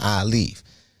I'm not, I'll leave.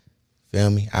 Feel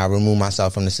me? I remove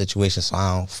myself from the situation so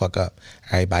I don't fuck up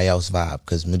everybody else's vibe.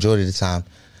 Because majority of the time,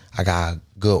 I got a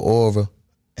good aura.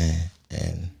 And you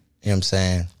know what I'm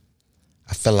saying?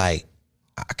 I feel like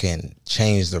I can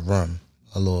change the room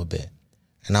a little bit.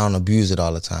 And I don't abuse it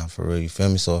all the time, for real. You feel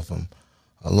me? So if I'm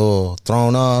a little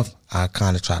thrown off, I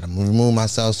kind of try to remove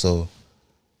myself so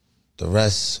the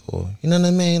rest, or you know what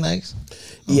I mean? Like,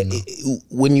 yeah.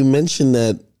 When you mention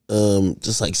that,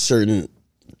 just like certain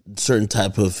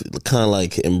type of kind of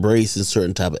like embracing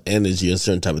certain type of energy or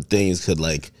certain type of things could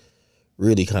like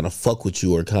really kind of fuck with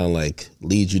you or kind of like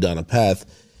lead you down a path.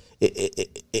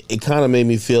 It kind of made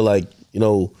me feel like, you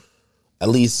know, at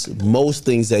least most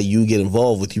things that you get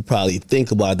involved with, you probably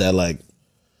think about that like,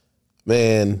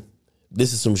 man,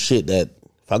 this is some shit that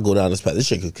if I go down this path, this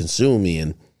shit could consume me.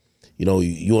 And, you know,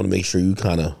 you want to make sure you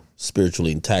kind of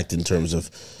spiritually intact in terms of.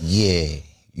 Yeah,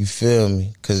 you feel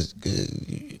me? Because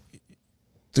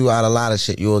throughout a lot of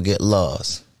shit, you'll get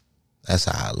lost. That's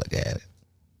how I look at it.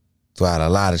 Throughout a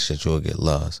lot of shit, you'll get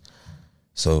lost.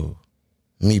 So,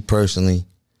 me personally,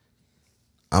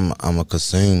 I'm a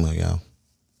consumer, yo.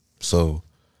 So,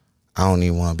 I don't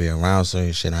even want to be around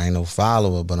certain shit. I ain't no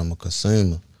follower, but I'm a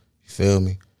consumer. You feel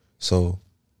me? So,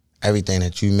 everything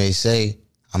that you may say,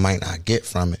 I might not get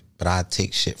from it, but I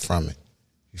take shit from it.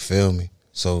 You feel me?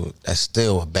 So, that's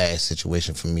still a bad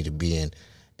situation for me to be in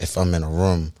if I'm in a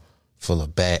room full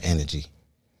of bad energy.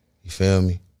 You feel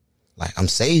me? Like, I'm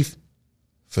safe,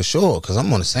 for sure, because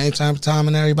I'm on the same time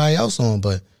and everybody else on,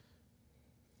 but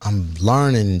I'm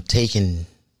learning and taking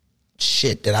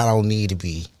shit that I don't need to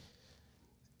be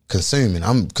consuming.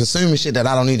 I'm consuming shit that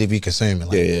I don't need to be consuming.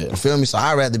 Like, yeah. You feel me? So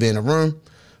I'd rather be in a room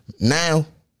now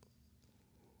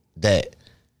that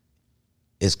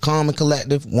is calm and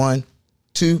collective, 1,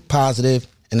 2, positive,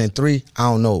 and then 3, I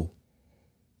don't know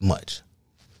much.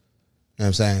 You know what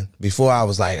I'm saying? Before I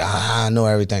was like, I know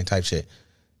everything type shit.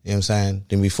 You know what I'm saying?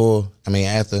 Then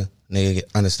after, nigga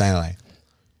understand like,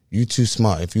 you too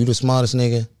smart. If you the smartest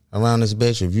nigga around this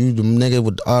bitch, if you the nigga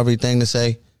with everything to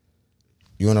say,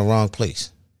 you in the wrong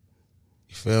place.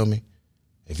 You feel me?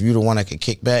 If you the one that can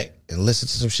kick back and listen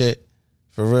to some shit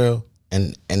for real,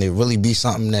 and it really be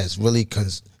something that's really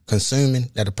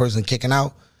consuming that a person kicking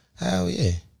out, hell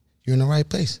yeah, you're in the right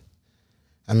place.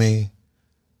 I mean,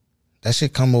 that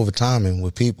shit come over time and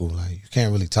with people. Like, you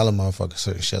can't really tell a motherfucker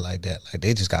certain shit like that. Like,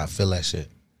 they just gotta feel that shit.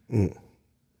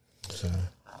 So.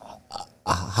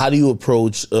 How do you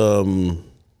approach, you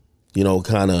know,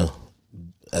 kind of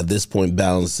at this point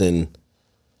balancing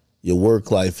your work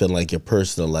life and like your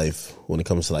personal life when it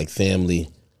comes to like family?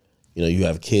 You know, you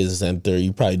have kids and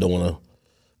you probably don't want to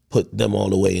put them all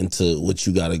the way into what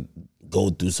you got to go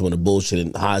through, some of the bullshit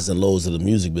and highs and lows of the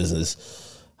music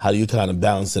business. How do you kind of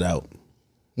balance it out?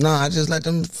 No, I just let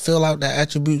them fill out their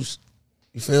attributes.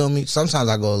 You feel me? Sometimes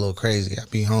I go a little crazy. I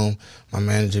be home, my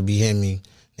manager be hitting me.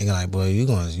 Nigga like, boy,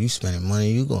 you spending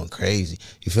money, you going crazy.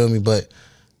 You feel me? But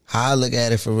how I look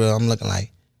at it for real, I'm looking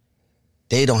like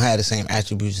they don't have the same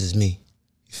attributes as me.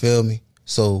 You feel me?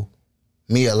 So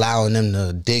me allowing them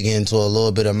to dig into a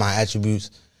little bit of my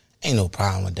attributes, ain't no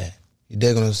problem with that. You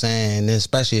dig what I'm saying? And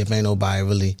especially if ain't nobody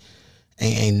really,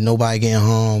 ain't nobody getting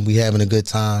home, we having a good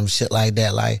time, shit like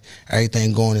that, like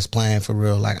everything going as planned for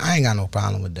real. Like, I ain't got no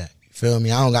problem with that. You feel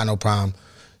me? I don't got no problem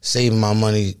saving my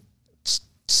money,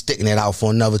 sticking it out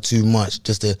for another 2 months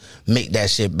just to make that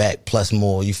shit back plus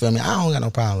more. You feel me? I don't got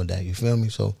no problem with that. You feel me?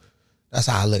 So that's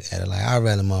how I look at it. Like, I'd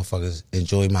rather motherfuckers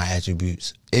enjoy my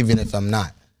attributes, even if I'm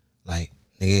not. Like,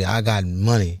 nigga, I got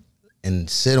money and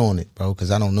sit on it, bro,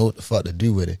 because I don't know what the fuck to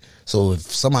do with it. So if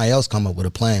somebody else come up with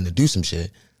a plan to do some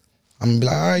shit, I'm gonna be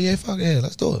like, all right, yeah, fuck yeah,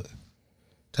 let's do it.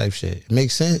 Type shit. It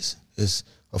makes sense. It's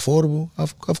affordable.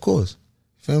 Of course.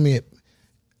 You feel me?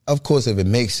 Of course, if it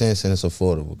makes sense and it's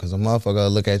affordable, because a motherfucker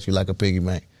will look at you like a piggy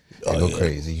bank and go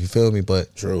crazy. You feel me?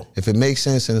 But true. If it makes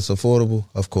sense and it's affordable,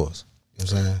 of course. You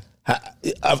know what I'm saying?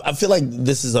 I feel like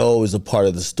this is always a part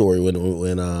of the story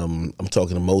when I'm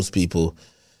talking to most people.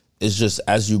 It's just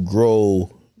as you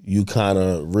grow, you kind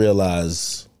of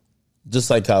realize, just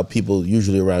like how people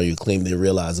usually around you claim they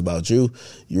realize about you,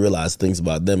 you realize things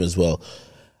about them as well.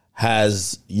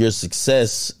 Has your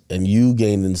success and you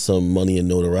gaining some money and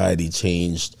notoriety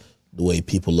changed the way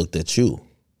people looked at you?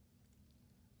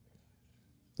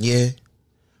 Yeah,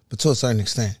 but to a certain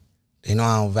extent. They know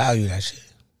I don't value that shit.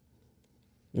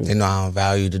 They know I don't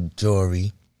value the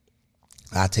jewelry.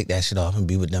 I take that shit off and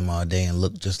be with them all day and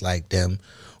look just like them.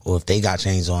 Or if they got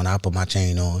chains on, I put my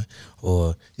chain on. Or, you know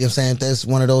what I'm saying? If that's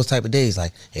one of those type of days,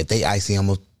 like if they icy, I'm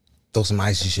going to throw some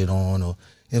icy shit on. Or, you know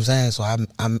what I'm saying? So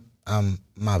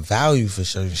my value for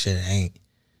certain shit ain't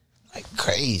like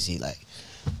crazy. Like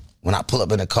when I pull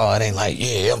up in the car, it ain't like,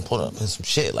 yeah, I'm pulling up in some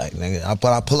shit. Like, nigga, I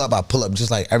pull up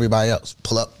just like everybody else.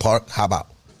 Pull up, park, how about?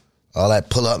 All that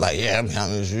pull up, like, yeah, I'm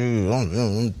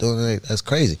doing it. That's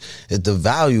crazy. It's the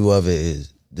value of it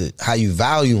is how you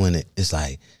valuing it. It's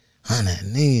like,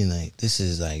 like this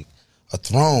is like a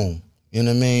throne. You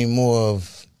know what I mean? More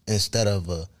of instead of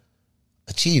a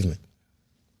achievement.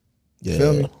 Yeah.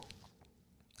 Feel me?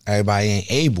 Everybody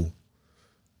ain't able.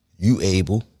 You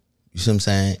able. You see what I'm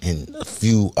saying? And a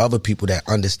few other people that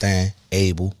understand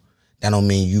able. That don't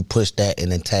mean you push that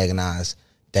and antagonize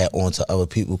that onto other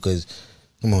people. Because,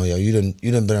 come on, yo, you done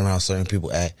been around certain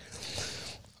people.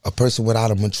 A person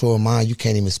without a mature mind, you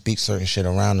can't even speak certain shit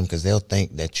around them because they'll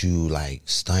think that you like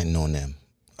stunting on them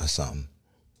or something.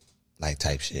 Like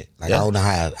type shit. Like, yeah. I don't know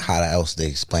how else to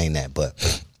explain that, but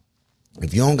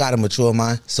if you don't got a mature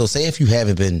mind, so say if you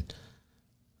haven't been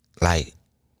like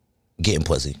getting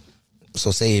pussy.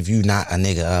 So say if you not a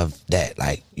nigga of that,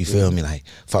 like, you feel me, like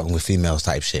fucking with females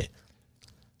type shit.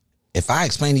 If I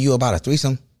explain to you about a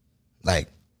threesome, like,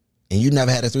 and you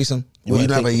never had a threesome, you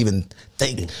never even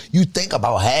think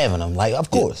about having them, like,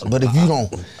 of course. But if you don't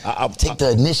take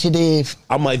the initiative,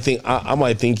 I might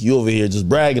think you over here just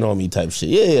bragging on me type shit.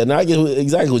 Yeah, and I get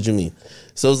exactly what you mean.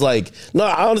 So it's like, no,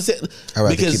 I understand. I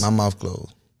rather keep my mouth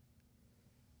closed.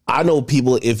 I know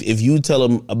people, if you tell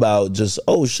them about just,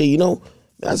 oh shit, you know,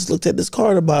 I just looked at this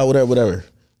car to buy, whatever.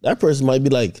 That person might be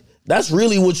like, that's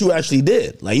really what you actually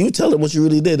did. Like, you tell them what you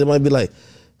really did, they might be like,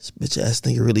 this bitch ass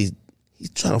nigga really, he's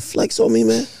trying to flex on me,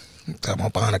 man. Talking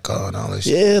about buying a car and all that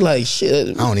shit. Yeah, like shit.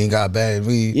 I don't even got bad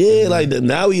weed. Yeah, like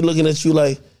now he looking at you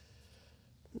like,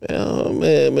 oh,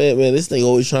 man, this nigga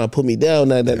always trying to put me down.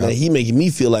 That he making me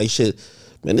feel like shit.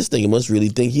 Man, this nigga must really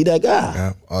think he that guy.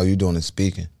 Yeah. All you doing is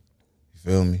speaking. You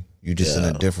feel me? You just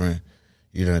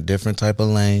you're in a different type of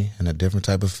lane and a different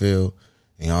type of field,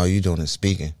 and all you doing is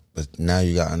speaking. But now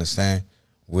you gotta understand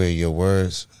where your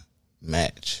words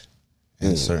match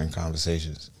in certain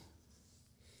conversations.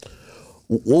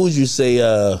 What would you say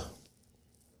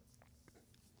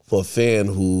for a fan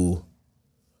who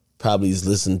probably has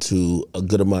listened to a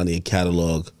good amount of your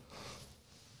catalog?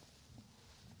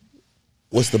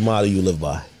 What's the motto you live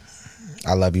by?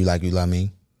 I love you like you love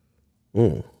me.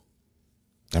 I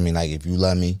mean, like, if you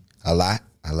love me a lot,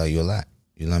 I love you a lot.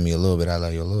 You love me a little bit, I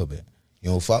love you a little bit. You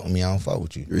don't fuck with me, I don't fuck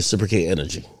with you. Reciprocate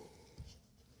energy.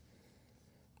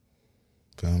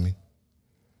 Feel me?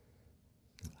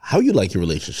 How you like your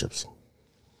relationships?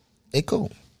 They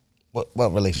cool.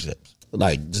 What relationships?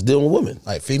 Like, just dealing with women.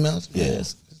 Like females? Yeah. Man,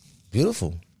 it's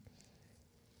beautiful.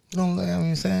 You don't know what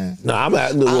I'm saying? No,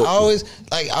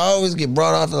 I always get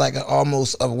brought off as like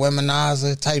almost a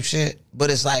womanizer type shit. But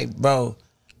it's like, bro,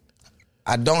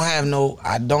 I don't have no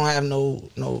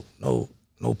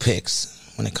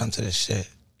pics when it comes to this shit.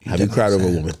 Have you cried over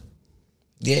a woman?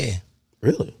 Yeah.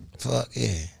 Really? Fuck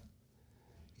yeah.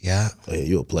 Yeah. Oh, yeah,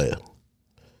 you a player.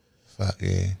 Fuck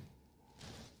yeah.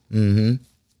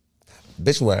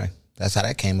 Bitch wearing. That's how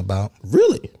that came about.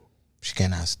 Really? She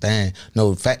cannot stand. No,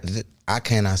 in fact, I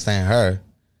cannot stand her.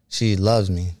 She loves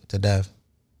me to death.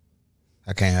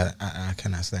 I cannot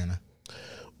stand her.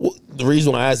 Well, the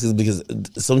reason why I ask is because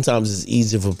sometimes it's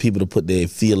easier for people to put their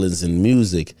feelings in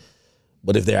music,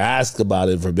 but if they're asked about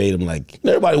it verbatim, like,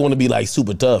 everybody want to be like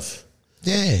super tough.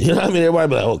 Yeah. You know what I mean? Everybody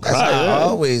be like, oh, cry.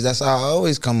 That's how I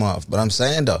always come off. But I'm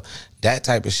saying, though, that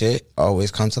type of shit always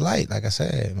comes to light. Like I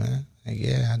said, man. Like,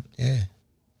 yeah.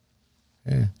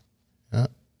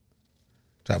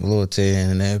 Drop a little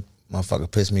tear in there. Motherfucker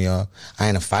piss me off. I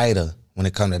ain't a fighter when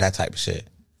it comes to that type of shit.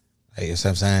 Like, you know what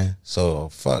I'm saying? So,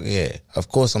 fuck yeah. Of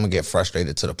course, I'm going to get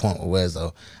frustrated to the point where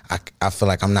though I feel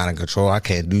like I'm not in control. I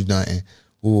can't do nothing.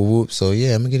 Whoop. So,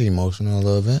 yeah, I'm going to get emotional a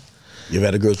little bit. You ever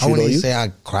had a girl cheat on you? I wouldn't even say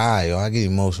I cry or I get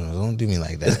emotional. Don't do me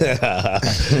like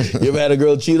that. You ever had a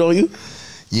girl cheat on you?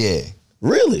 Yeah.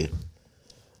 Really?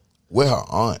 With her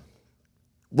aunt.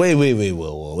 Wait.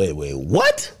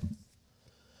 What?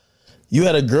 You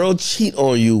had a girl cheat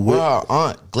on you with her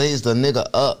aunt. Glazed the nigga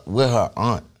up with her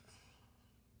aunt.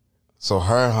 So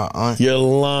her and her aunt. You're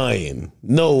lying.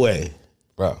 No way.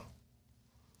 Bro.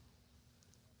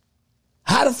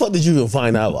 How the fuck did you even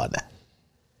find out about that?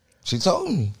 She told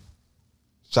me.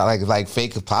 She like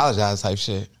fake apologize type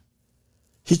shit.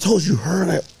 She told you her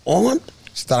and her aunt?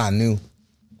 She thought I knew.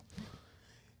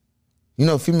 You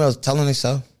know females telling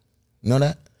themselves? You know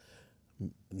that?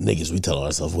 Niggas, we tell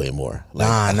ourselves way more.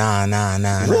 Like, nah.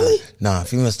 Really? Nah,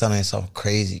 females telling themselves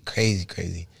crazy.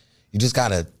 You just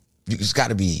gotta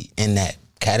be in that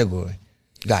category.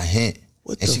 You gotta hint.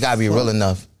 And she gotta be real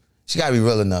enough.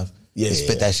 To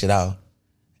spit that shit out.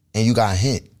 And you gotta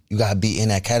hint. you gotta be in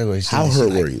that category. How hurt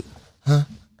were you? Huh?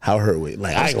 How hurt were you?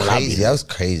 Like, I ain't gonna crazy. That was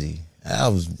crazy.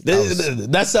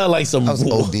 That sound like some. That was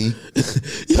OD.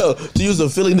 Yo, to use a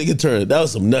Philly nigga term, that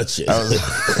was some nut shit.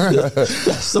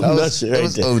 That's some nut shit right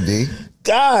there. OD.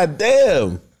 God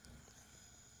damn.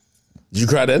 Did you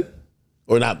cry then?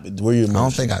 Or not? Were you emotional? I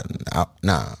don't think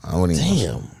I wasn't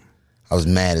emotional. Damn. I was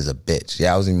mad as a bitch.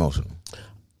 Yeah, I was emotional.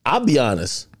 I'll be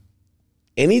honest.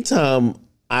 Anytime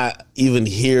I even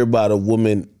hear about a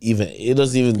woman, even it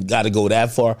doesn't even got to go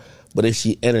that far, but if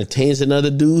she entertains another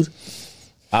dude,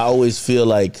 I always feel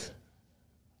like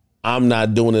I'm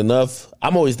not doing enough.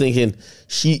 I'm always thinking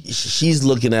she's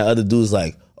looking at other dudes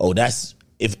like, oh, that's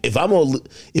if I'm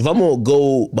gonna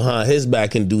go behind his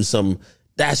back and do something,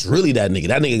 that's really that nigga.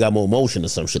 That nigga got more emotion or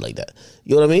some shit like that.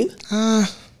 You know what I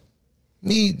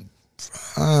mean?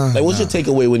 Like, what's your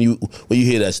takeaway when you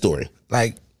hear that story?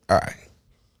 Like, all right,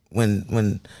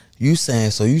 when you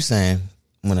saying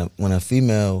when a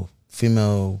female,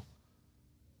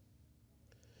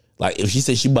 like if she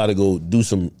said she about to go do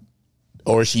some,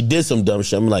 or she did some dumb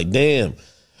shit, I'm like, damn,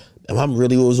 if I'm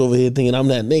really was over here thinking I'm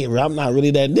that nigga, I'm not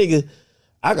really that nigga.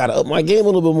 I gotta up my game a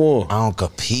little bit more. I don't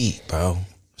compete, bro.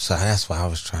 So that's why I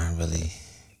was trying to really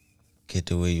get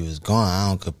to where you was going. I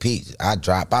don't compete. I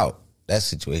drop out that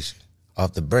situation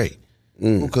off the break.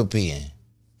 Who competing?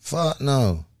 Fuck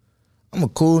no. I'm a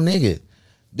cool nigga.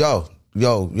 Yo,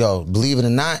 believe it or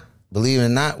not,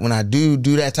 when I do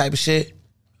that type of shit,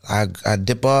 I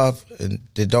dip off and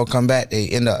they don't come back, they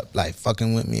end up like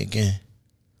fucking with me again.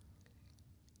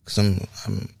 Cause I'm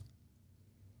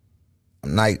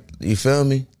like, you feel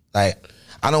me? Like,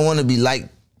 I don't want to be like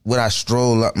what I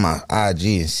stroll up my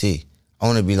IG and see. I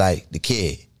want to be like the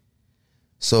kid.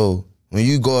 So when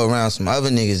you go around some other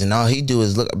niggas and all he do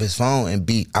is look up his phone and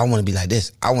I want to be like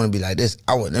this. I want to be like this.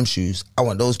 I want them shoes. I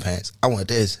want those pants. I want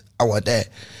this. I want that.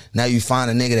 Now you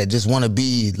find a nigga that just want to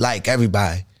be like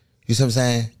everybody. You see what I'm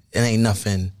saying? It ain't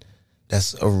nothing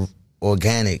that's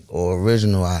organic or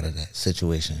original out of that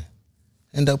situation.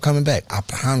 End up coming back. I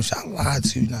promise you, I lied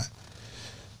to you not.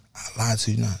 I lied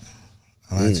to you not.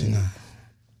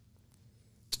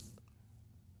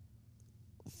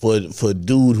 For a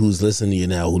dude who's listening to you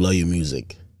now, who love your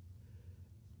music,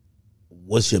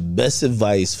 what's your best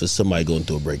advice for somebody going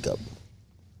through a breakup?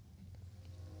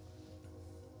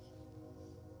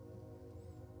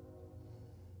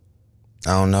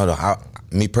 I don't know though.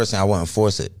 Me personally, I wouldn't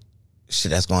force it.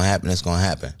 Shit, that's gonna happen. It's gonna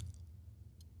happen.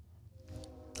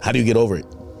 How do you get over it?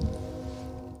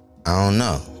 I don't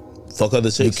know. Fuck other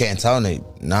chicks? You can't tell me.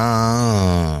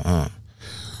 Nah.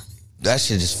 That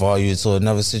shit just fall you into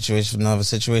another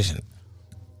situation.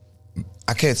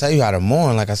 I can't tell you how to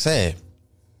mourn, like I said.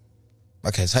 I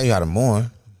can't tell you how to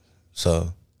mourn. So, you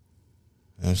know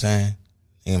what I'm saying?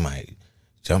 You might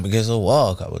jump against a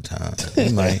wall a couple of times.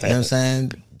 You might, you know what I'm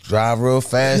saying? Drive real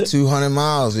fast, 200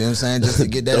 miles, you know what I'm saying? Just to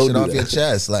get that shit off your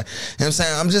chest. Like, you know what I'm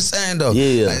saying? I'm just saying though.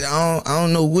 Yeah. Like, I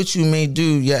don't know what you may do,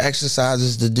 your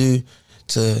exercises to do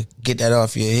to get that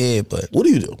off your head, but. What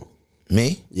do you do?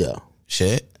 Me? Yeah.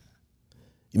 Shit.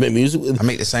 You make music with? I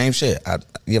make the same shit.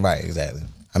 You're right, exactly.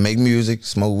 I make music,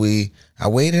 smoke weed. I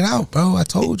wait it out, bro. I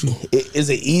told you. Is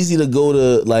it easy to go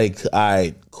to like, all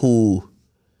right, cool?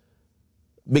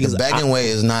 Because the begging way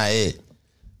is not it.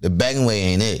 The begging way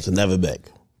ain't it. It's never beg.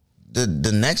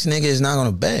 The next nigga is not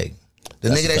gonna beg.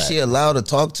 That's nigga that she allowed to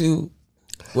talk to,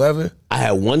 whoever. I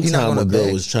had one time a girl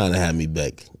beg. was trying to have me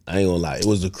beg. I ain't gonna lie. It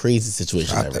was the craziest situation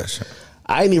Stop ever. that shit.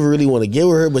 I didn't even really want to get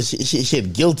with her, but she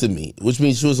had guilted me, which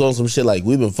means she was on some shit like,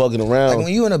 we've been fucking around. Like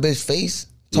when you in a bitch face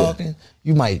talking,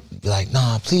 you might be like,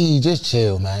 nah, please just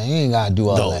chill, man. You ain't gotta do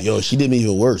all that. Yo, she did me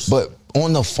even worse. But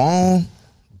on the phone,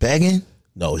 begging?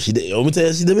 No, she did. Let me tell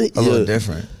you, she did me a little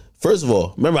different. First of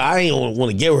all, remember, I ain't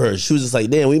want to get with her. She was just like,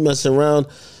 damn, we messing around.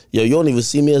 Yo, you don't even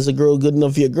see me as a girl good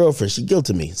enough for your girlfriend. She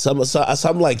guilted me. So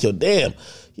I'm like, yo, damn.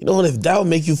 You know what? If that would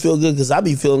make you feel good, because I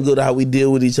be feeling good how we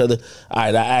deal with each other. All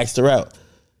right, I asked her out.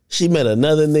 She met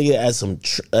another nigga at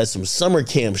some summer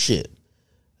camp shit.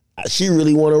 She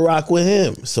really want to rock with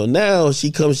him. So now she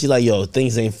comes, she like, yo,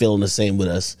 things ain't feeling the same with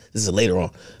us. This is later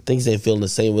on. Things ain't feeling the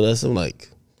same with us. I'm like,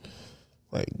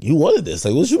 you wanted this.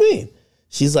 Like, what you mean?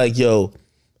 She's like, yo,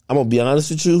 I'm going to be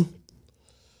honest with you.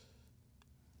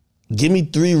 Give me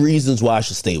 3 reasons why I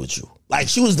should stay with you. Like,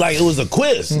 she was like, it was a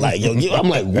quiz. Like, yo, I'm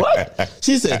like, what?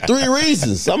 She said 3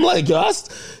 reasons. I'm like, yo, I ain't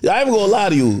even gonna lie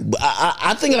to you. But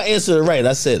I think I answered it right.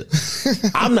 I said,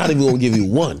 I'm not even gonna give you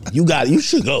 1. You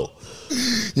should go.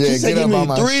 Yeah, she said, give me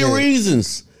 3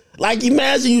 reasons. Like,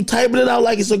 imagine you typing it out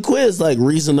like it's a quiz. Like,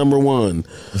 reason number 1,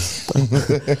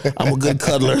 I'm a good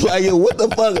cuddler. Like, yo, what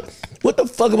the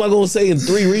fuck am I gonna say in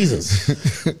 3 reasons?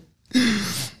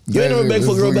 You ain't never begged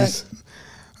for a girl back?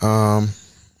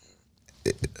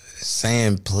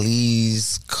 Saying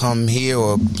please come here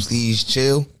or please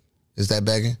chill. Is that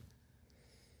begging?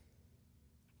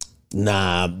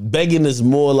 Nah, begging is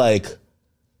more like,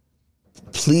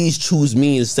 please choose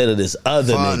me instead of this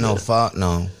other nigga. Fuck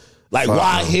no. Like,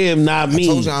 why him, not me? I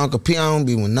told you I don't compete. I don't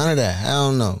be with none of that.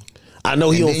 Hell no. I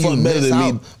know he don't fuck better than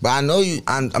me. But I know you.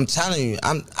 I'm telling you.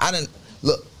 I didn't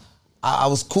look. I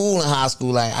was cool in high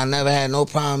school. Like I never had no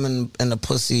problem in the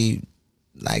pussy,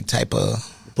 like type of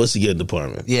pussy getting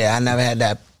department. Yeah, I never had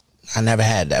that. I never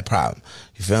had that problem.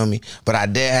 You feel me? But I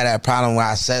did have that problem where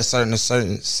I said something to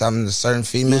certain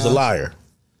females. He was a liar.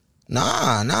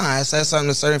 Nah. I said something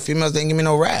to certain females. They didn't give me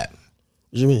no rap.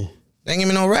 What you mean? They didn't give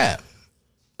me no rap.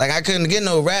 Like I couldn't get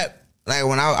no rap. Like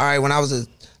when I was a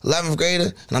 11th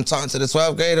grader and I'm talking to the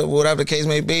 12th grader, whatever the case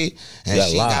may be, and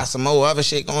she got some more other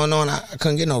shit going on, I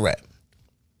couldn't get no rap.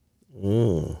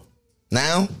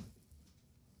 Now,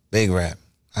 big rap.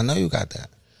 I know you got that.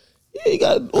 Yeah, you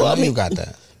got. Well, I mean, you got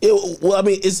that.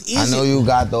 It's easy. I know you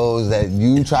got those that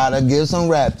you try to give some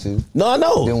rap to. No, I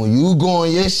know. Then when you go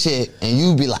on your shit and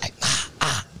you be like,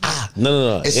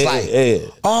 No. It's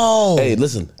hey,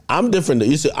 listen, I'm different.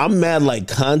 You see, I'm mad like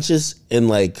conscious and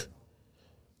like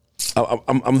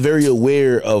I'm very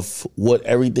aware of what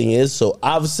everything is. So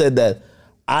I've said that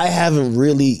I haven't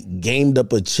really gamed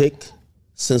up a chick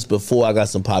since before I got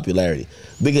some popularity,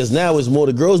 because now it's more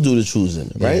the girls do the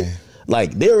choosing, right? Yeah.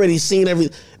 Like they already seen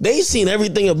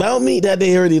everything about me that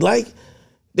they already like.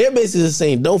 They're basically just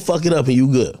saying, don't fuck it up and you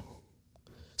good.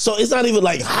 So it's not even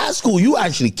like high school. You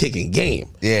actually kicking game.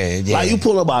 Yeah. Like you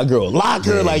pull up our girl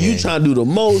locker. You trying to do the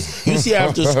most. You see her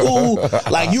after school.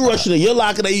 Like you rushing to your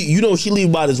locker. You know she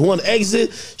leave by this one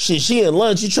exit. She in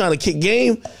lunch. You trying to kick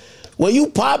game. When you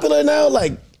popular now,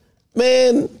 like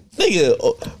man,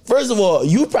 nigga. First of all,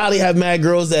 you probably have mad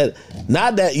girls that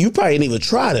not that you probably ain't even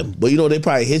try them, but you know they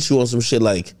probably hit you on some shit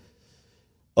like,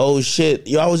 oh shit,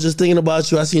 yo, I was just thinking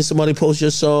about you. I seen somebody post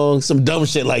your song, some dumb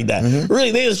shit like that. Mm-hmm.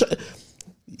 Really, they just.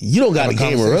 You don't got to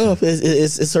game her up.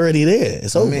 It's already there.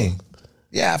 It's over.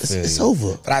 Yeah, I feel it's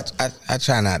over. But I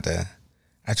try not to.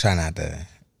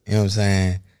 You know what I'm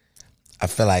saying? I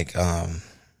feel like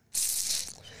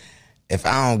if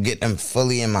I don't get them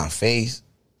fully in my face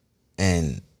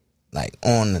and like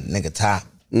on the nigga top,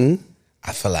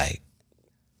 I feel like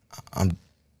I'm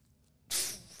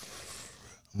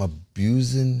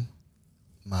abusing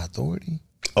my authority.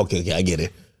 Okay, I get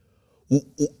it.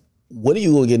 When are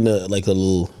you gonna get into like a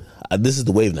little? This is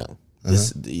the wave now.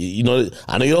 This, you know,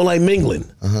 I know you don't like mingling,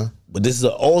 but this is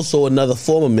also another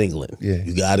form of mingling. Yeah,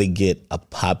 you got to get a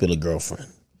popular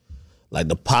girlfriend, like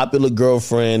the popular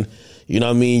girlfriend. You know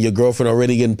what I mean? Your girlfriend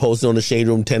already getting posted on the Shade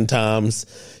Room 10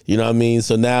 times. You know what I mean?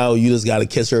 So now you just got to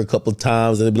kiss her a couple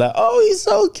times and they be like, oh, he's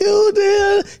so cute,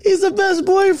 dude. He's the best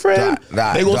boyfriend.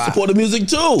 They gonna support the music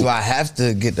too. Do I have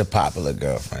to get the popular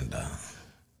girlfriend though?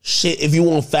 Shit, if you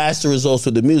want faster results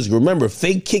with the music, remember,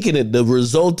 fake kicking it, the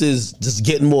result is just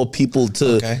getting more people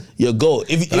to your goal.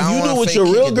 If you do it with your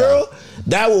real girl,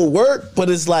 that will work, but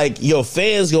it's like your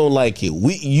fans gonna like it.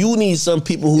 You need some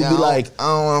people who be like, I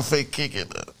don't want to fake kick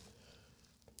it though.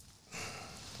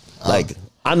 Like,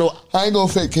 I know I ain't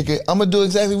gonna fake kick it. I'm gonna do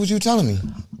exactly what you telling me,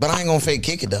 but I ain't gonna fake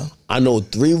kick it though. I know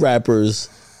 3 rappers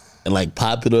and like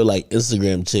popular like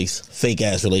Instagram chicks, fake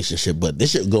ass relationship, but this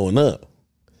shit going up.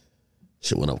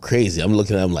 Shit went up crazy. I'm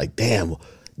looking at them like, damn,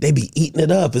 they be eating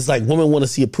it up. It's like women want to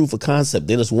see a proof of concept.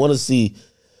 They just want to see,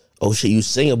 oh shit, you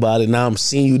sing about it. Now I'm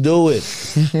seeing you do it.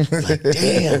 Like,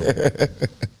 damn.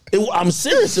 I'm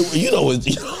serious. It works.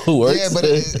 Yeah, but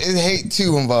it's hate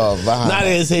too involved behind. Not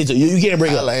it's hate too. You can't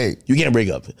break up. You can't break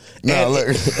up. No, look.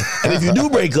 And if you do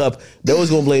break up, they're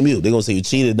always gonna blame you. They're gonna say you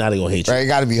cheated. Now they're gonna hate you. Right, it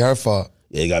got to be her fault.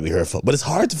 Yeah, it got to be her fault. But it's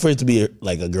hard for it to be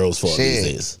like a girl's fault these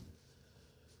days.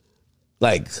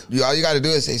 Like, all you got to do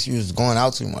is say she was going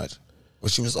out too much. Or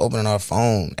she was opening her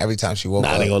phone every time she woke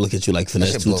up. Nah, they gonna look at you like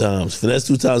finesse 2 times. Finesse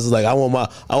 2 times is like, I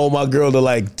want my girl to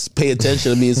like pay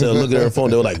attention to me instead of looking at her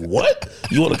phone. They were like, what?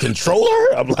 You want to control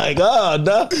her? I'm like, nah.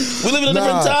 We live in a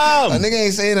different time. A nigga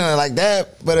ain't saying nothing like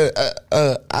that, but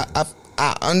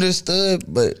I understood,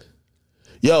 but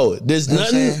yo, there's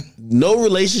nothing. No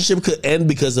relationship could end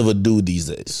because of a dude these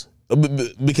days.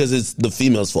 Because it's the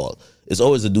female's fault. It's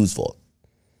always the dude's fault.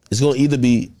 It's gonna either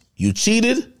be you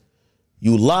cheated,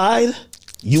 you lied,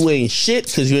 you ain't shit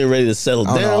because you ain't ready to settle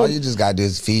down. All you just gotta do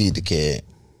is feed the kid.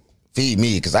 Feed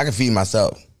me, because I can feed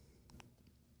myself. You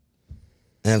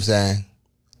know what I'm saying?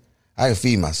 I can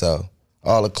feed myself.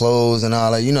 All the clothes and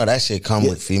all that, that shit come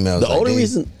with females. The only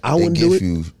reason I wouldn't do it, they give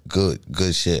you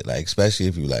good shit, like especially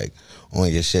if you like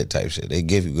on your shit type shit. They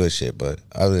give you good shit, but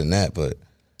other than that,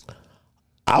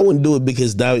 I wouldn't do it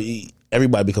because now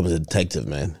everybody becomes a detective,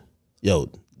 man. Yo,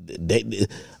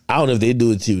 I don't know if they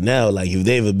do it to you now. Like if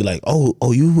they ever be like,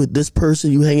 oh, you with this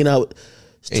person, you hanging out.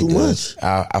 It's too much.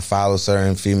 I follow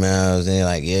certain females, and they're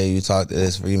like, yeah, you talk to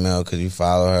this female because you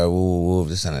follow her, woo,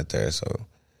 this and the third. So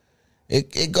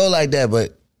it go like that,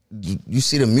 but you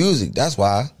see the music. That's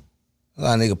why a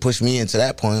lot of nigga push me into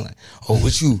that point. Like, oh,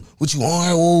 what you on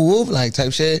her, woo, like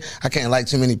type shit. I can't like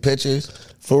too many pictures.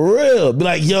 For real. Be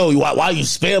like, yo, why you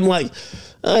spam? Like,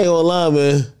 I ain't gonna lie,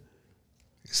 man.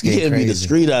 You can't be the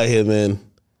street out here, man.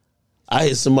 I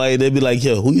hit somebody, they be like,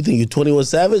 yo, who you think, you 21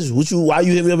 Savage? Why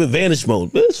you hit me up in vanish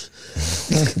mode, bitch?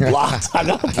 Blocked. I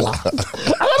gotta block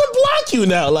you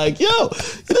now. Like, yo,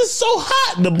 it is so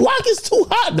hot. The block is too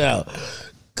hot now.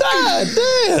 God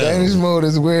damn. Vanish mode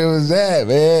is where it was at,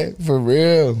 man. For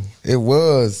real. It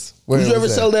was. Did you ever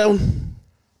sell down?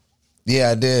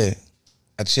 Yeah, I did.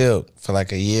 I chilled for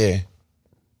like a year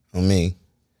on me.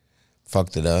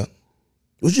 Fucked it up.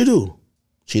 What'd you do?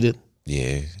 Cheated?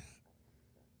 Yeah.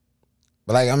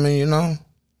 But like, I mean, you know.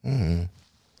 Mm-hmm.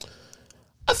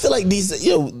 I feel like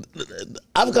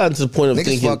I've gotten to the point of niggas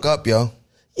thinking. Niggas fuck up, yo.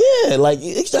 Yeah, like,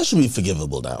 that should be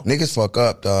forgivable now. Niggas fuck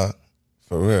up, dog.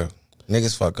 For real.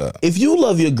 Niggas fuck up. If you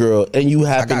love your girl and you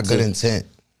happen I got good intent.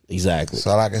 Exactly. That's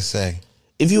all I can say.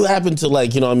 If you happen to,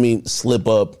 like, you know what I mean, slip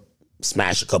up,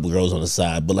 smash a couple girls on the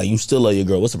side, but like you still love your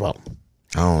girl, what's the problem?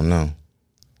 I don't know.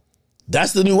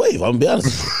 That's the new wave. I'm gonna be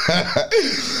honest.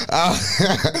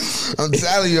 I'm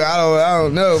telling you, I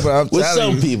don't know, but I'm with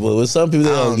telling you. With some people,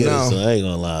 they don't get know. it. So I ain't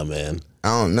gonna lie, man.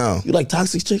 I don't know. You like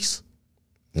toxic chicks?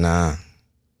 Nah.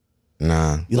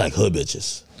 You like hood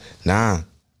bitches? Nah.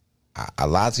 I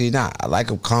lie to you not. I like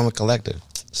them calm and collective.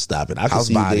 Stop it. I can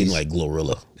see you dating like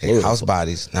Glorilla. House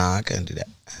bodies. Nah, I can't do that.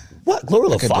 What?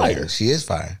 Glorilla fire. She is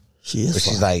fire. She is. But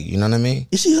fire. She's like, you know what I mean?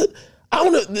 Is she hood? I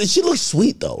don't know. She looks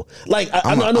sweet though. Like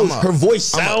I know her voice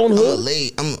sound hood.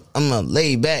 I'm a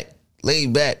laid back,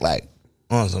 like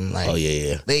on some like. Oh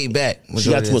yeah. Laid back. She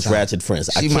got too much ratchet friends.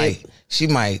 She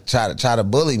might try to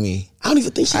bully me. I don't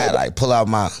even think she. I like pull out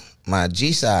my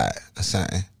G side or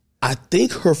something. I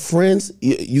think her friends.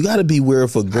 You got to be aware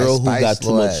of a girl who got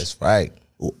too much. Right.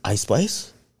 Ooh, Ice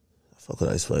Spice. I fuck with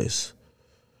Ice Spice.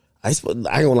 I ain't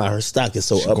gonna lie, her stock is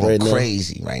so up right now.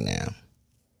 Crazy right now.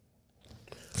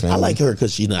 I like her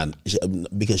because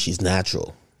she's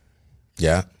natural.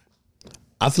 Yeah.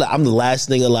 I feel like I'm the last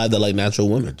nigga alive that like natural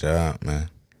women. Good job, man.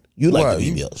 You like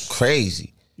the BBLs.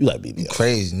 Crazy. You like BBLs. You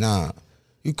crazy. Nah.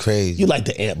 You crazy. You like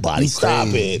the ant body. Stop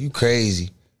it. You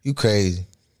crazy.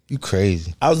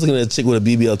 I was looking at a chick with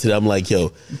a BBL today. I'm like,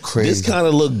 yo, this kind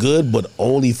of look good, but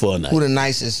only for a night. Who the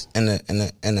nicest in the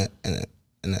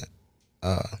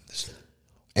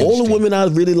all the women I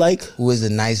really like. Who is the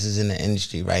nicest in the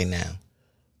industry right now?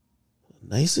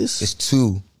 Nicest? It's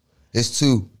two.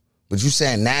 But you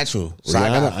saying natural. So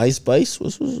Rihanna, Ice Spice? Who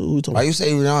you talking Why you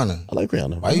say Rihanna? I like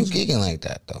Rihanna. Why you geeking like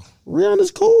that though?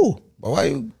 Rihanna's cool. But why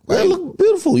you look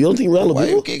beautiful? You don't think Rihanna look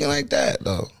beautiful? Why you geeking like that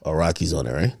though? Oh, Rocky's on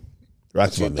there, right?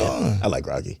 Rocky's my man. I like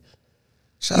Rocky.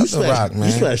 Shout out to Rock, man.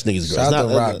 You smash niggas girls. Shout out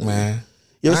to Rock, man.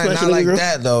 You ever smash a nigga like girl?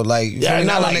 that though. Like,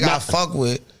 not a nigga I fuck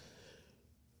with.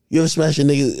 You ever smash a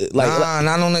nigga like? Nah,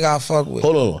 not no nigga I fuck with.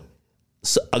 Hold on.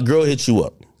 So a girl hits you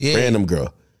up. Yeah. Random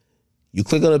girl. You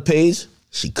click on the page.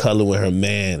 She cuddling with her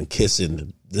man,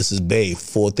 kissing. This is Babe,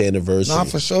 4th anniversary. Nah,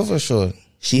 for sure.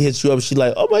 She hits you up. She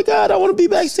like, oh my God, I want to be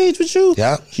backstage with you.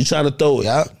 Yeah. She trying to throw it.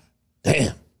 Yeah.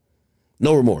 Damn.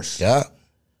 No remorse. Yeah.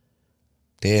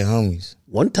 Dead homies.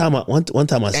 One time I stopped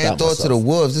myself. And throw it to the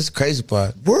wolves. This is the crazy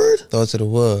part. Word? Throw it to the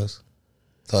wolves.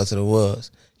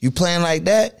 You playing like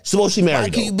that? Suppose she married. Why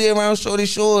can you be around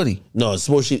Shordie? No,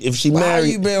 suppose if she Why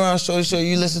married. you be around Shordie?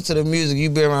 You listen to the music.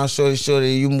 You be around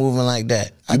Shordie. You moving like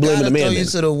that. You blaming the man. Throw you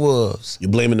to the wolves. You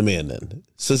blaming the man then.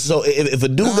 So if a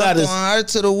dude got his. Her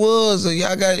to the wolves, or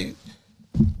y'all got. I'm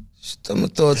gonna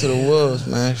throw it to the wolves,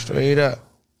 man. Straight up.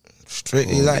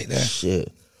 Strictly like that.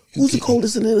 Shit. Who's the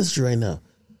coldest in the industry right now?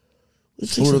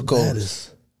 Who the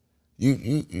coldest?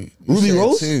 You Ruby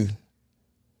Rose? Two.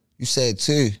 You said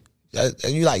two.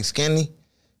 You like skinny?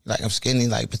 Like I'm skinny,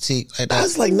 like petite, like that.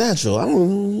 That's like natural. I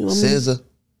don't know. Scissor.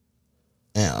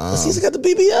 And Caesar got the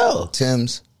BBL.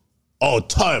 Tim's. Oh,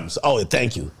 Thames. Oh,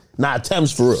 thank you. Nah,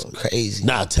 Thames for real. Crazy.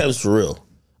 Nah, Thames for real.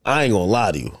 I ain't gonna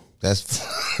lie to you. That's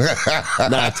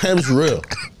nah, Thames real.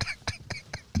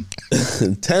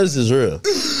 Thames is real.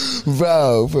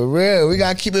 Bro, for real. We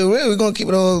gotta keep it real. We gonna keep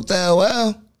it all that well.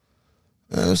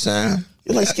 You know what I'm saying?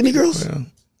 You like skinny girls?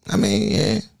 I mean,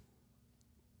 yeah.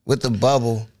 With the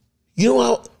bubble. You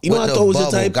know I thought was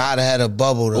your type? Gotta have a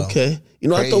bubble though. Okay. You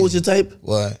know I thought was your type?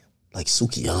 What? Like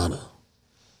Sukihana.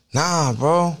 Nah,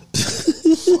 bro.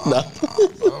 Nah.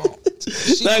 bro.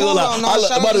 She Not cool gonna lie. though. No,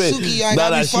 shout out to Suki.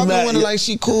 I be fucking with her like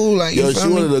she cool. Like, yo, you she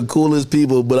feel one of me? the coolest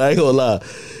people, but I ain't gonna lie.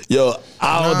 Yo,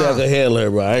 I don't think I can handle her,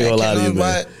 bro. I ain't gonna lie to you,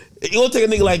 man. You gonna take a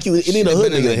nigga like you, you need a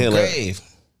hood nigga to handle her. You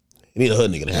need a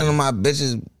hood nigga to handle her. My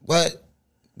bitches, what?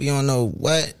 We don't know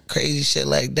what crazy shit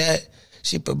like that.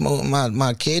 She promoting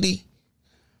my kitty,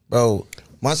 bro.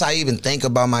 Once I even think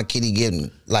about my kitty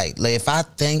getting like if I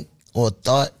think or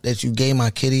thought that you gave my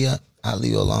kitty up, I'll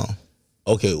leave you alone.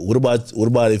 Okay, what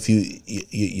about if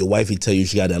your wifey tell you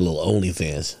she got that little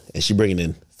OnlyFans and she bringing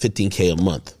in $15K a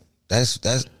month? That's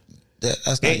not,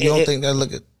 you don't think that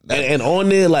look at that? And on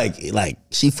there like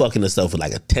she fucking herself with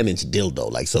like a 10-inch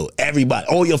dildo, like so everybody,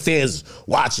 all your fans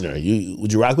watching her.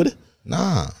 Would you rock with it?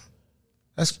 Nah.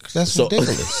 That's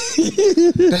ridiculous.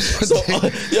 That's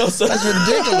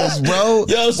ridiculous, bro.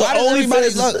 Yo, so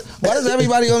why does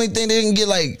everybody only think they can get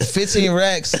like 15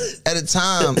 racks at a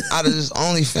time out of this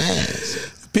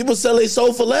OnlyFans? People sell their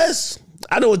soul for less.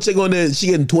 I know a chick on there, she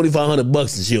getting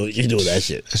 $2,500 and she doing that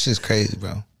shit. That's just crazy,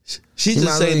 bro. She's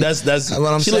just saying that's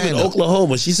what I'm saying. She live in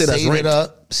Oklahoma. She said that's right.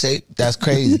 That's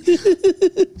crazy.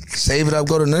 Save it up,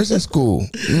 go to nursing school.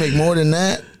 You make more than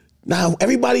that. Nah,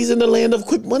 everybody's in the land of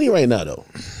quick money right now, though.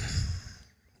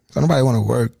 Nobody want to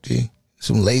work, G.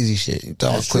 Some lazy shit. You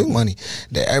talking about quick money.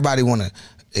 That everybody want to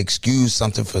excuse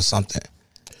something for something.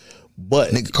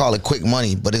 But nigga call it quick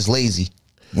money, but it's lazy.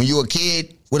 When you a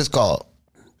kid, what it's called?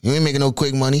 You ain't making no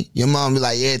quick money. Your mom be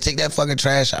like, yeah, take that fucking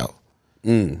trash out.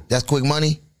 That's quick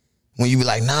money. When you be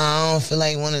like, nah, I don't feel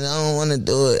like I don't want to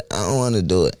do it. I don't want to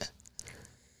do it.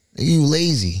 Nigga, you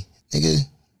lazy. Nigga,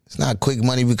 it's not quick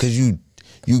money because you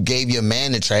gave your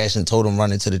man the trash and told him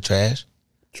run into the trash.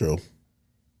 True.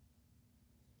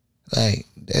 Like,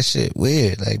 that shit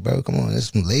weird. Like, bro, come on.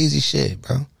 That's some lazy shit,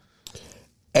 bro.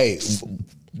 Hey,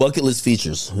 bucket list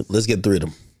features. Let's get 3 of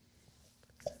them.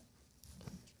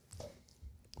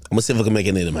 I'm going to see if I can make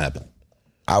any of them happen.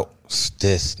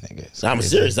 This nigga. I'm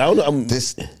serious. I don't know.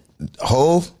 This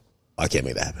Hove? I can't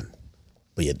make that happen.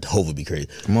 But yeah, Hove would be crazy.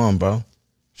 Come on, bro.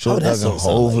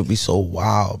 Hove would be so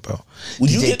wild, bro. Would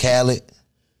DJ you get Khaled?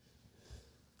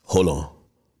 Hold on.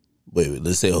 Wait,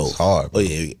 let's say Hove. It's hard, bro. Oh,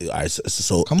 yeah. All right,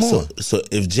 so come on. So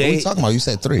if Jay... What are you talking about? You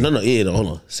said 3. No, hold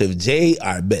on. So if Jay,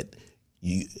 I bet,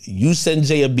 you send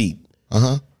Jay a beat,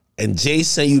 and Jay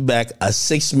send you back a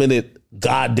 6-minute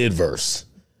God did verse,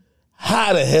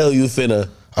 how the hell you finna...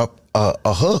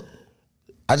 A hook.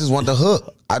 I just want the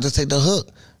hook. I just take the hook.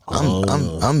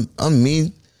 I'm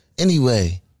me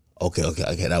anyway. Okay,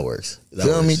 that works.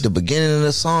 Feel me? The beginning of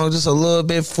the song, just a little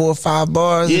bit, 4 or 5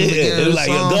 bars. Yeah, in the beginning of the like,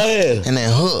 song, go ahead. And then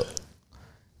hook.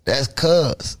 That's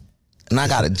Cuz. And I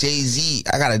got a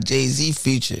Jay-Z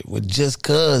feature with just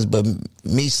Cuz, but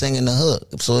me singing the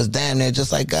hook. So it's damn near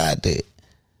just like God did.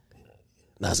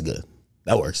 That's good.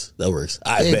 That works.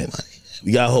 I Big bet. money.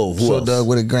 We got Hove. Who else? Doug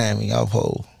with a Grammy. Y'all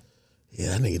Hove.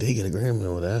 Yeah, that nigga did get a Grammy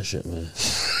over that shit, man.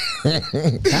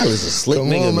 Tyler's a slick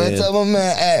nigga, on, man. Tell my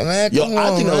man, act, man. Yo,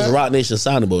 I think that was Rock Nation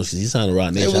signing bonus because he signed a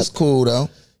Rock Nation. It was cool though.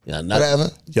 Yeah, whatever.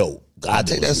 Yo, I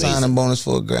take that signing bonus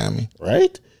for a Grammy.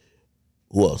 Right?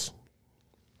 Who else?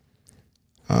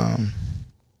 Who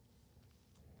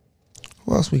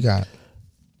else we got?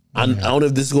 I don't know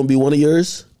if this is gonna be one of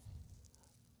yours,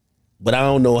 but I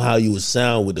don't know how you would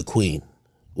sound with the Queen.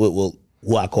 Well,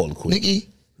 who I call the Queen? Nikki.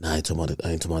 Nah, I ain't talking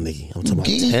about Nikki. I'm talking about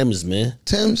Thames, man.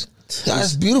 Thames.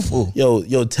 That's beautiful.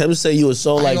 Yo, Thames say you a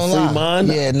soul like Free Mind.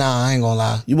 Yeah, nah, I ain't gonna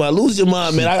lie. You might lose your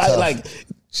mind, man. I like.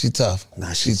 She tough.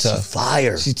 Nah, she tough.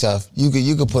 Fire. She tough. You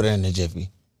could put her in the jiffy.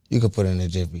 You could put her in the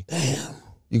jiffy. Damn.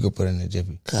 You could put her in the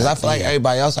jiffy. Because I feel like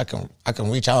everybody else, I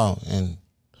can reach out and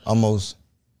almost.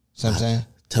 You know what I'm saying?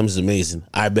 Thames is amazing.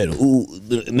 I bet. Ooh,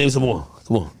 name some more.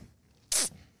 Come on.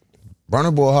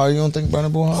 Burna Boy hard. You don't think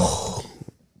Burna Boy hard?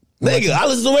 Nigga, I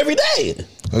listen to him every day.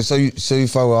 So you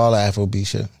fuck with all the Afrobeat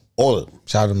shit? All of them.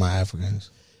 Shout out to my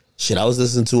Africans. Shit, I was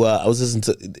listening to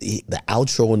the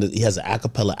outro and he has an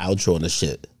acapella outro and the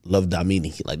shit. Love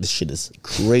Damini. Like, this shit is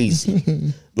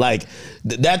crazy. Like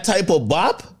that type of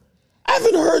bop. I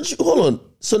haven't heard you. Hold on.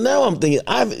 So now I'm thinking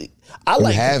I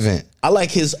like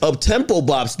his up tempo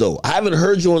bops though. I haven't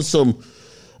heard you on some.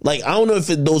 Like, I don't know if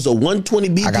those are 120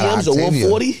 BPMs or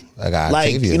 140. I got like,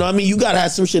 Octavia. You know what I mean? You gotta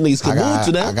have some shit niggas can move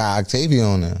to that. I got Octavia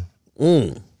on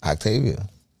there. Octavia.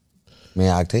 Me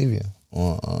and Octavia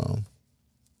on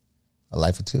A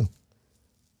Life of Two.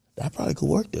 That probably could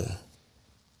work there.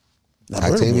 Now,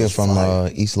 Octavia from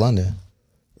East London.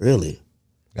 Really?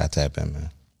 Got tap in,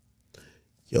 man.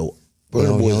 Yo, he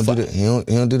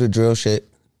don't do the drill shit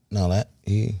and all that.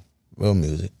 He real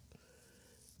music.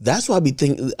 That's why I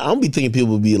don't be thinking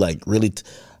people would be like really.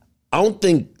 I don't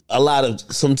think a lot of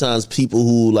sometimes people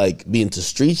who like be into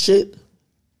street shit,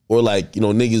 or like, you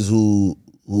know, niggas who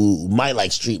might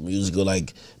like street music, or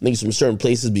like niggas from certain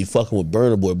places be fucking with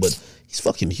Burna Boy, but he's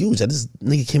fucking huge. This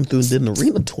nigga came through and did an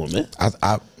arena tour, man.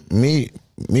 Me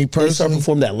They start personally,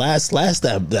 performing that last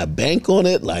that bank on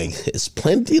it, like it's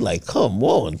plenty. Like, come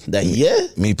on, that yeah.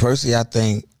 Me personally, I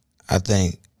think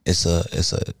it's a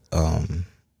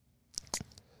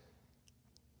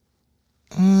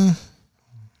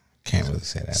can't really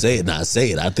say that. Say it,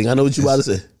 say it. I think I know what you about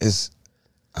to say.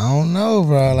 I don't know,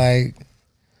 bro. Like,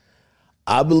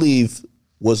 I believe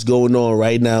what's going on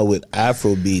right now with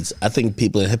Afro beats, I think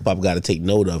people in hip hop got to take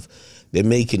note of. They're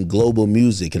making global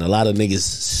music, and a lot of niggas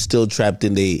still trapped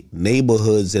in their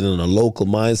neighborhoods and in a local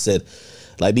mindset.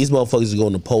 Like, these motherfuckers are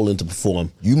going to Poland to perform.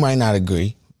 you might not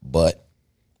agree, but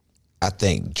I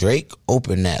think Drake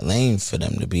opened that lane for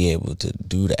them to be able to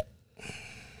do that.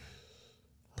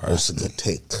 That's a good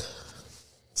take.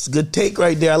 It's a good take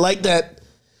right there. I like that.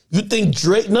 You think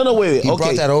Drake? No, wait. He Okay,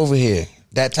 brought that over here.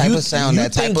 That type of sound. You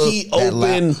That type think of he that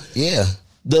opened yeah.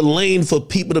 the lane for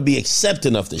people to be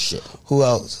accepting of this shit? Who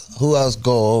else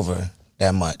go over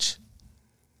that much?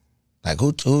 Like,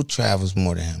 who travels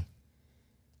more than him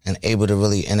and able to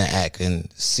really interact and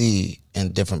see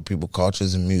in different people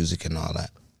cultures and music and all that?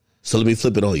 So let me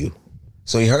flip it on you.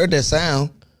 So he heard that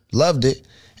sound, loved it,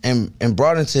 and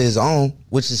brought it to his own,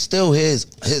 which is still his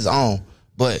own.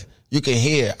 But you can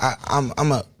hear. I'm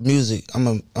a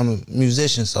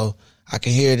musician, so I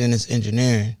can hear it in his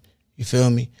engineering. You feel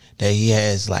me? That he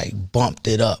has like bumped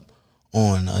it up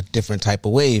on a different type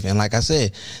of wave. And like I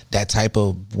said, that type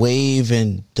of wave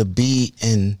and the beat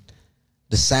and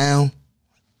the sound,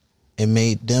 it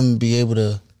made them be able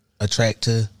to attract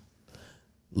to.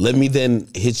 Let me then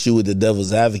hit you with the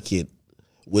devil's advocate,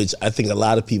 which I think a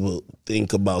lot of people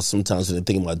think about sometimes when they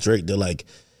think about Drake. They're like,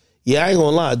 yeah, I ain't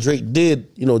gonna lie, Drake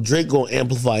gonna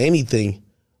amplify anything,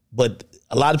 but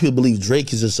a lot of people believe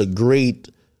Drake is just a great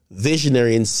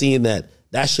visionary in seeing that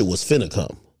shit was finna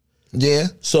come. Yeah.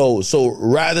 So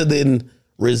rather than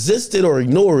resist it or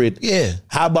ignore it, Yeah.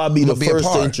 how about be the be a first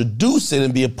to part. introduce it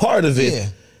and be a part of it? Yeah.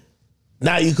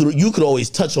 Now you could always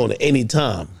touch on it any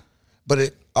time. But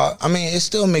it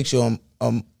still makes you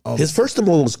His first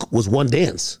number one was One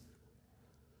Dance.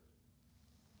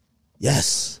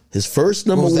 Yes. His first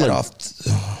number was one. that off?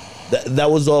 That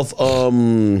was off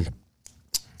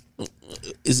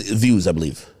is it Views, I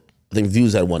believe. I think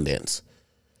Views had One Dance.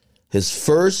 His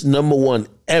first number one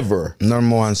ever.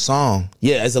 Number one song.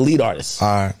 Yeah, as a lead artist.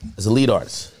 As a lead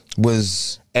artist.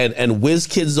 Was And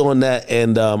WizKid's on that,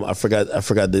 and I forgot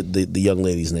the young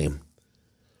lady's name.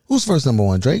 who's first number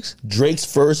one? Drake's? Drake's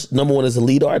first number one as a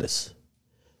lead artist.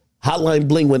 Hotline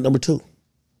Bling went number two.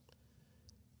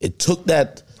 It took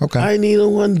that, Okay. I need a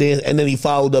one dance, and then he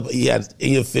followed up, he had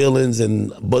In Your Feelings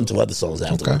and a bunch of other songs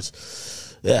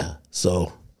afterwards. Yeah,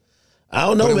 so, I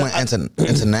don't know, But it man. went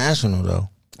international though.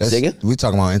 Say again? We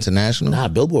talking about international? Nah,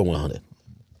 Billboard 100.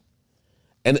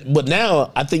 But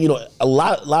now I think, a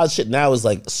lot of shit now is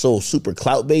like so super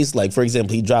clout based. Like, for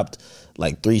example, he dropped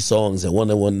like 3 songs and one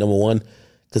number one,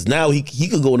 because now he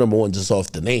could go number one just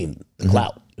off the name, the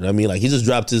clout. You know what I mean? Like, he just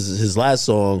dropped his last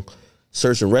song,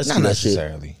 Search and Rescue. Not that shit.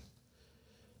 necessarily.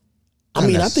 I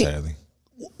mean, I think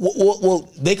well,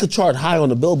 they could chart high on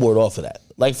the Billboard off of that.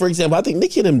 Like, for example, I think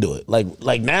Nicki and them do it.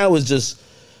 Like now it's just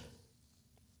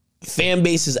fan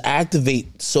bases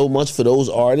activate so much for those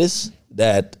artists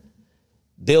that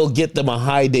they'll get them a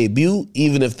high debut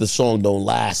even if the song don't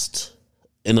last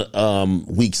in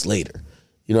weeks later.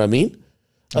 You know what I mean?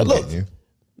 Look, you.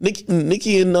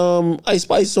 Nicki and Ice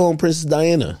Spice song Princess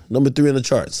Diana, number 3 in the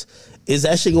charts. Is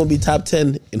that shit gonna be top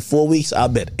 10 in 4 weeks? I'll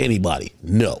bet anybody.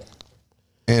 No.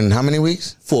 In how many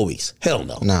weeks? 4 weeks. Hell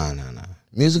no. No.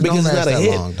 Music Because don't it's last not a that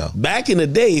hit. long though. Back in the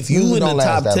day, if you Music in the don't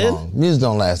last top that 10, long. Music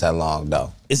don't last that long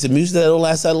though. is it music that don't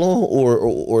last that long,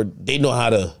 or they know how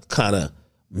to kind of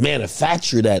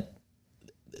manufacture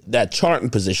that charting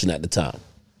position at the time?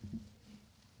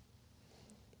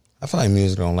 I feel like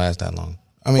music don't last that long.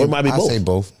 I mean, Or it might be I both. say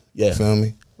both. Yeah. You feel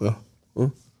me?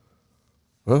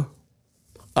 All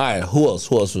right, who else?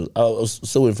 I was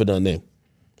still waiting for the name.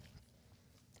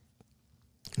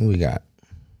 Who we got?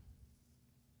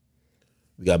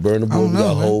 We got Burna Boy, don't we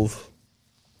got know, man. Hove.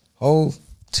 Hove,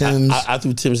 Tim's. I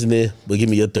threw Tim's in there, but give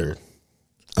me your third.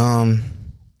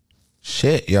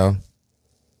 Shit, yo.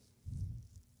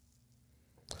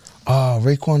 Oh,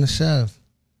 Raekwon the Chef.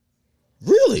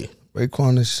 Really?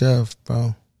 Raekwon the Chef,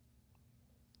 bro.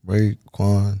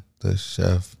 Raekwon the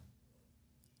Chef.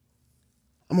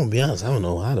 I'm gonna be honest, I don't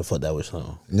know how the fuck that was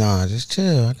song. Nah, just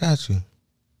chill. I got you.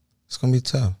 It's gonna be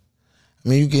tough. I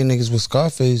mean, you get niggas with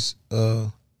Scarface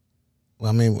Well,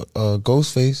 I mean,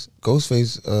 Ghostface. But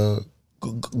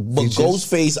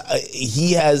Ghostface,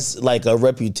 he has like a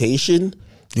reputation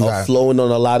of flowing on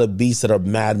a lot of beats that are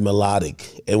mad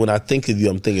melodic. And when I think of you,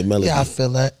 I'm thinking melody. Yeah, I feel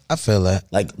that.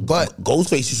 Like, but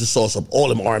Ghostface used to sauce up all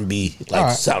them R&B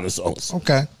like sounding songs.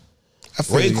 Okay.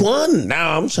 Raekwon?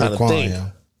 Now I'm trying to think. Yeah.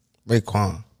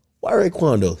 Raekwon. Why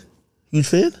Raekwon though? Huge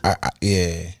fan? I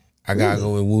gotta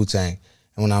go with Wu-Tang.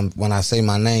 And when I say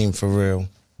my name for real,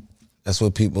 that's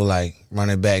what people like run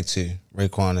it back to.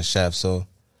 Raekwon the Chef. So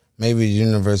maybe the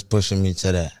universe pushing me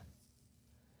to that.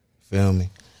 Feel me?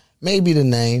 Maybe the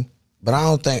name, but I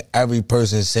don't think every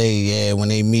person say, when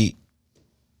they meet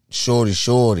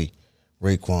Shordie,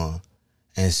 Raekwon,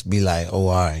 and be like, oh,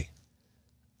 all right.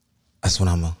 That's what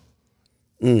I'm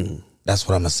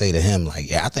gonna say to him.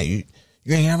 Like, I think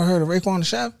you ain't ever heard of Raekwon the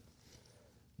Chef?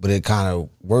 But it kind of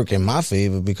work in my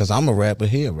favor because I'm a rapper,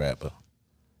 he a rapper.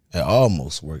 It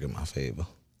almost work in my favor.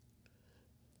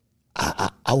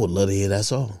 I would love to hear that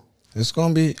song. It's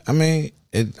gonna be. I mean,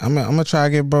 I'm gonna try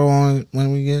to get bro on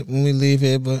when we leave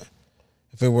here. But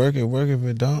if it work, it work. If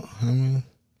it don't, I mean,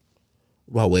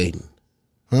 what about Wayne?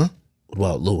 Huh? What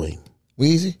about Lil Wayne?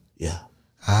 Weezy? Yeah.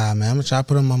 Man, I'm gonna try to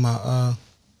put him on my.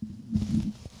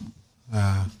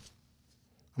 I'm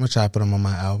gonna try to put him on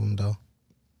my album though.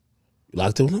 You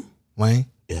locked in with him? Wayne?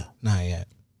 Yeah. Not yet.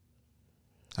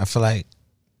 I feel like.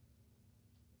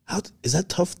 How is that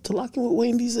tough to lock in with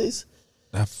Wayne these days?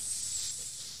 I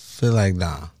feel like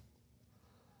nah.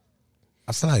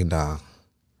 I feel like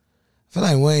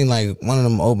Wayne like one of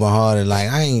them open hearted. Like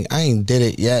I ain't did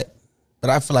it yet, but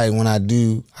I feel like when I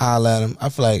do holler at him, I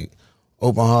feel like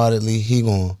open heartedly he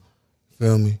gonna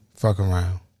feel me, fuck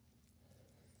around.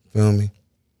 Feel me?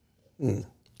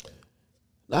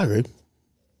 I agree.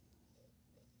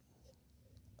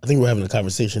 I think we're having a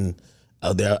conversation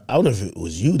out there. I don't know if it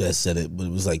was you that said it, but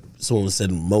it was like someone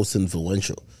said most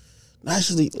influential.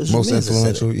 Actually, it was most your man that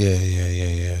said influential, it.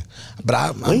 yeah. But I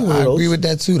agree with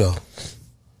that too, though.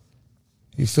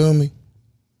 You feel me?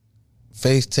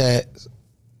 Face tats.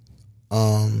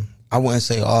 I wouldn't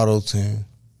say auto tune.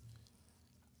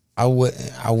 I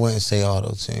wouldn't say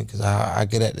auto tune because I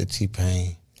get at the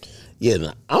T-Pain. Yeah,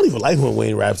 nah, I don't even like when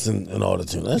Wayne raps in auto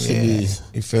tune. That shit is.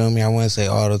 You feel me? I wouldn't say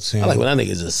auto tune. I like when that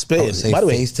nigga just spit. I would say By the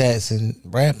way, face tats and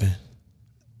rapping.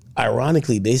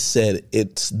 Ironically, they said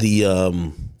it's the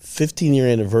 15-year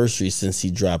anniversary since he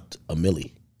dropped a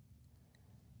milli.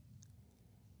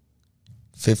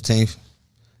 15th.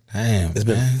 Damn, it's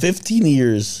been 15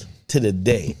 years to the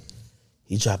day.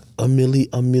 He dropped a milli.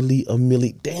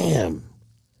 Damn,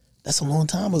 that's a long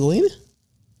time ago, ain't it?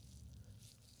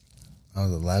 I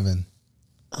was 11.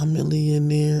 I'm a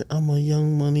millionaire. I'm a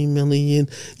young money million.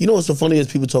 You know what's so funny is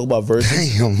people talk about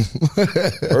verses. Damn.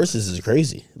 Verses is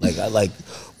crazy. Like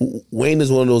Wayne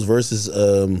is one of those verses.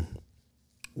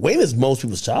 Wayne is most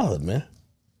people's childhood, man.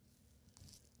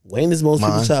 Wayne is most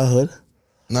people's childhood.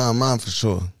 Nah, mine for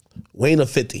sure. Wayne of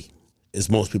 50 is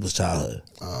most people's childhood.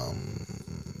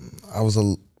 I was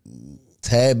a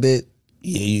tad bit.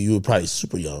 Yeah, you were probably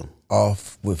super young.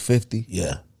 Off with 50.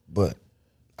 Yeah. But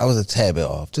I was a tad bit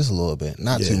off, just a little bit,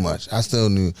 not too much. I still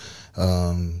knew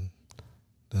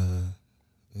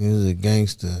he was a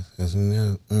gangster. I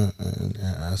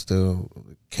still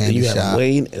candy you shop. have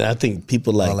Wayne, and I think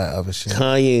people like all that other shit.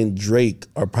 Kanye and Drake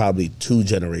are probably two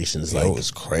generations. Yo, it's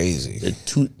crazy. They're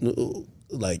two,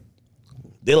 like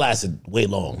they lasted way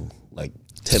long, like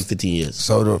 10, 15 years.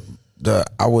 So the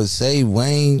I would say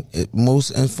Wayne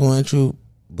most influential,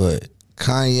 but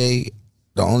Kanye.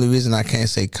 The only reason I can't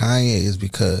say Kanye is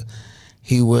because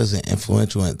he wasn't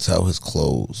influential until his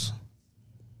clothes.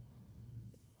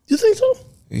 You think so?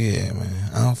 Yeah, man.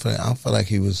 I don't feel like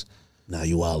he was. Nah,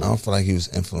 you wild. I don't feel like he was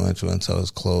influential until his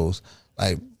clothes.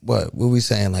 Like what we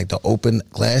saying? Like the open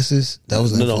glasses that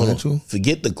was influential. No.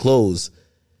 Forget the clothes.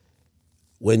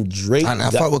 When Drake, I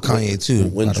fuck with Kanye too.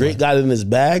 When Drake got in his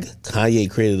bag,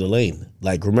 Kanye created a lane.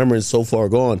 Like remember in So Far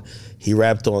Gone, he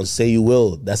rapped on "Say You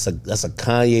Will." That's a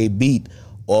Kanye beat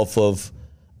off of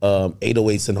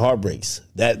 808s and Heartbreaks.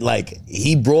 That like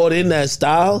he brought in that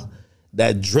style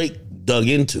that Drake dug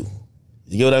into.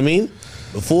 You get what I mean?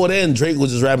 Before then, Drake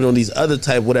was just rapping on these other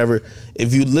type whatever.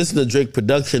 If you listen to Drake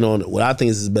production on what I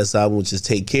think is his best album, which is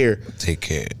Take Care.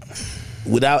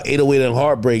 Without 808 and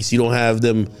Heartbreaks, you don't have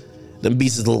them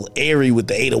beats is a little airy with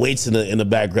the 808s in the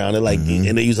background. They're like,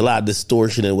 and they use a lot of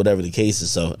distortion and whatever the case is.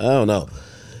 So I don't know.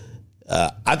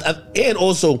 And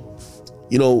also,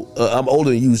 you know, I'm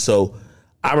older than you, so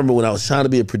I remember when I was trying to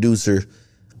be a producer,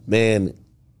 man,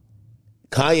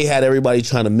 Kanye had everybody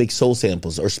trying to mix soul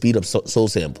samples or speed up soul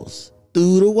samples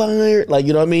through the wire, like,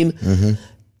 you know what I mean?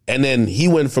 And then he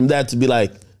went from that to be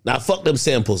like, Now fuck them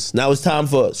samples. Now it's time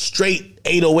for straight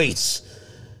 808s.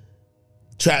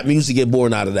 Trap music get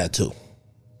born out of that too.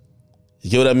 You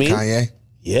get what I mean? Kanye?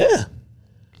 Yeah.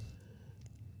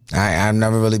 I've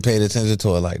never really paid attention to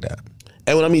it like that.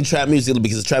 And when I mean trap music,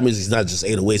 because trap music is not just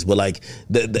 808s, but like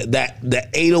the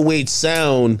 808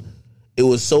 sound, it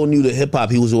was so new to hip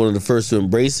hop. He was one of the first to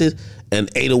embrace it,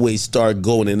 and 808 started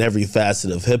going in every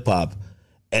facet of hip hop.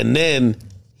 And then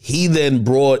he then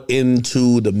brought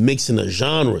into the mixing of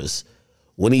genres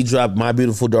when he dropped My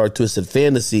Beautiful Dark Twisted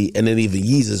Fantasy, and then even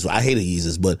Yeezus. I hated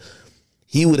Yeezus, but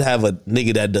he would have a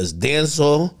nigga that does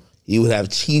dancehall. He would have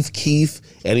Chief Keef,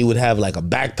 and he would have like a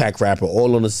backpack rapper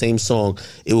all on the same song.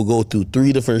 It would go through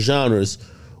 3 different genres,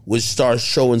 which starts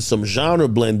showing some genre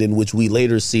blending, which we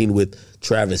later seen with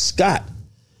Travis Scott.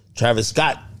 Travis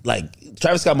Scott might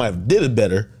have did it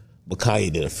better, but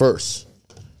Kanye did it first.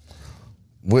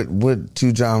 What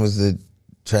 2 genres did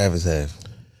Travis have?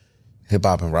 Hip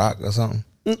hop and rock or something?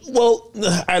 Well,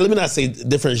 all right, let me not say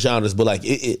different genres, but like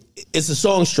it's a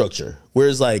song structure.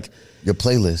 Whereas like your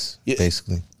playlist,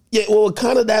 basically. Yeah, well,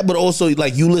 kind of that, but also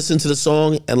like you listen to the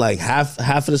song and like half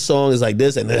of the song is like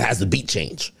this, and it has the beat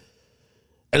change,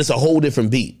 and it's a whole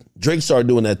different beat. Drake started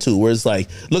doing that too, where it's like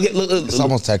look. It's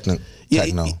almost techno.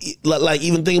 Like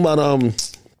even think about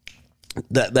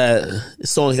that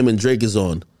song him and Drake is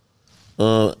on,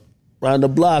 Round the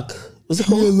Block. What's it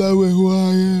called? Who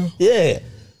I am. Yeah,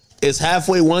 it's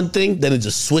halfway one thing, then it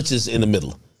just switches in the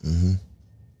middle. Mm-hmm.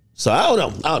 So I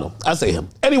don't know. I say him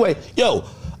anyway. Yo,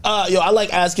 I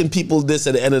like asking people this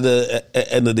at the end of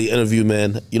the interview,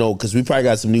 man. You know, because we probably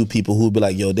got some new people who'd be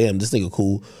like, "Yo, damn, this nigga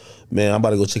cool, man. I'm about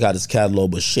to go check out his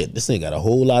catalog." But shit, this nigga got a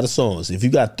whole lot of songs. If you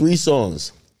got 3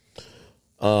 songs,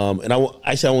 and I want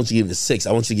you to give it 6.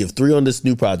 I want you to give 3 on this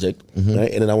new project,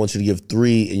 right? And then I want you to give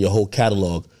 3 in your whole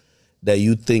catalog that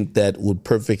you think that would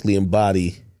perfectly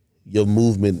embody your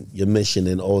movement, your mission,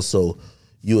 and also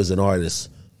you as an artist.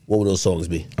 What would those songs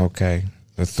be? Okay,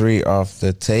 the 3 off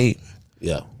the tape.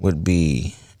 Yeah, would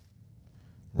be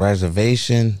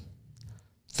Reservation,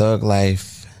 Thug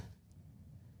Life,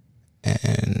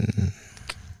 and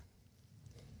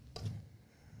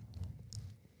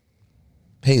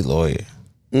Paid Lawyer.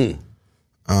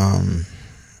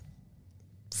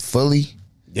 Fully.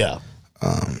 Yeah.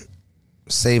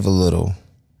 Save a Little.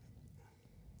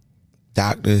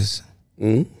 Doctors.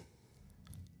 I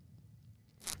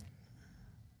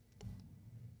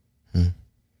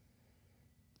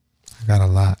got a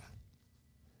lot.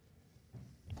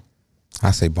 I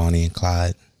say Bonnie and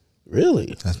Clyde.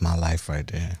 Really? That's my life right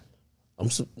there.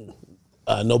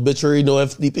 No Obituary, no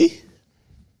FDP?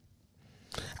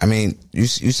 I mean, you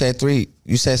said 3.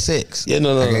 You said 6. Yeah,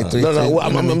 no.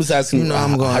 I'm just asking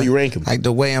how you rank them. Like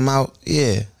the way I'm out,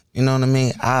 yeah. You know what I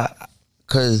mean?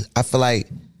 Because I feel like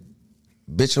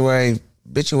Obituary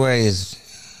is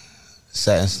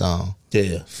set in stone.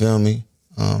 Yeah. Feel me?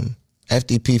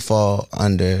 FDP fall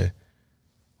under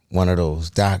one of those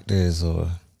Doctors or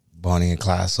Bonnie and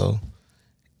Clyde. So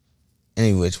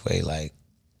any which way, like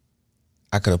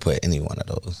I could have put any one of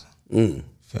those.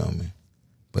 Feel me?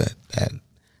 But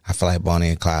I feel like Bonnie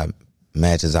and Clyde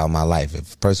matches out my life.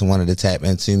 If a person wanted to tap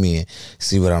into me and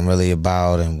see what I'm really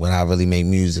about and what I really make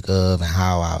music of and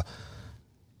how I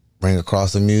bring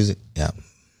across the music, yeah,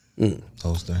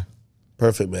 those 3.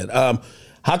 Perfect, man.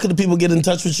 How can the people get in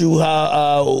touch with you?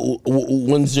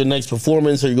 When's your next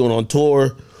performance? Are you going on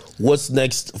tour? What's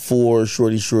next for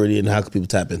Shordie, and how can people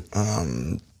tap in?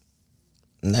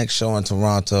 Next show in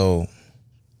Toronto,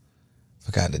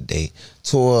 forgot the date.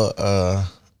 Tour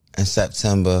in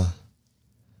September.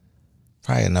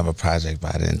 Probably another project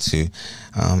by then too.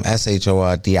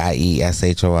 SHORDIE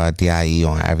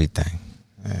on everything.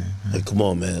 Hey, come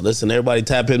on, man. Listen, everybody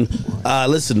tap in.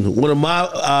 Listen, one of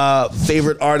my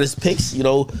favorite artist picks, you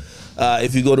know,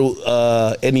 if you go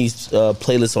to any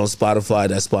playlist on Spotify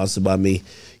that's sponsored by me,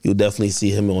 you'll definitely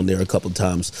see him on there a couple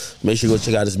times. Make sure you go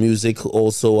check out his music.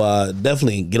 Also,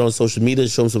 definitely get on social media,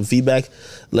 show him some feedback.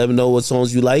 Let him know what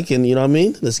songs you like, and you know what I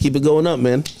mean? Let's keep it going up,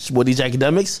 man. It's your boy DJ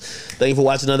Academics. Thank you for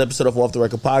watching another episode of Off the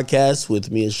Record Podcast with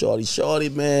me and Shordie,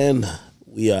 man.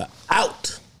 We are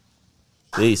out.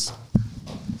 Peace.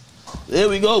 There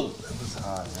we go. That was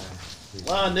hard, man.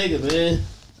 One nigga, man.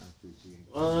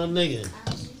 One nigga.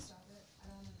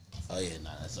 Oh, yeah,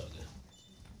 nah, that's all good.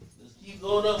 Let's keep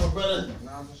going up, my brother.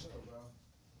 Nah, for sure.